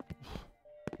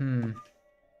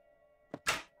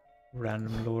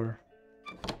 Random lore.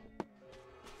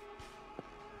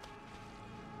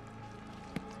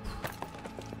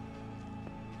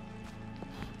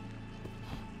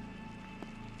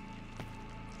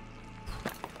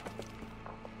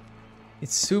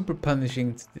 It's super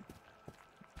punishing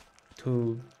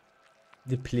to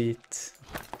deplete.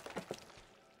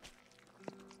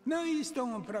 No i z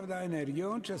tą, prawda,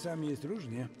 energią czasami jest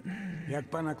różnie. Jak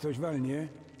pana ktoś walnie,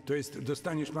 to jest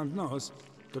dostaniesz pan w nos,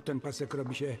 to ten pasek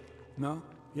robi się, no,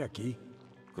 jaki?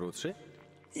 Krótszy?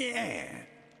 Nie,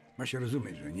 ma się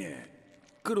rozumieć, że nie.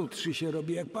 Krótszy się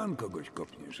robi, jak pan kogoś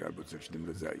kopniesz, albo coś w tym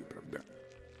rodzaju, prawda?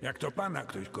 Jak to pana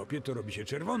ktoś kopie, to robi się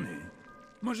czerwony.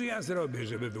 Może ja zrobię,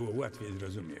 żeby było łatwiej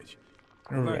zrozumieć.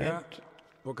 Uwaga,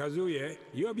 pokazuję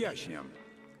i objaśniam.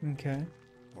 Okay.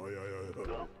 Oj.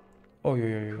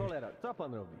 Oj. Cholera, co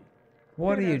pan robi?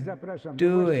 What are you Zapraszam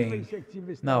doing? do właściwej sekcji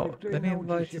wystawy, Now, w której let me nauczysz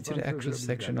invite się you to pan, the co actual zrobić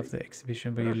section of dalej. the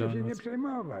exhibition where you Proszę learn się nie what's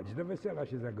przejmować, do wesela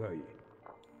się zagoi.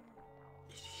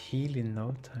 heal in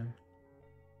no time.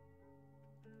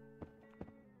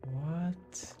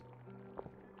 What?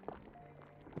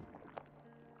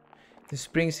 The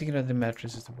spring sticking on the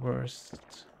mattress is the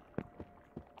worst.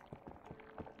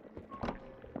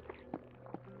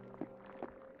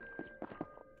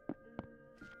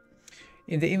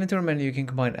 In the inventory menu, you can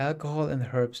combine alcohol and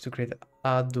herbs to create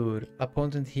Adur, a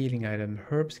potent healing item.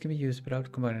 Herbs can be used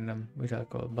without combining them with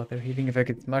alcohol, but their healing effect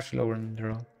is much lower than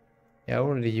their own. Yeah, I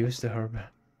already used the herb.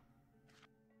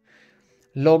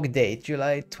 Log date,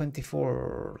 July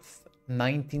 24th,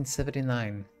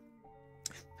 1979.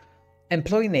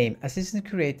 Employee name, Assistant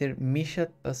Curator Misha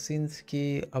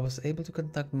Basinski. I was able to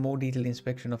conduct more detailed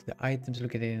inspection of the items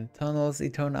located in the tunnels.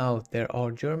 It turned out there are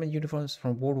German uniforms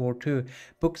from World War II,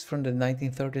 books from the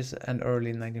 1930s and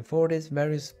early 1940s,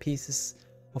 various pieces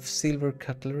of silver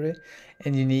cutlery,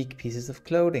 and unique pieces of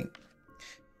clothing.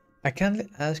 I kindly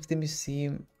asked the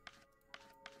museum...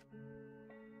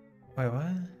 Wait,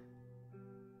 what?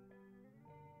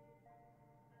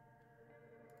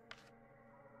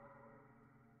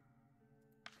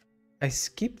 I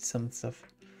skipped some stuff.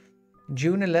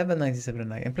 June 11,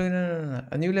 1979. Employee, no.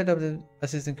 A new letter of the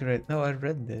assistant curator. No, I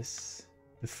read this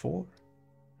before.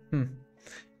 I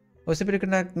was able to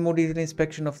conduct more detailed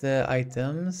inspection of the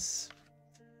items.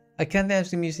 I can't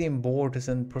ask the museum board to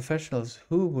send professionals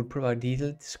who would provide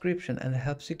detailed description and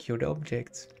help secure the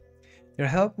objects. Their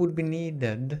help would be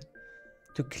needed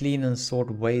to clean and sort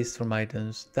waste from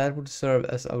items that would serve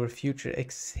as our future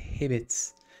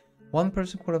exhibits. One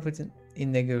person qualified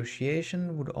in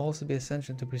negotiation would also be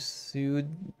essential to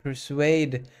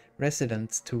persuade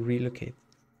residents to relocate.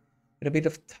 With a bit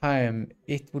of time,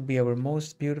 it would be our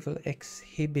most beautiful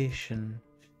exhibition.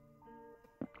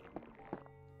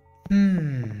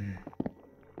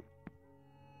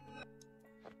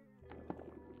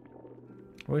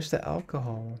 Where's the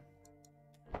alcohol?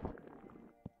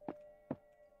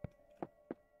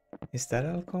 Is that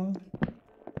alcohol?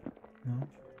 No.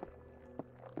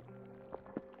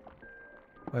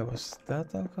 Wait, was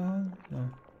that alcohol? No.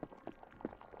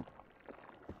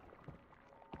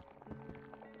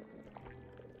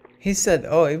 He said,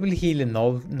 oh, it will heal in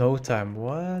no time.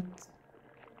 What?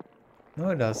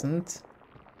 No, it doesn't.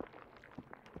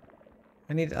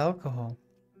 I need alcohol.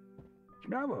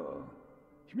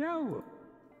 Śmiało.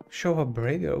 Show how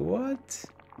brave you are. What?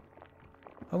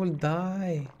 I will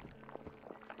die.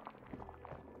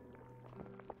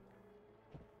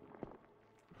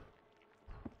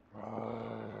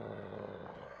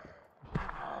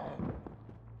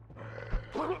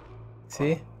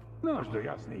 See? Noż do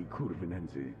jasnej kurwy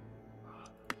nędzy.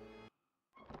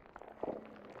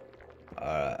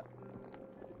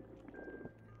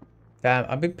 Damn,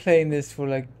 I've been playing this for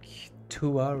like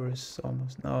 2 hours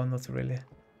almost. No, not really.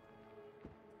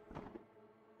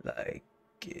 Like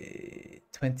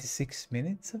 26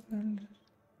 minutes of it?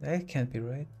 That can't be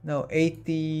right. No,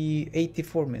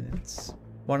 84 minutes.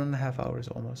 1.5 hours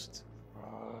almost.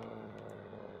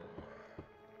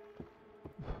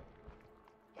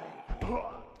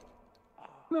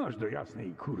 Noż do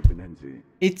jasnej kurwy nędzy.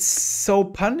 It's so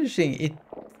punishing.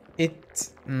 It...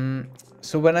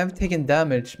 so when I've taken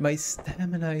damage, my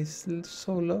stamina is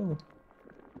so low.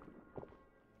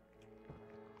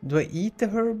 Do I eat the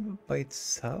herb by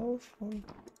itself? Or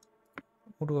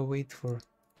what do I wait for?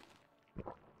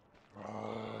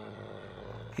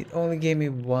 It only gave me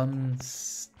one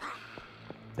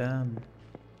stam.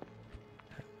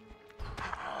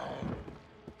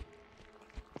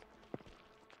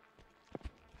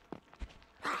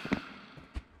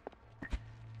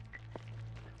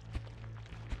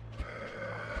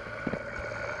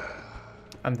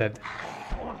 I'm dead.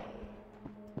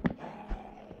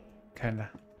 Kinda.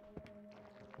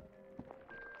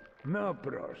 No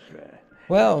proszę.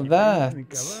 Well, Taki that... piękny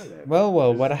kawaler.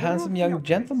 Well, what a handsome Zwrotnie young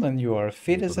gentleman you are.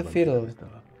 Fit as a fiddle.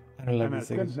 I don't A like this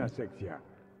następna section. sekcja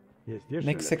jest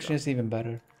jeszcze Next section lepsza. is even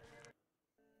better.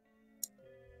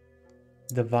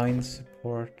 Divine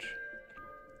support.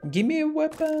 Give me a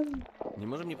weapon! Nie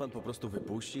może mnie pan po prostu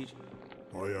wypuścić?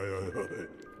 Oj.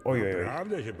 Ojej.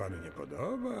 Naprawdę się panu nie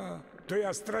podoba? To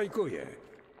ja strajkuję.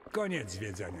 Koniec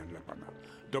zwiedzania dla pana.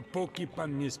 Dopóki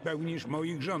pan nie spełnisz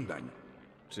moich żądań.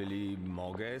 Czyli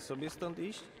mogę sobie stąd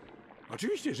iść?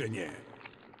 Oczywiście, że nie.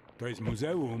 To jest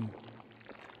muzeum.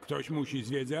 Ktoś musi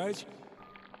zwiedzać,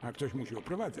 a ktoś musi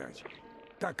oprowadzać.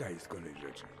 Taka jest kolej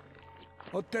rzeczy.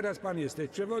 Od teraz pan jesteś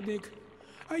przewodnik,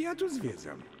 a ja tu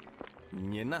zwiedzam.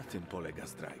 Nie na tym polega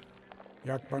strajk.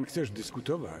 Jak pan chcesz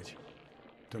dyskutować,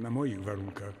 to na moich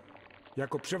warunkach.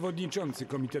 Jako przewodniczący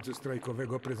komitetu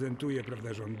strajkowego prezentuję,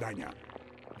 prawda, żądania.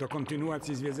 Do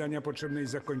kontynuacji zwiedzania potrzebne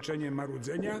jest zakończenie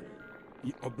marudzenia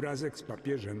i obrazek z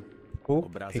papieżem.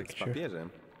 Obrazek z Picture. papieżem.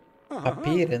 Aha,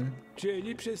 Papieren.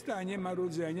 czyli przestanie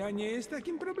marudzenia nie jest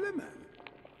takim problemem.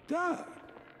 Tak,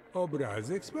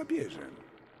 obrazek z papieżem.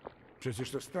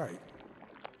 Przecież to strajk.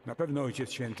 Na pewno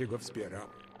Ojciec Święty go wspiera.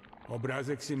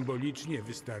 Obrazek symbolicznie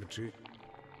wystarczy.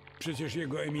 Przecież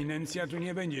jego eminencja tu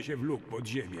nie będzie się wlókł pod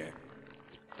ziemię.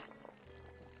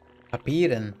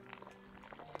 Papieren.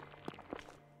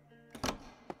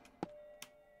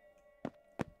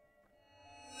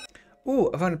 Ooh,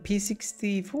 I found a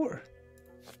P64.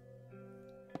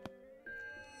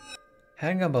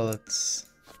 Handgun bullets.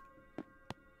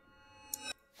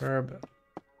 Herb.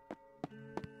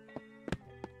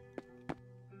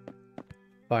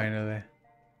 Finally.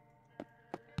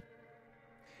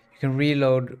 You can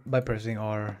reload by pressing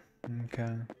R.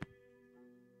 Okay.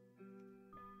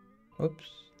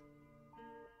 Oops.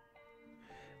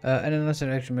 And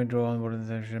another action may draw on more than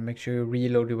attention. Make sure you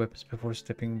reload your weapons before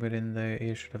stepping within the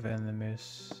earshot of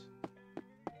enemies.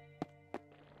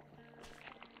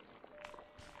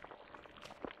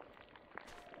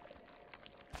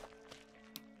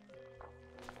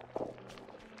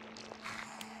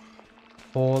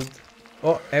 Hold.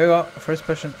 Oh, here we go. First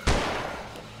person.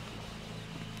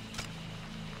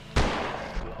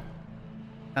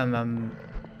 And I'm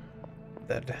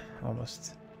dead.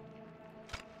 Almost.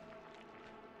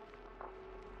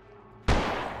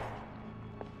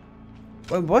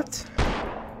 Wait, what?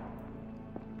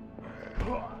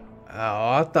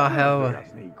 Oh, what the hell?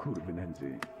 Jasnej kurwy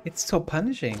nędzy. It's so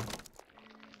punishing.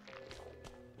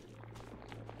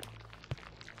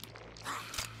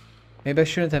 Maybe I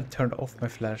shouldn't have turned off my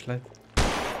flashlight.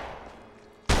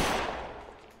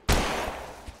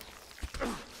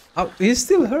 Oh, he's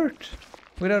still hurt.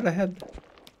 Without a head.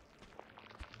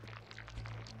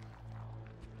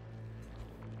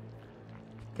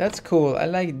 That's cool. I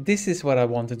like, this is what I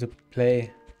wanted to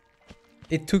play.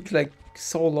 It took like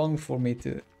so long for me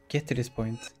to get to this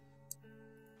point.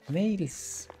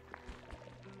 Nails.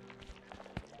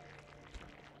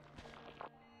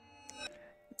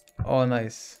 Oh,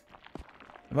 nice.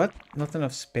 What? Not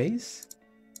enough space?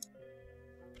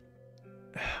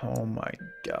 Oh my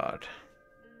god.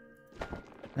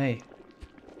 Hey.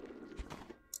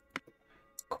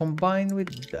 Combine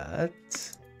with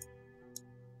that.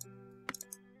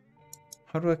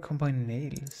 How do I combine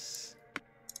nails?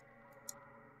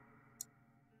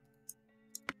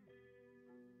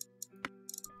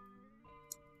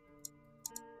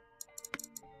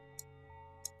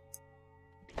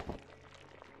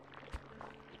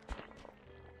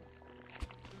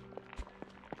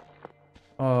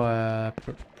 Oh,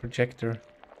 projector.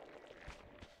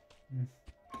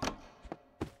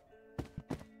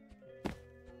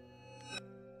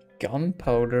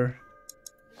 Gunpowder.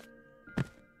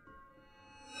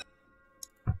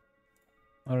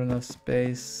 Not enough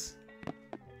space.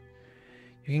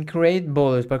 You can create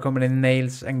bullets by combining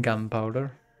nails and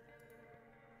gunpowder.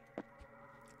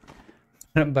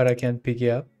 But I can't pick it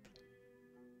up.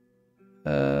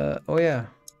 Oh yeah.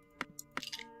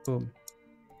 Boom.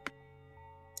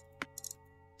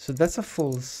 So that's a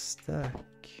full stack.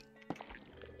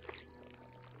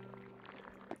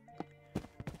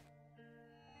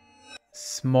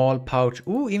 Small pouch.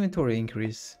 Ooh, inventory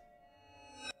increase.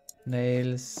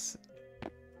 Nails.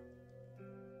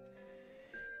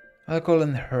 Alcohol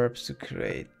and herbs to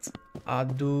create.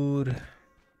 Adur.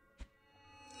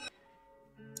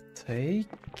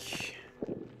 Take.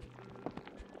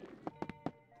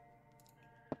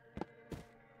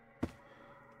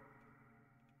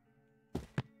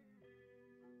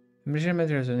 Mission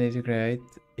materials you need to create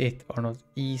it are not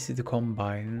easy to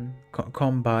combine.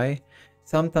 Come by.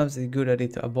 Sometimes it's a good idea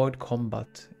to avoid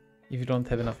combat if you don't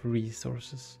have enough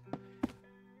resources.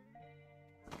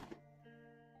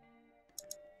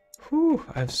 Whew,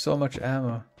 I have so much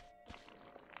ammo.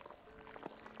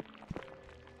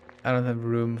 I don't have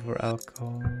room for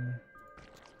alcohol.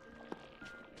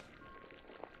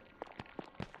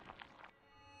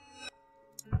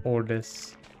 Or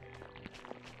this.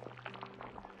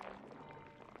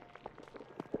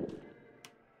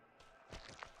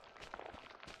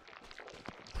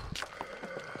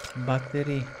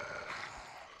 Battery.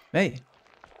 Hey.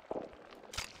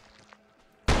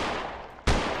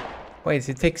 Wait,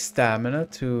 it takes stamina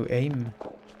to aim.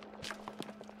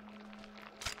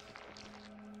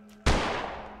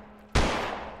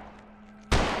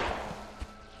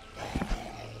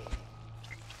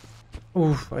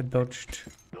 Oof, I dodged.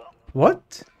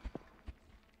 What?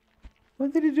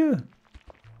 What did he do?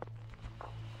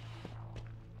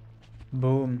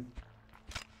 Boom.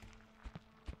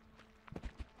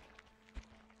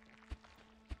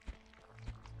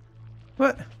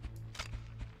 What?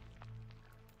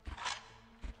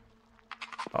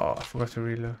 Oh, I forgot to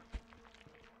reload.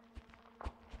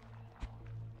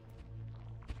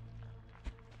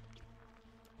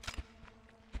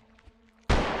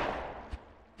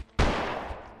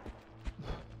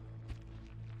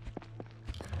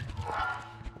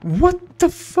 What the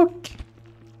fuck?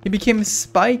 He became a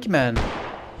Spike Man.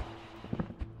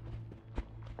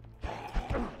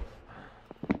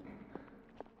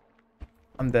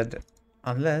 I'm dead.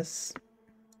 Unless...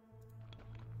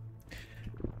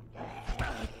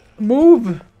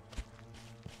 Move!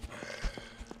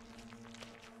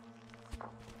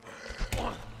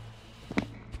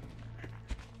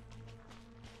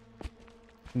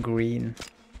 Green.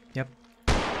 Yep.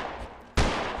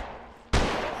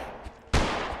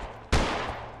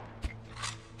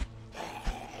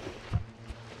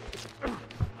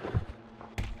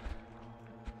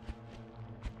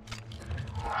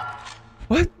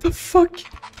 What the fuck?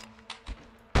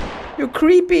 You're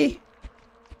creepy.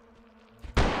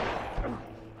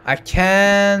 I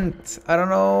can't. I don't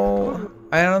know.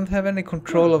 I don't have any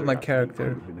control of my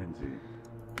character.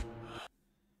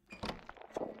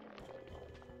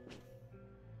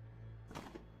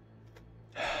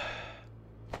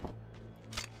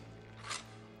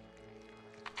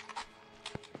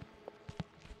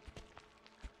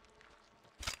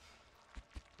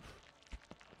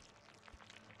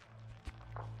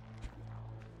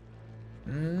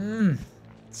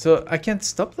 So I can't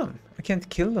stop them. I can't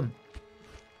kill them.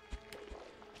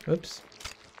 Oops.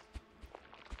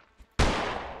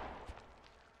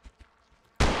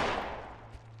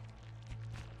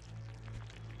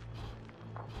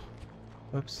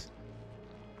 Oops.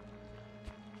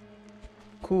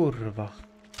 Kurva.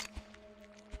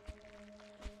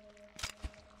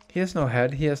 He has no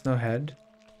head. He has no head.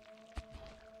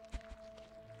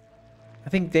 I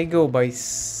think they go by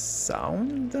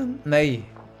sound. Nay.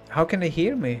 How can they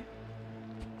hear me?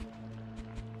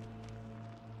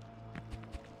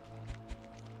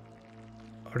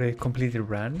 Are they completely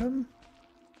random?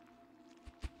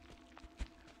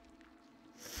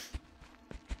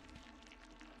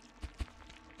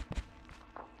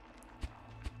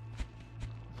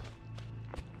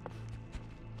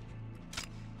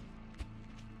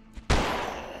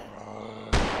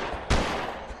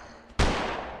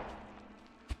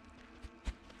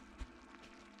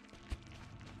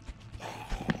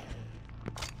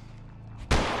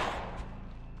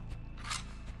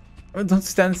 Oh, don't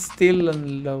stand still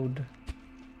and load.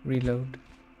 Reload.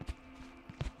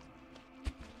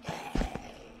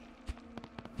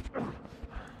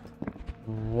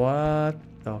 What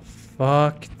the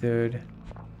fuck, dude?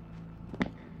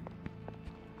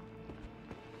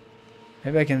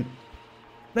 Maybe I can...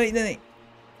 No.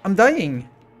 I'm dying.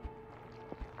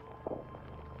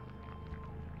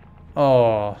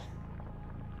 Oh.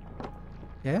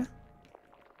 Yeah?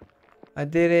 I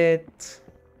did it.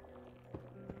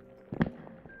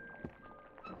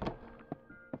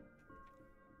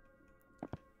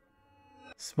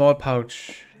 Small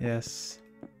pouch, yes.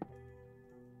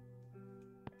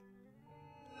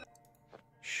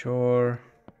 Sure.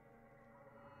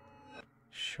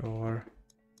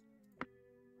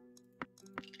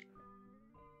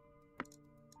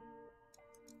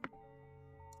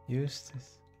 use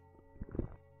this?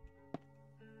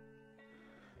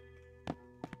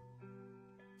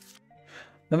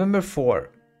 November 4.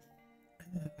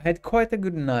 I had quite a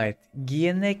good night.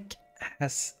 Gienek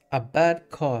has a bad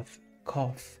cough,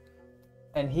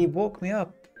 and he woke me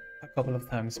up a couple of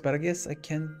times, but I guess I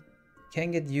can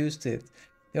get used to it.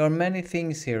 There are many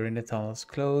things here in the tunnels: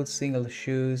 clothes, single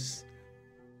shoes,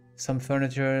 some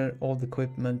furniture, old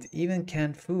equipment, even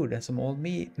canned food, and some old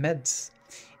meds.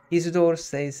 Isidore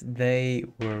says they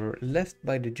were left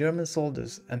by the German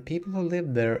soldiers and people who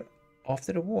lived there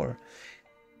after the war.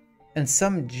 And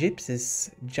some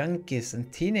gypsies, junkies,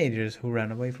 and teenagers who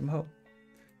ran away from home.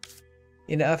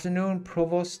 In the afternoon,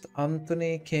 Provost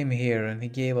Anthony came here and he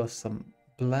gave us some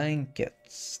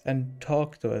blankets and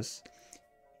talked to us.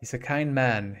 He's a kind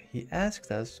man. He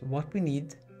asked us what we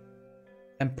need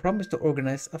and promised to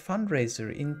organize a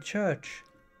fundraiser in church.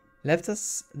 Left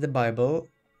us the Bible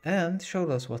and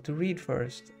showed us what to read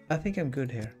first. I think I'm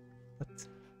good here, but...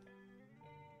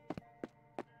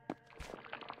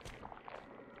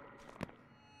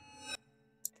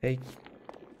 Take...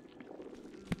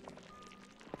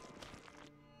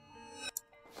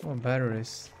 Oh,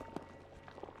 batteries.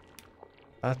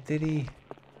 Battery.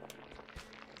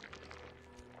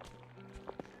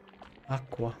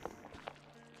 Aqua.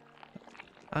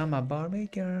 I'm a Barbie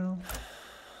girl.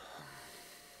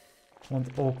 Won't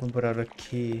open without a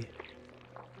key.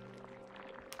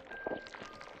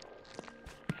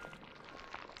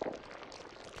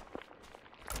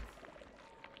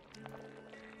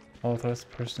 Authorized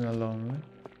person alone.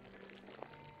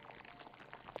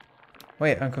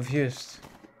 Wait, I'm confused.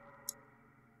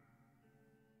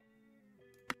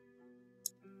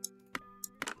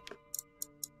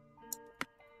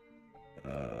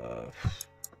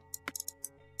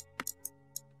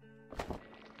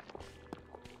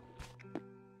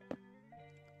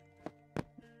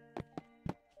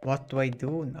 What do I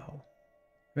do now?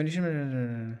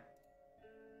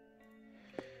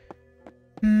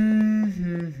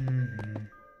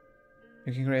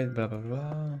 Looking great, blah blah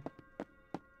blah.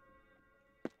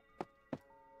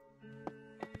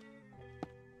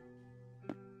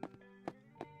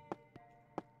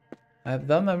 I've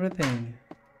done everything.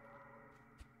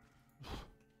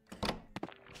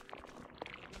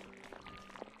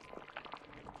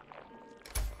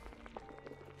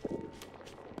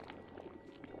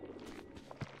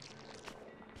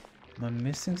 Am I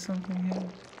missing something here?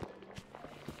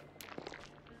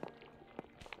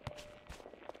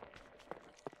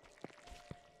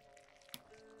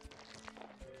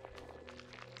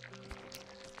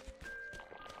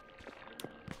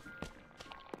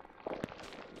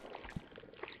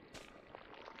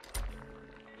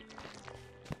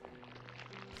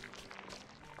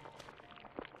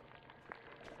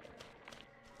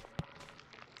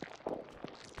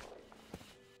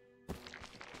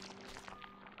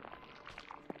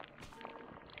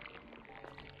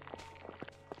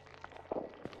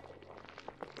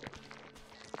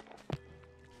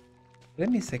 Did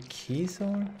I miss a key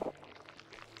somewhere?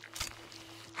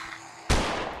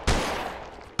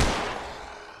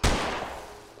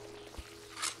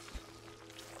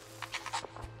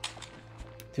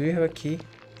 Do you have a key?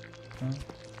 No.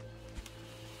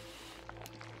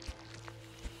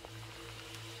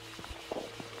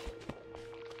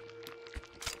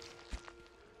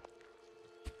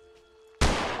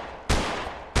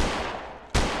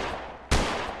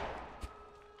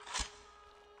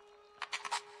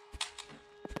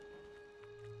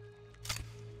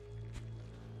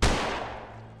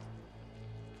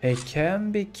 They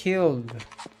can be killed,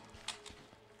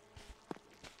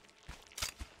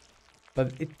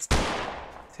 but it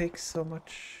takes so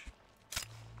much.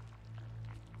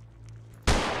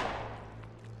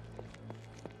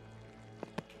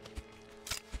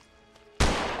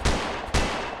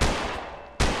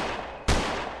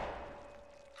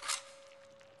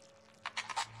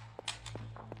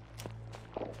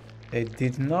 They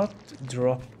did not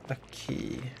drop a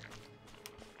key.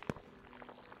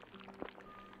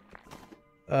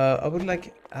 I would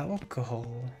like alcohol.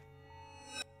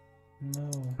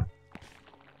 No.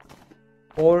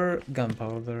 Or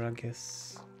gunpowder, I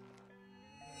guess.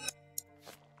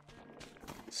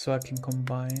 So I can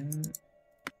combine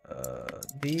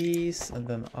these and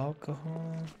then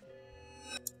alcohol.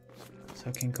 So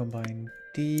I can combine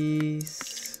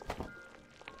these.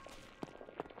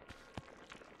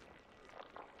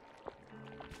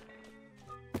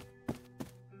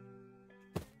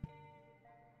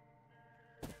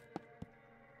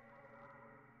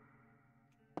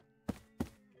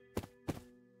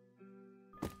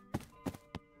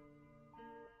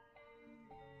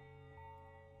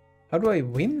 How do I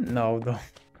win now, though?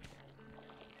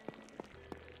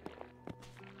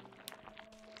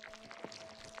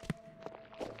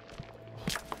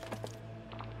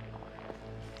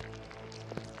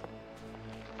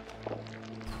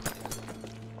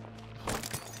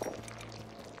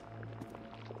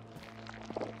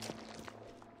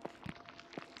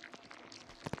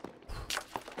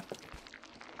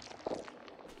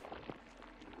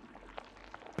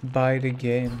 Buy the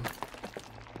game.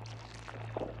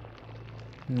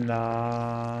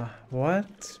 Nah,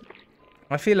 what?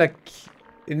 I feel like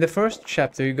in the first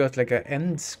chapter you got like an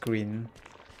end screen.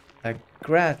 Like,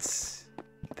 grats.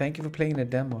 Thank you for playing the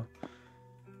demo.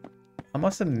 I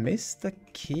must have missed the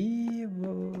key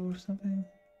or something.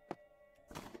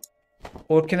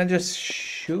 Or can I just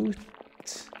shoot?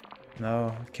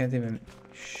 No, I can't even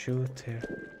shoot here.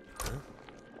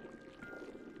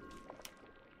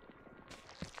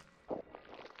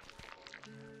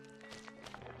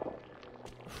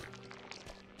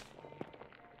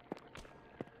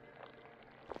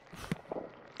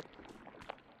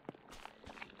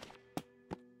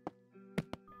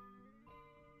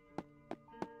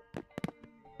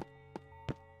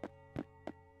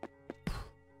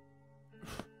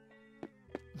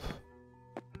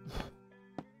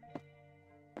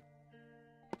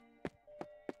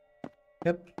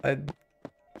 Yep, I've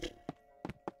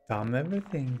done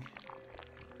everything.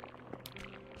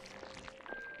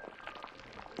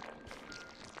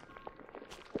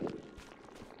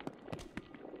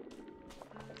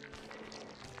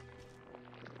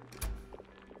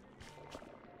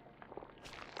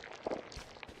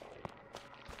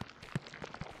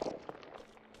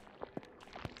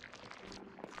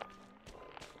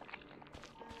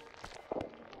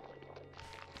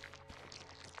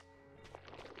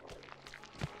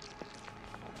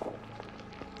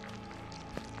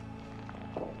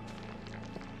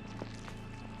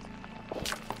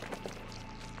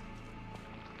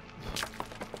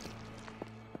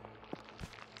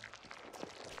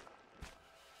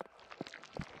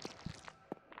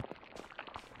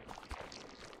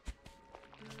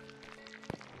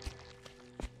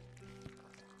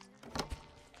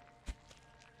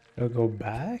 I'll go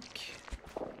back.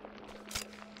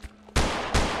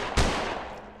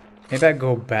 Maybe I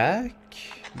go back.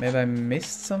 Maybe I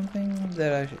missed something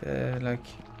that I like.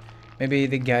 Maybe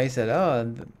the guy said,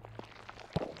 "Oh,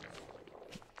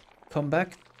 come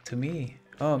back to me."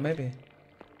 Oh, maybe.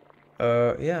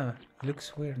 Yeah,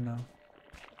 looks weird now.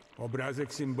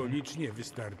 Obrazek symbolicznie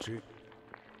wystarczy.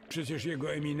 Przecież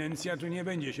jego eminencja tu nie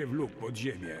będzie się wlókł pod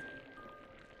ziemię.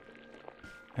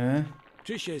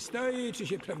 Czy się stoi, czy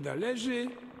się, prawda, leży?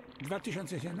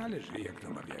 2000 się należy, jak to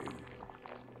mawiają.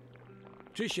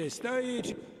 Czy się stoi,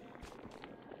 czy...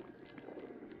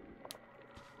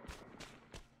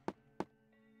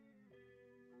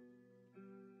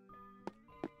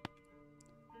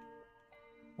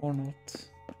 Or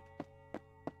not.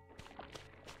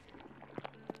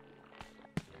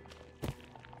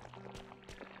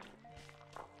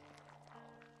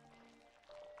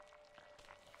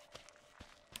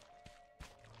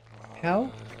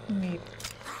 Help me.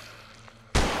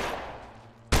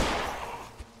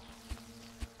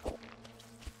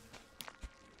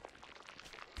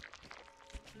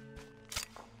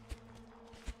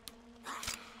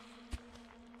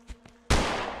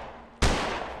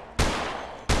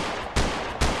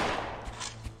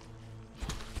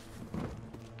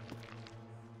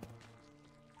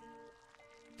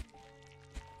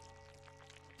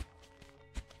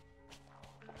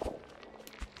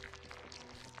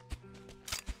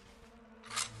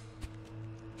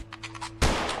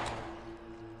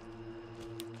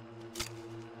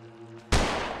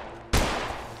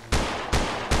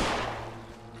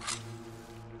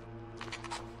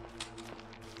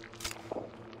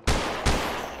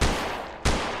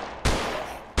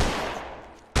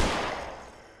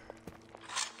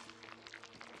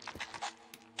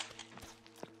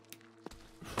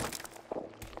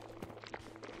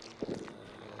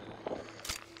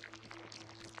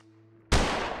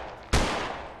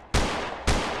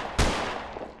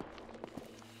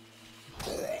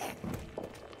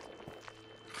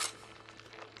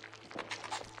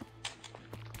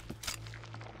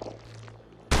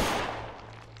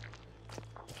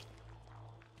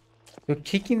 So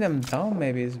kicking them down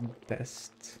maybe is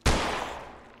best.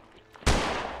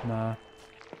 Nah.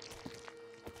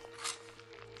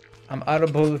 I'm out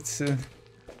of bullets. I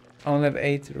only have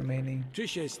 8 remaining. Czy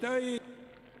się stoi?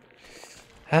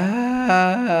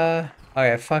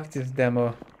 Okay, fuck this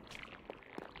demo.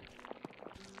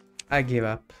 I give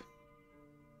up.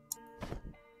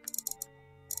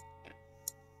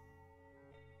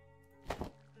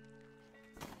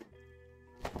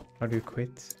 How do you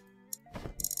quit?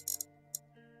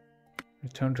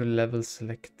 Return to level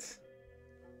select.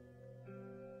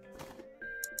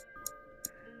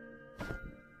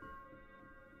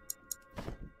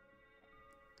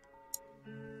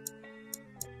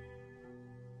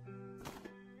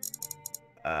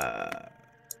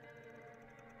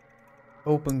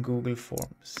 Open Google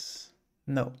Forms.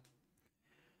 No.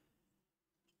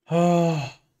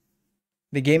 Oh,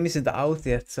 The game isn't out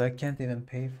yet, so I can't even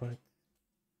pay for it.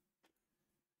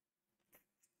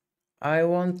 I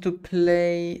want to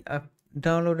play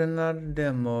download another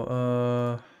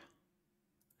demo.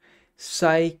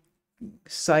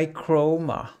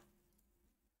 Psychroma.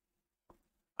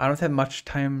 I don't have much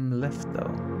time left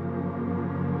though.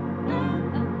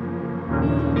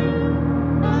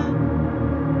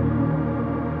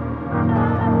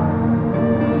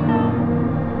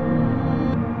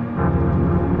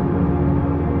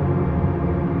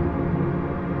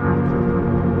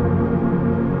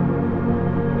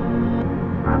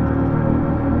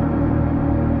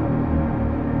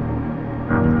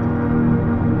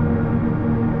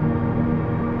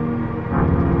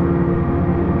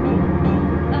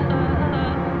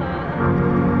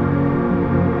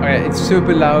 Okay, it's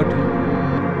super loud.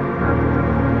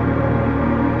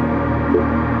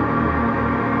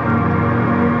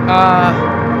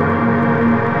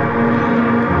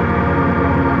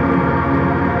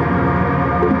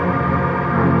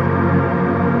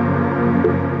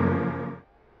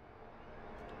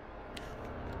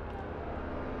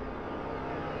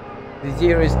 The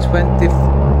year is 20.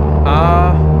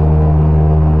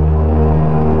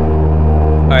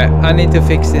 Alright, I need to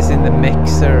fix this in the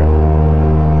mixer.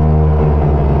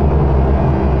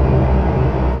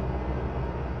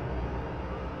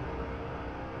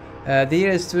 The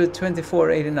year is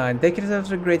 2489. Decades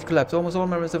after the Great Collapse, almost all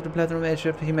members of the Platinum Age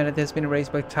of humanity has been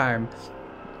erased by time.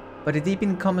 But a deep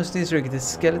in common district, the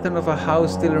skeleton of a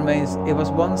house still remains. It was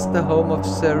once the home of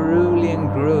Cerulean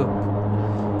Group,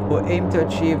 who aimed to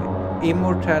achieve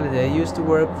immortality. I used to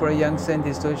work for a young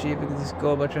scientist to achieve this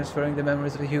goal by transferring the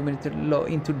memories of the human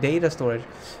into data storage.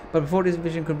 But before this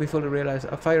vision could be fully realized,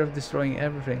 a fire of destroying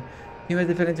everything.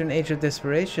 Humanity fell into an age of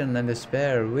desperation and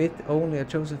despair, with only a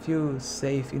chosen few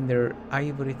safe in their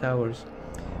ivory towers.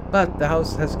 But the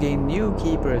house has gained new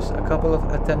keepers, a couple of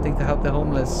attempting to help the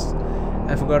homeless,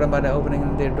 and forgotten by the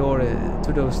opening their door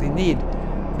to those in need.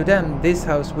 To them, this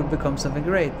house would become something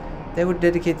great. They would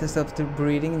dedicate themselves to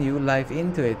breathing new life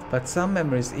into it, but some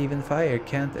memories even fire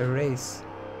can't erase.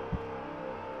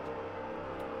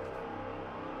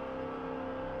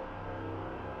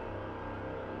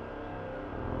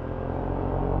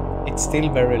 It's still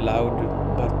very loud,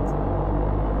 but...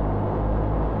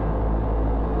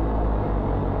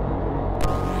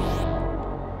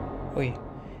 Oi.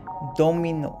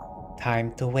 Domino.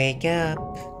 Time to wake up.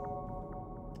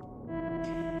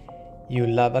 You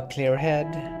love a clear head.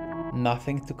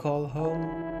 Nothing to call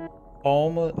home.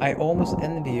 I almost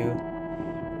envy you.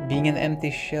 Being an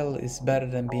empty shell is better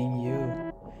than being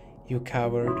you. You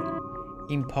coward.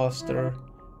 Imposter.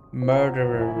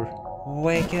 Murderer.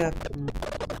 Wake up.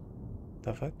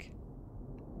 The fuck?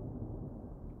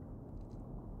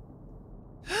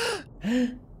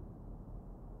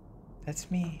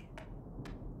 That's me.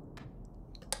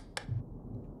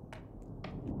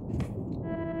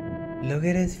 Look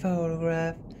at this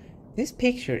photograph. This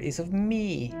picture is of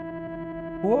me.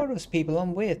 Who are those people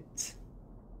I'm with?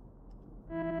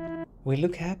 We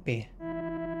look happy.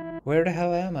 Where the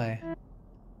hell am I?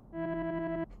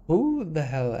 Who the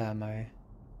hell am I?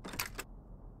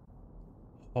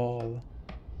 Hall.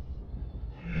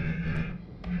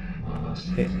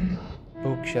 Okay.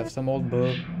 Bookshelf, some old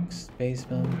books,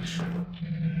 basement.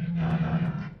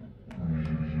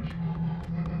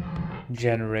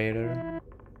 Generator.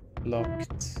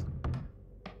 Locked.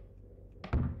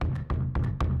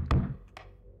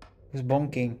 Who's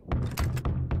bonking?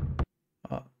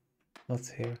 Oh, what's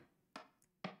here?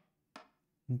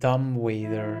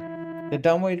 Dumbwaiter. The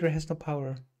dumbwaiter has no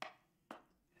power.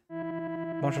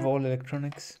 Bunch of old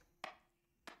electronics.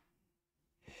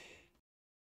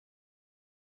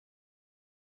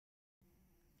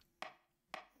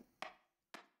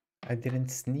 I didn't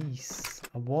sneeze.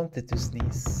 I wanted to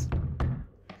sneeze.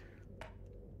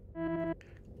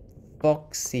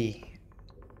 Foxy.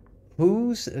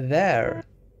 Who's there?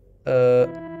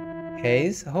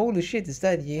 Hayes? Holy shit, is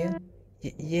that you?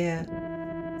 Yeah.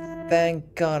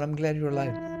 Thank God, I'm glad you're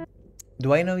alive.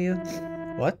 Do I know you?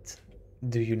 What?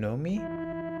 Do you know me?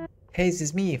 Hayes,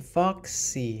 it's me,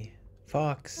 Foxy.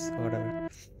 Fox, or whatever.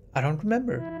 I don't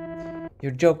remember.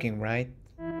 You're joking, right?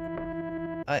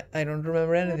 I don't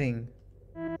remember anything.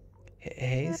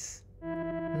 Hayes?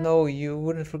 No, you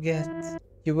wouldn't forget.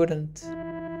 You wouldn't.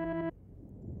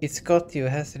 It's got you,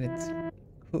 hasn't it?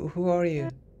 Who are you?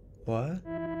 What?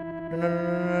 No, no, no,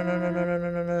 no, no, no, no, no, no,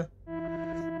 no,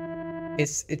 no.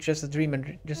 It's just a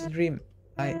dream, just a dream.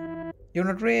 You're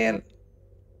not real.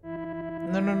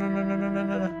 No, no, no, no, no, no, no,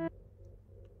 no, no.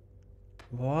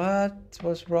 What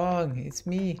was wrong? It's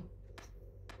me.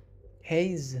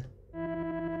 Hayes.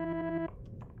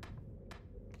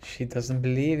 She doesn't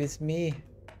believe it's me.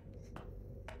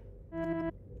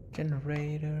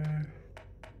 Generator.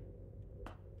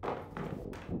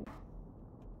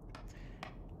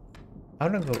 I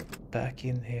wanna go back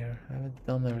in here. I haven't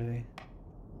done everything.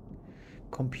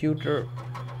 Computer.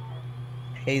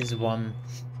 Haze 1.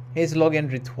 Haze log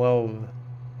entry 12.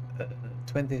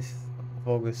 20th of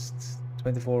August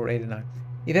 2489.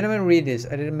 If anyone read this,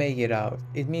 I didn't make it out.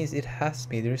 It means it has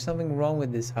me. There's something wrong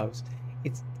with this house.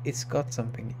 It's got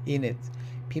something in it.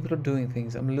 People are doing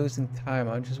things. I'm losing time.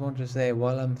 I just want to say,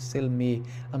 while I'm still me,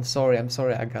 I'm sorry,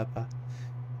 Agatha.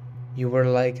 You were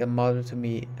like a mother to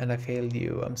me and I failed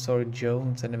you. I'm sorry,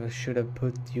 Jones. I never should have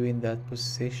put you in that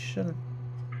position.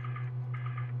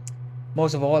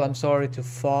 Most of all, I'm sorry to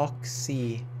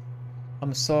Foxy.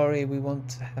 I'm sorry we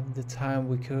won't have the time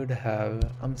we could have.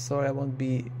 I'm sorry I won't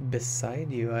be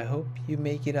beside you. I hope you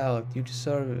make it out. You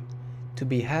deserve to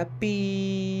be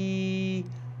happy.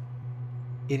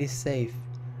 It is safe.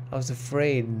 I was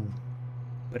afraid,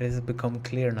 but it has become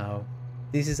clear now.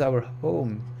 This is our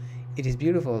home. It is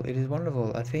beautiful. It is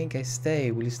wonderful. I think I stay.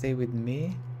 Will you stay with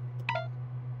me?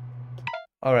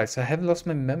 Alright, so I have lost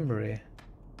my memory.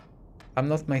 I'm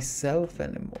not myself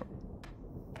anymore.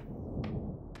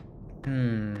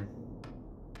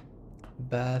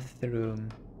 Bathroom.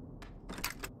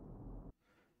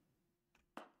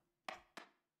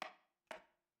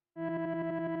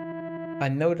 I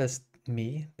know that's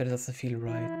me, but it doesn't feel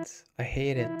right. I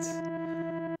hate it.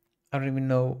 I don't even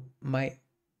know my...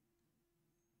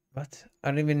 What? I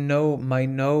don't even know my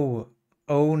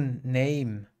own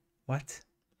name. What?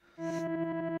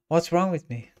 What's wrong with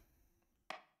me?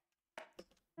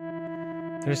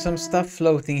 There's some stuff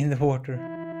floating in the water.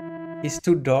 It's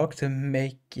too dark to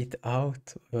make it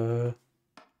out. Could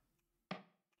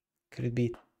it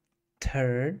be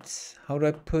turds? How do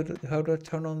I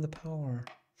turn on the power?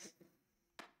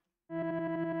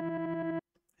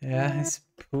 Yeah, it's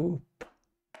poop.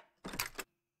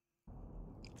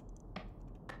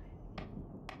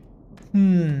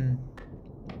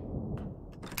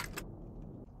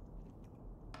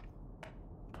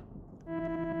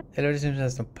 Elevator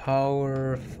has no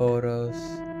power, photos.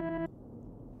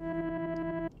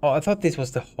 Oh, I thought this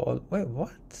was the hall. Wait,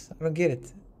 what? I don't get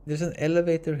it. There's an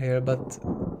elevator here, but...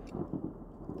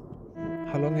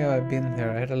 How long have I been here?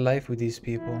 I had a life with these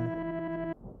people.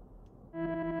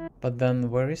 But then,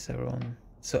 where is everyone?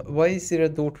 So, why is there a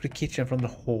door to the kitchen from the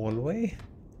hallway?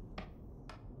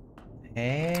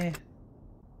 I'm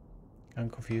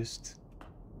confused.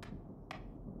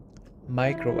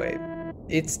 Microwave.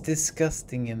 It's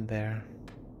disgusting in there.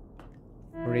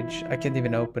 Fridge. I can't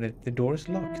even open it. The door's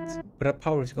locked. Without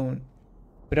power going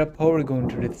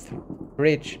to the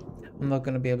fridge, I'm not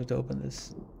gonna be able to open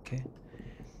this. Okay.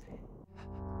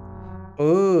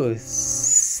 Oh,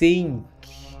 sink.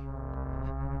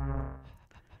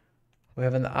 We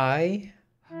have an eye.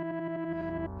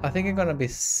 I think I'm gonna be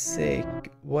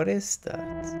sick. What is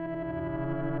that?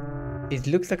 It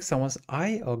looks like someone's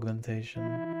eye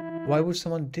augmentation. Why would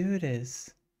someone do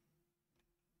this?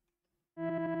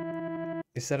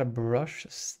 Is that a brush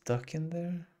stuck in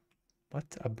there? What?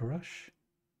 A brush?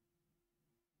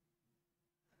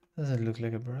 Doesn't look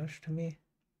like a brush to me.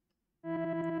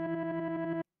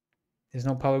 There's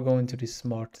no power going to the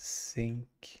smart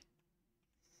sink.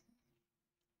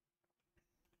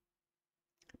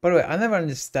 By the way, I never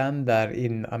understand that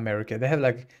in America. They have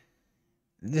like...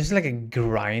 There's like a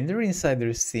grinder inside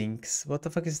their sinks. What the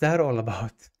fuck is that all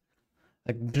about?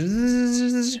 Like...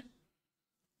 Bzzz.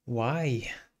 Why?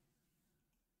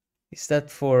 Is that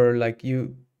for like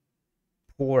you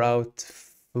pour out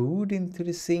food into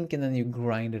the sink and then you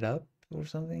grind it up or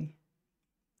something?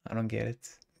 I don't get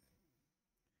it.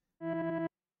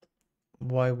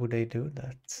 Why would they do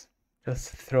that?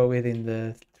 Just throw it in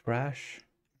the trash?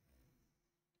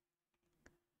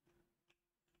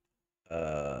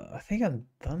 I think I'm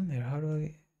done there. How do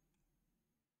I...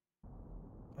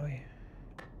 Oh yeah.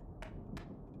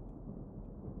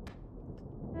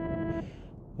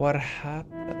 What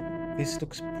happened? This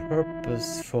looks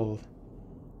purposeful.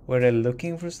 Were they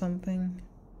looking for something?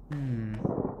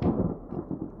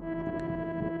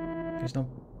 There's no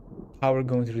power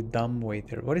going to the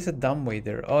dumbwaiter. What is a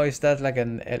dumbwaiter? Oh, is that like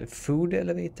an food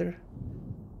elevator?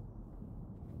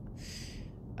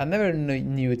 I never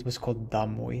knew it was called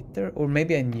dumbwaiter. Or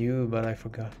maybe I knew, but I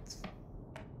forgot.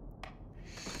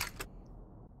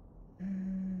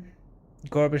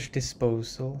 Garbage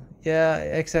disposal. Yeah,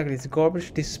 exactly. It's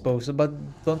garbage disposal, but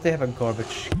don't they have a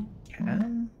garbage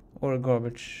can? Or a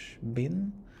garbage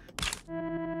bin?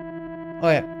 Oh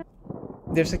yeah.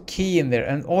 There's a key in there.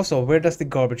 And also, where does the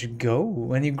garbage go?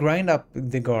 When you grind up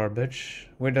the garbage,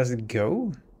 where does it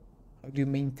go? How do you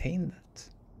maintain that?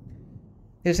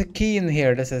 There's a key in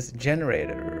here that says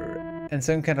generator and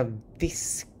some kind of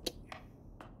disk.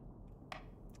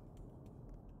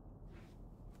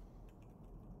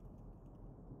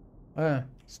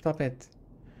 Stop it.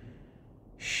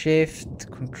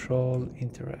 Shift, control,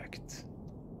 interact.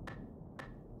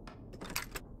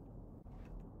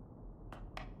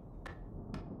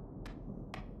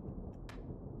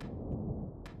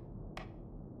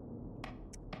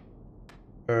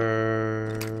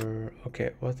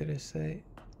 Okay, what did it say?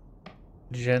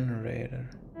 Generator.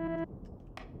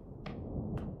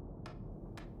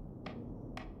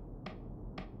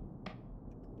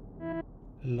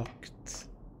 Locked.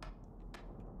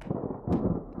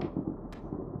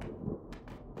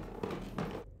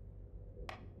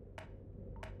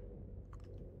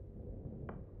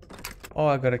 Oh,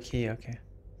 I got a key, okay.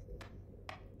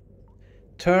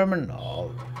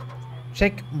 Terminal.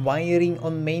 Check wiring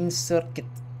on main circuit.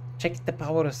 Check the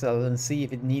power cell and see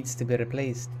if it needs to be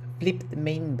replaced. Flip the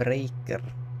main breaker.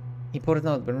 Important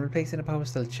note, when replacing the power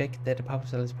cell, check that the power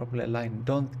cell is properly aligned.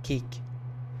 Don't kick.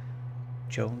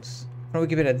 Jones. From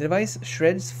Wikipedia, the device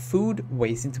shreds food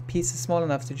waste into pieces small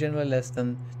enough to generally less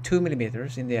than 2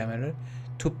 millimeters in diameter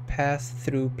to pass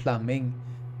through plumbing.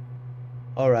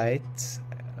 Alright.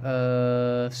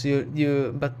 So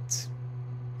but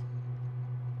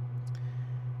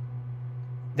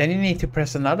then you need to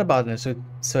press another button so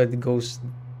it goes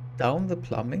down the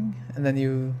plumbing, and then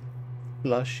you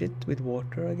flush it with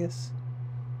water, I guess.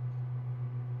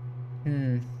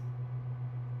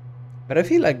 But I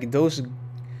feel like those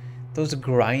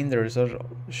grinders or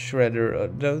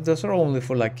shredder, those are only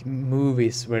for like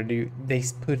movies where they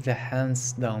put the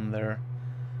hands down there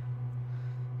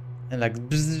and like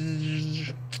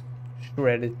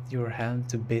shred it your hand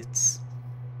to bits.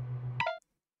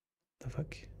 The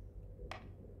fuck?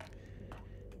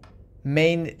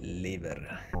 Main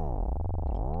lever.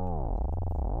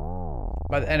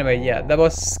 But anyway, yeah, that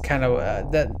was kind of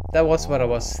that was what I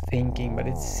was thinking, but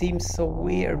it seems so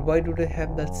weird. Why do they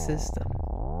have that system?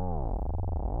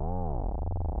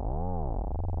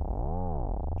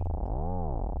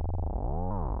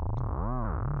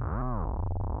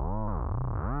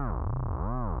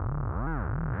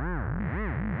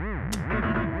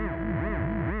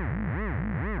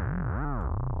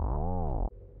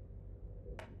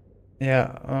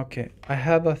 Yeah, okay. I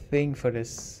have a thing for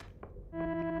this.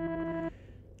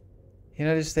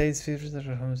 United States, 50%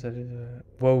 of homes that is,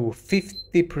 whoa,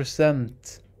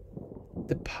 50%.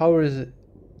 The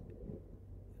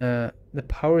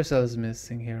power cell is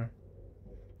missing here.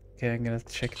 Okay, I'm gonna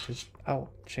check this. Oh,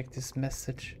 check this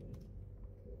message.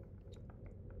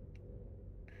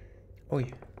 Oi.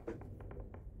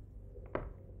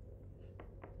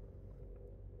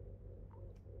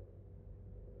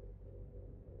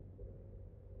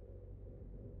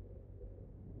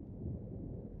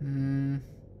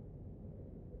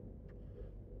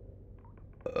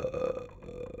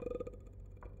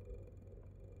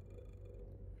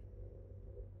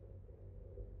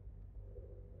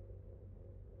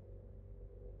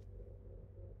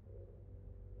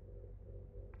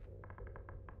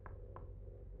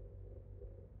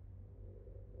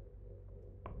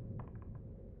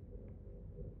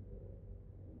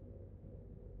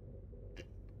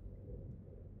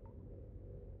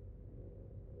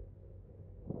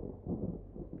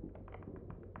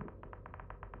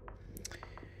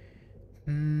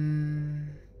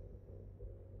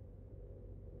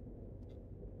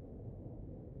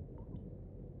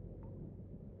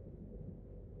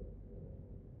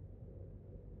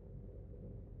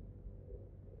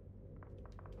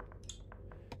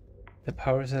 The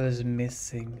power cell is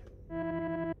missing.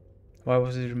 Why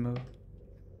was it removed?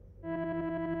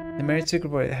 The married circuit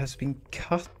board has been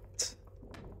cut.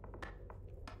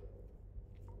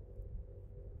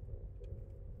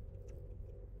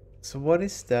 So what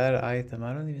is that item?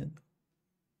 I don't even...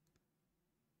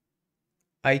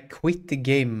 I quit the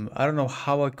game. I don't know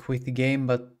how I quit the game,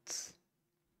 but...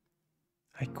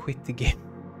 I quit the game.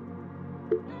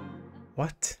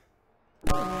 What?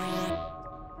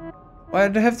 Why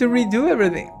do I have to redo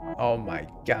everything? Oh my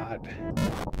god.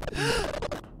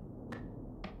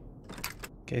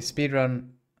 Okay, speedrun.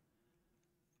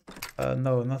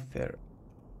 No, not there.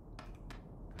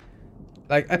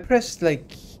 Like, I pressed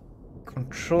like...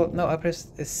 Control... No, I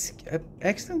pressed... I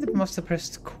accidentally must have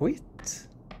pressed quit.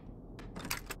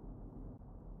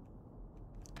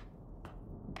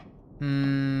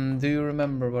 Do you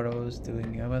remember what I was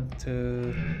doing? I went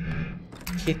to...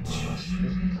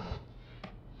 kitchen.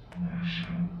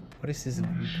 What is this?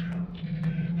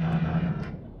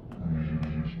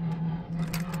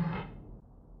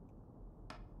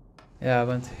 Yeah, I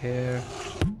went here.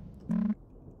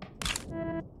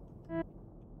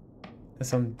 There's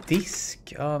some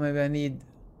disc. Oh, maybe I need...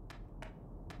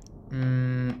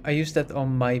 I use that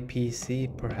on my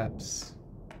PC, perhaps.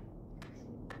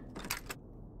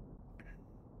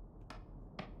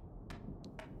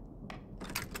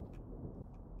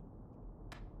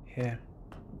 Here.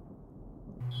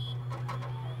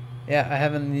 Yeah, I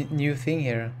have a new thing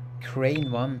here.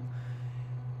 Crane 1.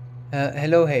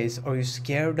 Hello Hayes, are you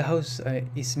scared? The house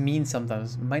is mean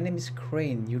sometimes. My name is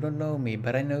Crane, you don't know me,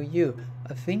 but I know you.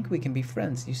 I think we can be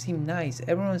friends. You seem nice,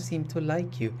 everyone seemed to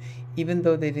like you, even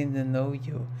though they didn't know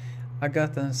you.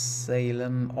 Agatha and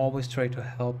Salem always try to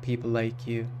help people like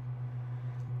you.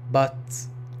 But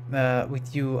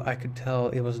with you, I could tell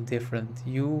it was different.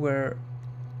 You were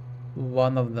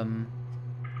one of them.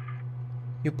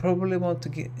 You probably want to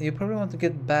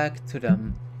get back to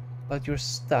them, but you're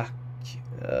stuck.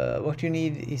 What you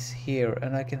need is here,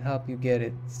 and I can help you get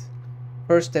it.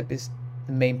 First step is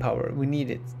the main power. We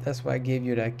need it. That's why I gave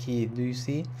you that key. Do you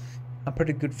see? I'm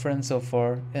pretty good friends so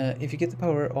far. If you get the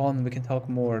power on, we can talk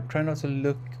more. Try not to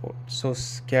look so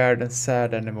scared and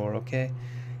sad anymore, okay?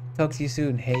 Talk to you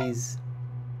soon, Hayes.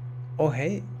 Oh,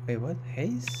 hey. Wait, what?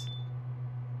 Hayes?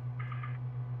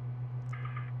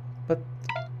 But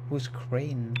who's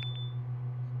Crane?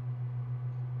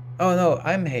 Oh no,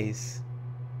 I'm Hayes.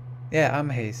 Yeah, I'm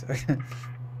Hayes.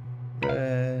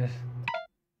 I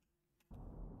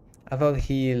thought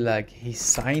he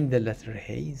signed the letter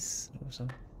Hayes or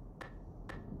something.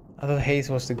 I thought Hayes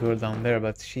was the girl down there,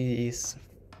 but she is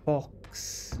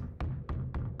Fox.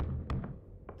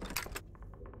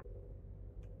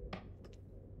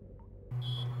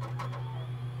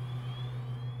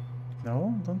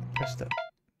 No, don't press that.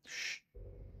 Shh.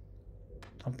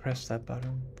 Don't press that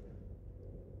button.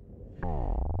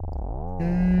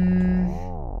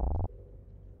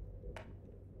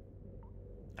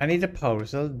 I need a power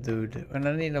cell, dude, and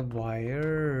I need a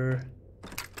wire.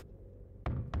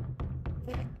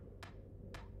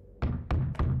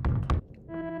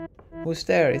 Who's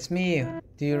there? It's me.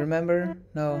 Do you remember?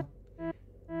 No.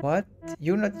 What?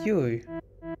 You're not you.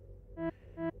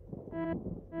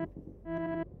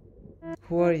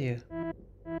 Who are you?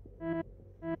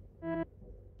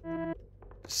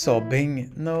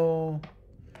 Sobbing? No.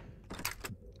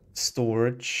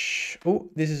 Storage. Oh,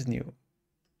 this is new.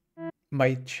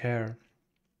 My chair.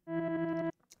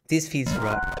 This feels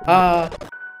right. Ah.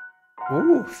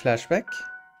 Ooh, flashback.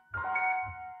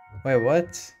 Wait,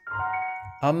 what?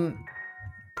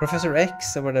 Professor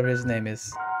X or whatever his name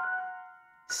is.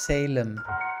 Salem.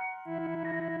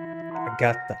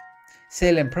 Agatha.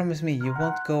 Salem, promise me you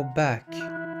won't go back.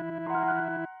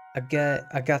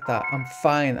 Agatha, I'm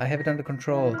fine. I have it under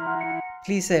control.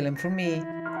 Please, Salem, for me.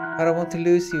 I don't want to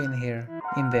lose you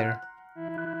in there.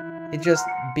 It's just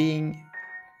being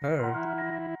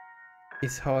her.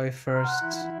 It's how I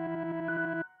first...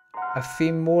 I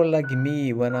feel more like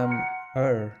me when I'm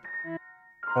her.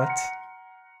 What?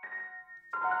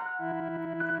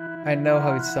 I know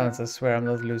how it sounds, I swear I'm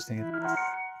not losing it.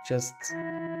 Just...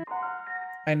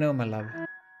 I know, my love.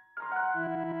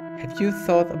 Have you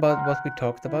thought about what we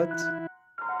talked about?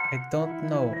 I don't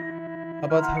know.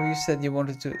 About how you said you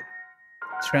wanted to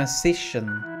transition.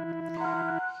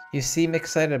 You seem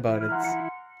excited about it.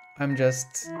 I'm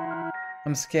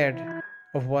scared.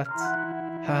 Of what?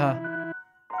 Haha.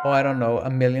 Oh, I don't know. A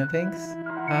million things?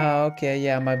 Haha, okay,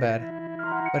 yeah, my bad.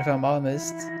 But if I'm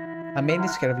honest, I'm mainly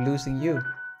scared of losing you.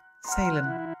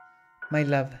 Salem, my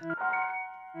love.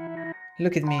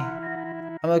 Look at me.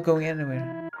 I'm not going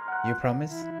anywhere. You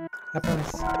promise? I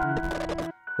promise.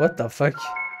 What the fuck?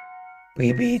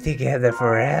 We'll be together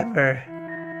forever.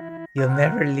 You'll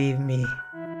never leave me.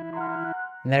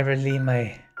 Never leave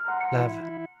my love.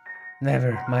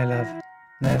 Never, my love.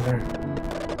 Never.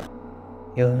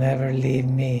 You'll never leave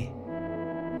me.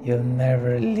 You'll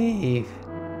never leave.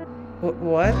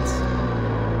 What?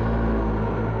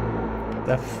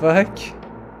 The fuck?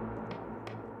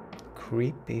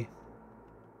 Creepy.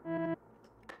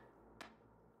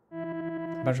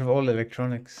 Bunch of old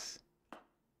electronics.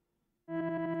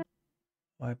 Oh,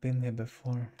 I've been here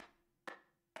before.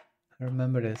 I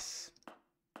remember this.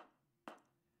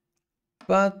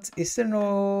 But is there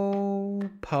no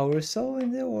power cell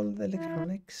in the old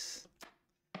electronics?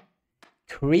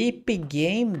 Creepy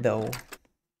game though.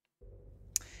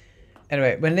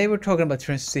 Anyway, when they were talking about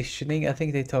transitioning, I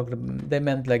think they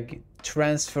meant like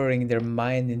transferring their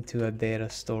mind into a data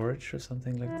storage or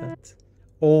something like that.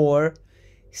 Or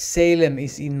Salem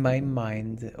is in my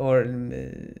mind, or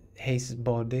Hayes'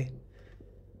 body,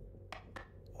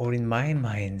 or in my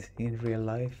mind in real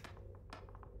life.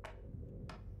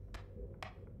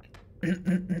 I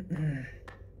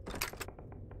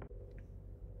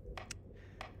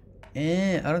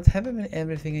don't have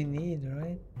everything I need,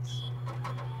 right?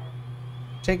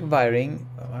 Check wiring.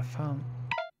 Oh, I found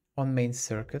on main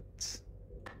circuit.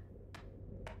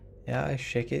 Yeah, I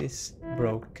check it. It's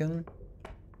broken.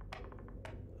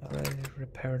 Alright,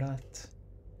 repair that.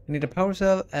 I need a power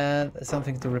cell and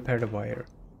something to repair the wire.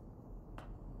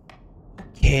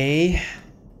 Okay.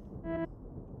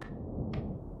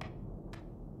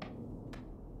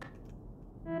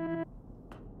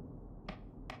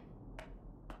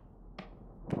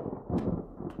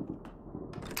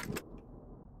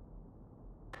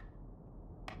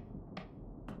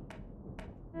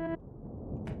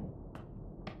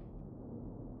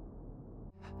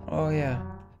 Oh yeah.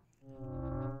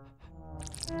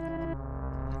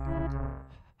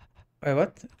 Wait,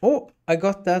 what? Oh, I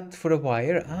got that for the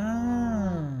wire. Ah.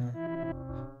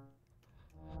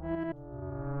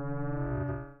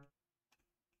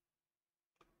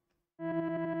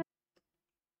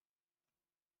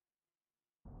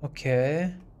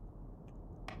 Okay.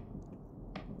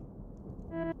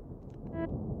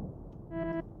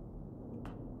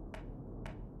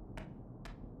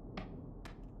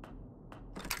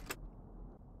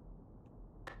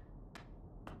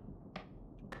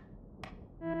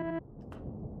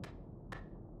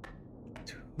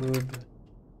 Tube.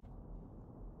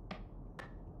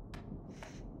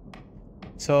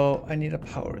 So I need a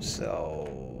power cell.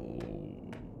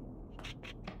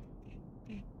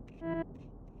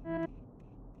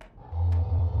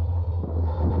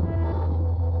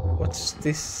 What's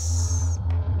this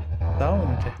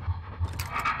sound?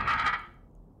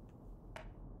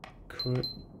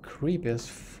 Creepy as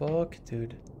fuck,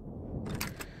 dude.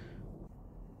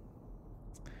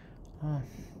 Oh,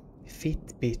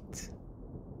 Fitbit.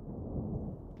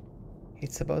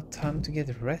 It's about time to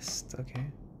get rest, okay.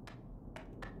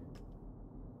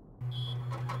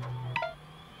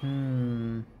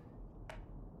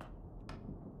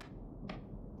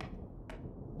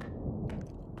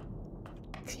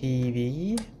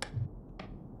 TV?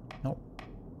 No.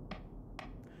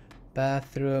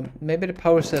 Bathroom. Maybe the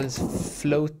power cell is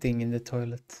floating in the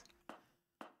toilet.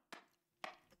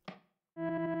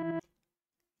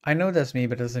 I know that's me,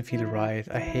 but it doesn't feel right.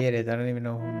 I hate it. I don't even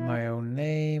know my own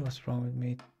name. What's wrong with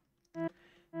me?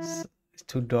 It's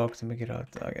too dark to make it out.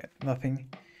 Okay, nothing.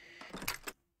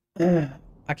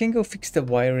 I can go fix the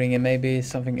wiring and maybe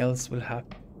something else will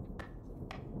happen.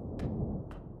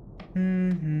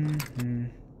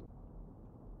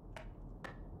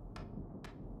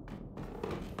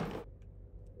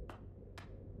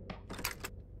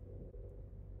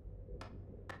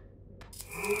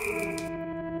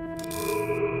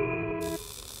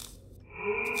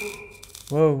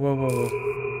 Whoa, whoa, whoa, whoa.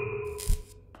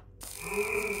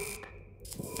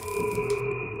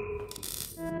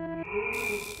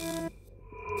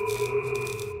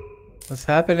 What's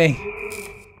happening?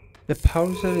 The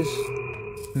power cell is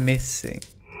missing.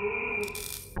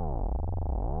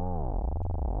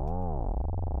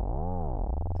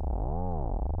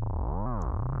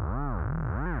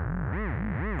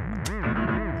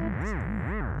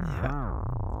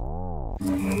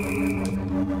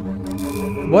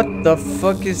 What the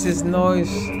fuck is this noise?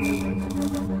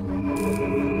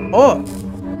 Oh!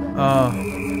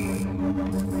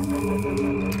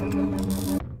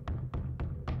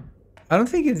 I don't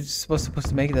think it's supposed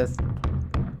to make that.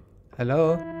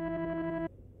 Hello?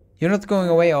 You're not going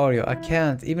away, are you? I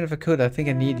can't. Even if I could, I think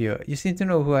I need you. You seem to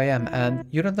know who I am, and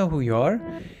you don't know who you are?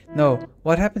 No.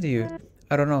 What happened to you?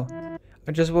 I don't know.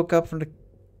 I just woke up from the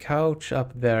couch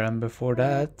up there, and before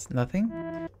that, nothing?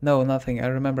 No, nothing. I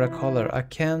remember a color. I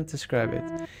can't describe it.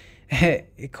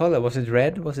 A color. Was it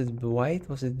red? Was it white?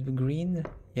 Was it green?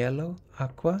 Yellow?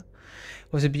 Aqua?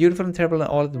 Was it beautiful and terrible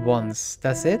all at once?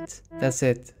 That's it? That's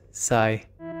it. Sigh.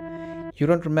 You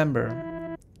don't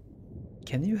remember.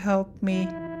 Can you help me?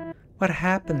 What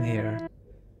happened here?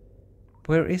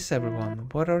 Where is everyone?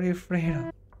 What are you afraid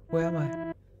of? Where am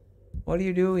I? What are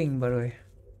you doing, by the way?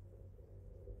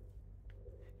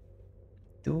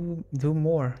 Do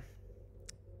more.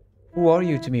 Who are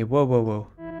you to me? Whoa, whoa, whoa.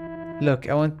 Look,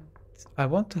 I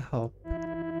want to help.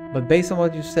 But based on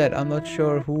what you said, I'm not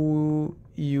sure who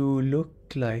you look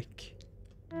like.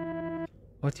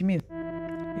 What do you mean?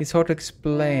 It's hard to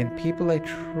explain. People I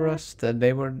trusted,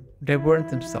 they weren't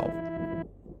themselves.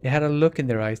 They had a look in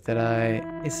their eyes that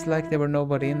it's like there were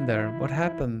nobody in there. What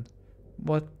happened?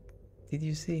 What did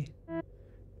you see?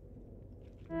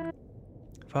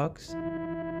 Fox?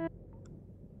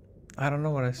 I don't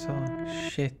know what I saw.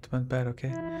 Shit, went bad,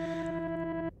 okay.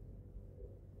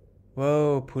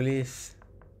 Whoa, police.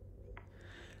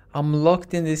 I'm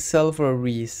locked in this cell for a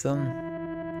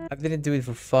reason. I didn't do it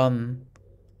for fun.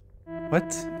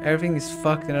 What? Everything is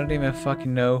fucked and I don't even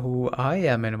fucking know who I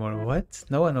am anymore. What?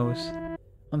 No one knows.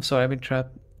 I'm sorry, I've been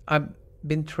trapped. I've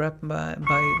been trapped by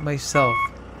myself.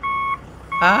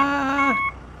 Ah!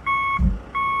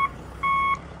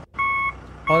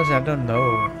 Honestly, I don't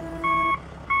know.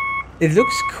 It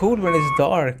looks cool when it's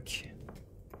dark.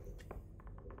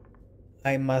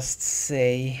 I must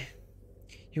say.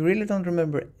 You really don't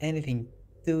remember anything,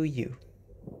 do you?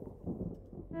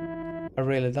 I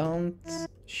really don't.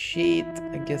 Shit,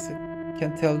 I guess I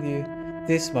can tell you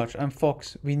this much. I'm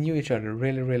Fox. We knew each other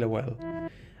really, really well.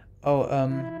 Oh,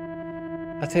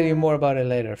 I'll tell you more about it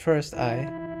later. First, I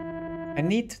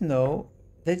need to know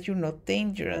that you're not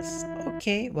dangerous.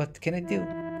 Okay, what can I do?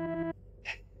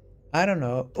 I don't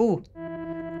know. Ooh,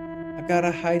 I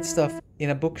gotta hide stuff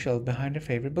in a bookshelf behind your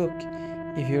favorite book.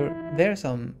 If you're there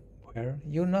somewhere,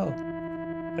 you know.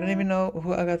 I don't even know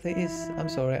who Agatha is. I'm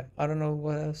sorry, I don't know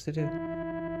what else to do.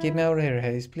 Get me out of here,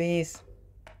 Hayes, please.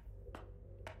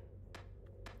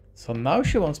 So now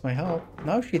she wants my help.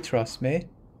 Now she trusts me.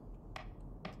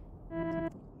 I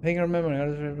think I remember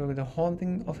with the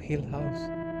haunting of Hill House.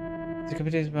 The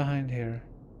computer is behind here.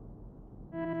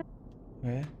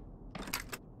 Okay.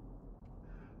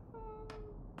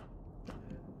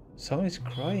 Someone is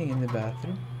crying in the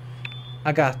bathroom.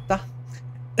 Agatha.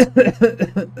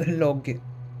 Log.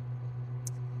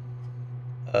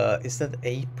 Is that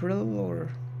April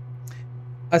or?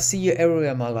 I see you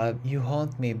everywhere, my love. You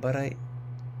haunt me, but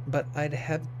I'd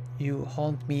have you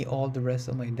haunt me all the rest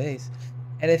of my days.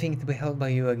 Anything to be held by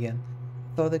you again.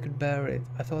 I thought I could bear it.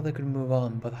 I thought I could move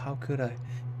on, but how could I?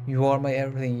 You are my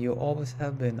everything. You always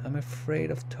have been. I'm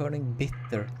afraid of turning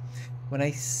bitter. When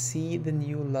I see the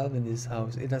new love in this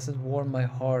house, it doesn't warm my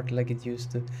heart like it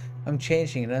used to. I'm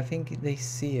changing, and I think they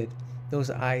see it. Those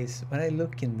eyes, when I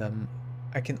look in them,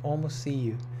 I can almost see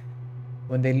you.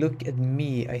 When they look at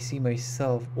me, I see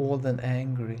myself, old and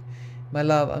angry. My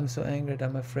love, I'm so angry that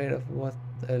I'm afraid of what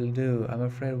I'll do. I'm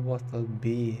afraid of what I'll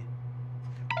be.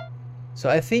 So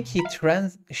I think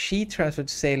she transferred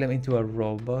Salem into a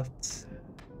robot.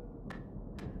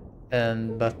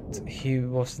 But he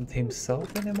wasn't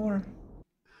himself anymore.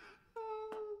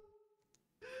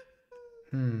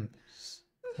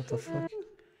 What the fuck?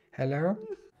 Hello?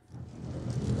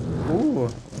 Ooh.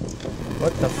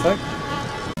 What the fuck?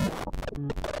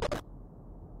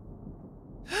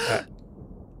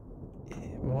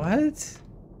 What?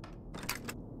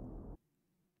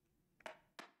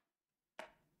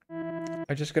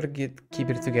 I just gotta keep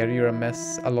it together. You're a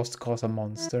mess, a lost cause, a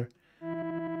monster.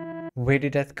 Where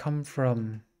did that come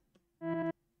from?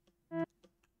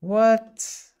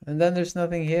 What? And then there's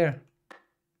nothing here.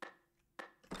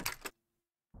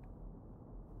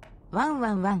 ワン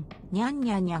ワンワン、ニャン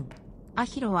ニャンニャン。ア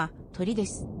ヒロは鳥で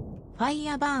す。ファイ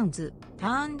アバーンズ、タ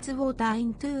ーンズウォーターイ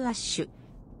ントゥアッシュ。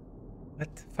What?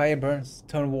 Fire burns,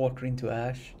 turn water into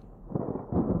ash.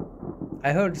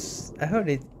 I heard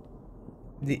it.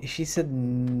 She said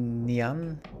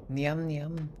Nyan? Nyan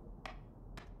Nyan?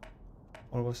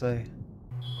 Or was I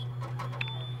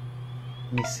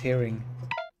mishearing?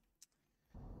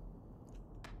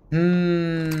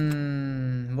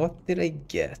 What did I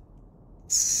get?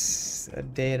 A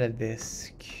data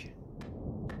disk.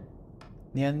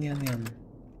 Nyan Nyan Nyan.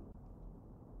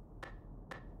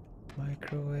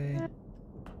 Microwave.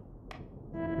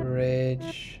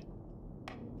 Fridge.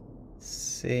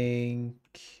 Sink.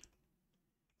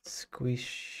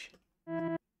 Squish.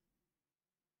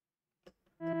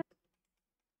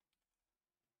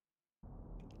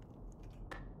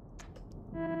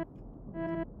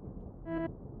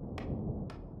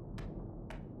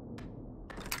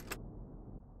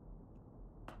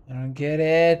 I don't get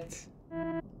it.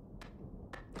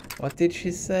 What did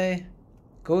she say?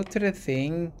 Go to the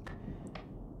thing.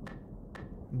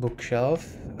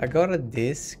 Bookshelf. I got a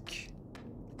disc.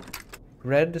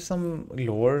 Read some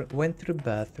lore. Went to the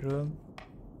bathroom.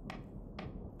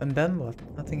 And then what?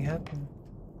 Nothing happened.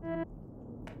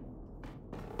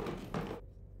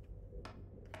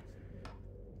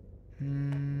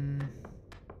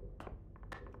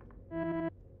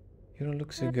 You don't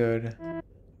look so good.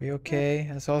 Are you okay?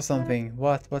 I saw something.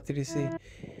 What? What did you see?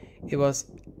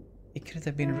 It couldn't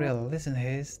have been real. Listen,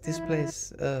 Hayes. This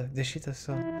place, the shit I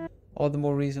saw. All the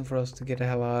more reason for us to get the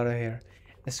hell out of here.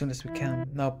 As soon as we can.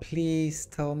 Now, please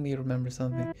tell me you remember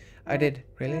something. I did.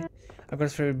 Really? I got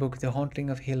his favorite book, The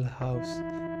Haunting of Hill House.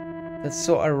 That's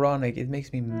so ironic. It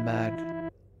makes me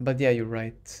mad. But yeah, you're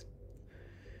right.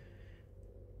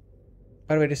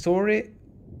 By the way, the story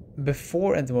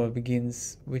before Entomology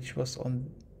Begins, which was on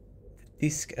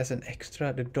disc as an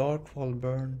extra, The Dark Wall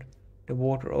Burned. the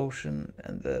water ocean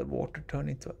and the water turned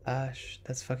into ash.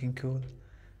 That's fucking cool.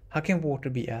 How can water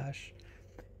be ash?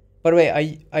 By the way,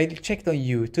 I checked on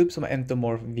YouTube some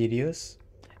Entomorph videos,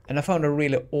 and I found a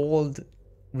really old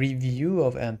review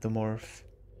of Entomorph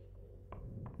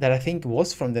that I think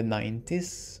was from the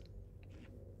 90s.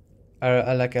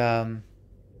 Like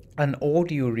an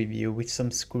audio review with some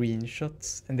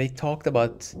screenshots, and they talked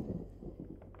about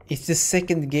it's the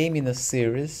second game in a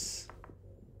series,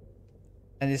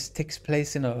 and this takes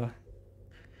place in a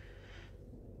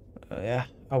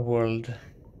world.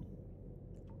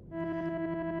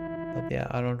 But yeah,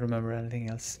 I don't remember anything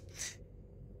else.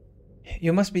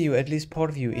 You must be you, at least part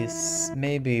of you is.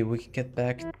 Maybe we can get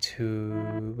back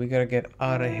to... We gotta get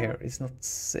out of here. It's not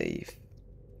safe.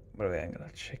 By the way, I'm gonna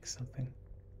check something.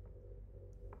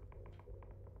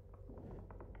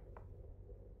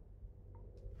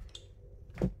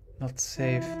 Not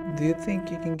safe. Do you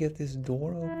think you can get this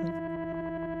door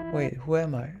open? Wait, who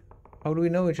am I? How do we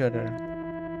know each other?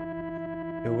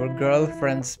 We were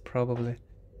girlfriends, probably.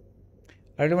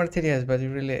 I really want to tell you guys, but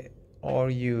you really are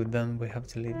you, then we have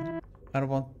to leave. I don't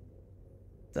want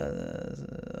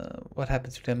what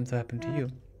happened to them to happen to you.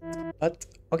 But,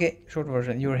 okay, short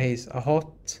version. You're Hayes, a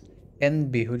hot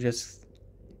NB who just...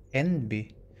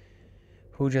 NB?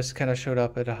 Who just kind of showed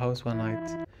up at a house one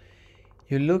night.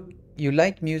 You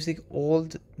like music,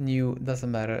 old, new,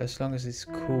 doesn't matter, as long as it's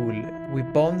cool. We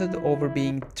bonded over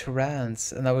being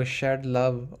trans and our shared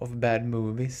love of bad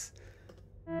movies.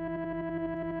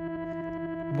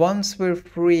 Once we're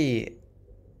free,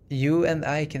 you and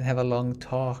I can have a long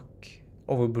talk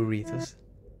over burritos.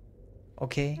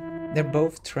 Okay? They're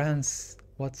both trans.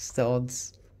 What's the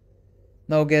odds?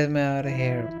 No, get me out of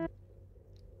here.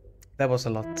 That was a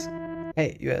lot.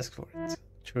 Hey, you asked for it.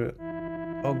 True.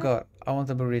 Oh god, I want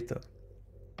a burrito.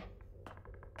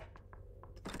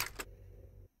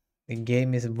 The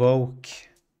game is woke.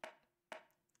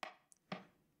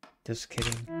 Just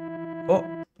kidding.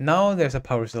 Oh, now there's a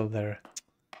power cell there.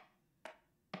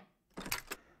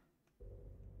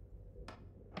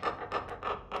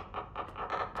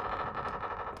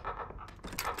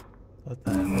 What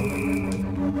the hell?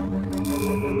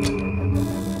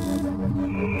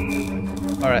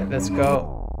 Alright, let's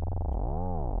go.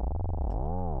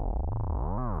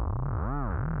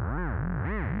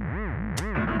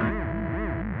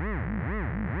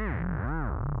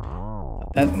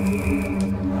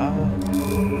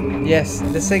 Yes,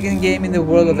 the second game in the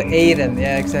world of Aiden.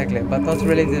 Yeah, exactly. But not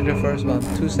related to the first one.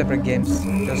 Two separate games,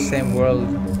 just same world.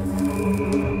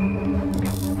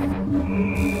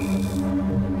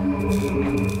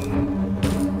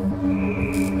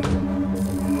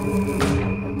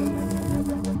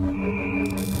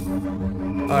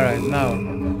 Alright, now.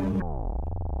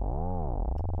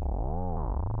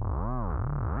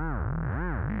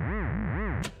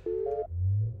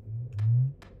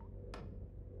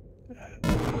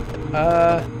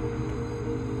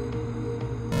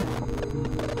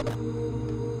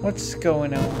 What's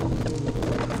going on?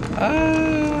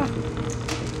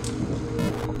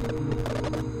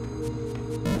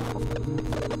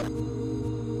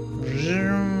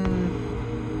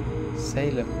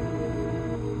 Salem.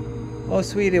 Oh,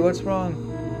 sweetie, what's wrong?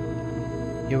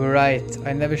 You were right.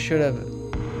 I never should have.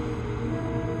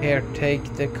 Here, take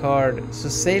the card. So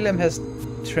Salem has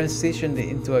transitioned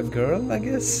into a girl, I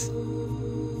guess?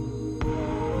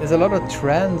 There's a lot of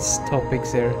trans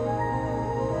topics here.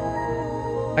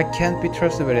 I can't be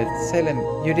trusted with it. Salem,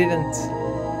 you didn't.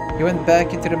 You went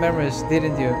back into the memories,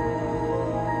 didn't you?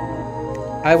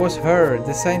 I was her,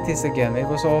 the scientist again. It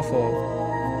was awful.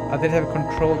 I didn't have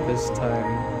control this time.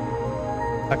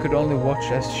 I could only watch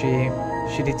as she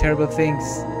did terrible things.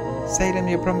 Salem,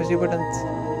 you promised you wouldn't.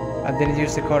 I didn't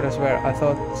use the card, I swear. I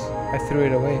thought I threw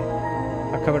it away.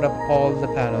 I covered up all the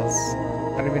panels.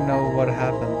 I don't even know what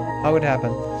happened. How it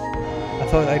happened. I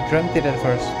thought I dreamt it at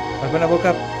first. But when I woke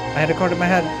up, I had a card in my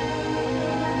head.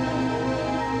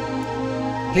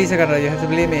 Please, Agatha, you have to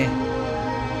believe me.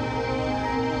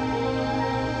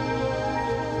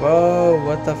 Whoa,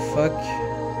 what the fuck?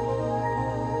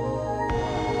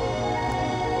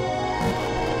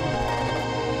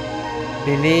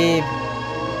 Believe.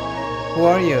 Who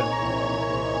are you?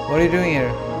 What are you doing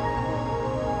here?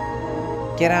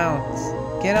 Get out.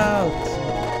 Get out.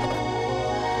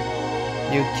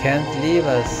 You can't leave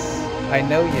us. I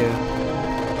know you.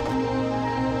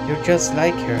 You're just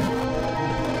like her.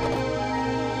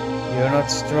 You're not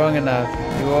strong enough.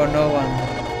 You are no one.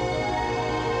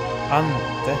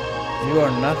 Ante, you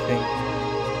are nothing.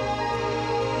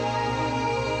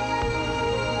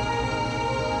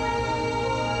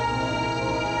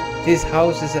 This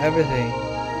house is everything.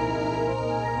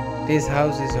 This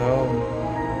house is home.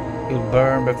 You'll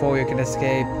burn before you can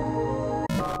escape.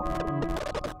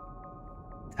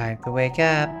 Time to wake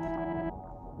up.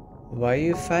 Why are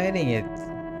you fighting it?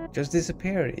 Just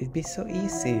disappear. It'd be so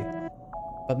easy.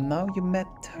 But now you met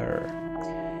her.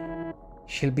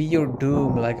 She'll be your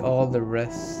doom like all the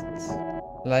rest.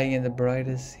 Lying in the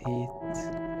brightest heat.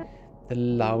 The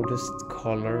loudest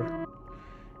color.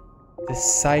 The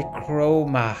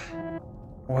Psychroma.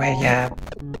 Wake up.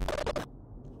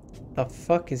 The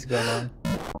fuck is going on?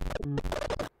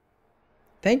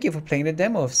 Thank you for playing the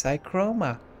demo of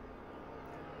Psychroma.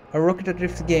 A rocket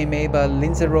adrift game made by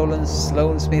Lindsay Rollins,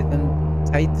 Sloan Smith and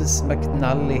Titus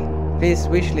McNally. Please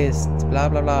wishlist, blah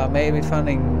blah blah, maybe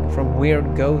funding from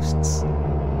Weird Ghosts.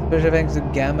 Special thanks to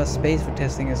Gamma Space for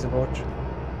testing and support.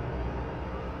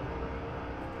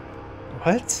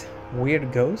 What?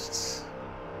 Weird Ghosts?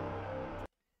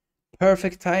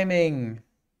 Perfect timing!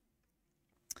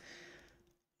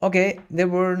 Okay, there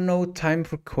were no time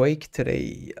for Quake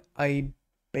today. I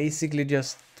basically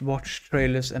just watched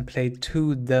trailers and played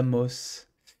 2 demos.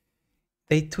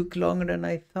 They took longer than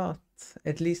I thought.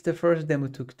 At least the first demo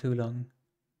took too long.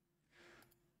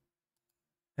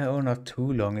 Oh, not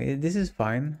too long. This is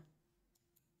fine.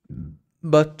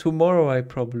 But tomorrow I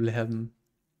probably have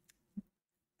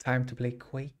time to play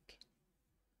Quake.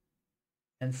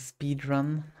 And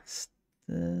speedrun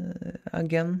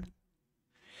again.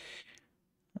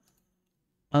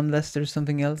 Unless there's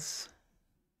something else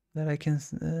that I can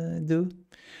do.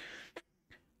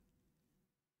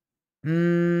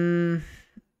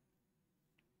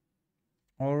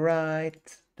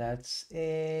 Alright, that's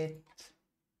it.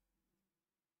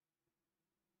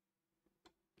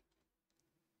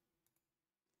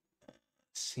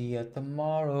 See you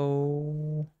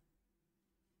tomorrow.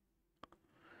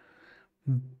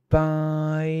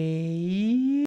 Bye.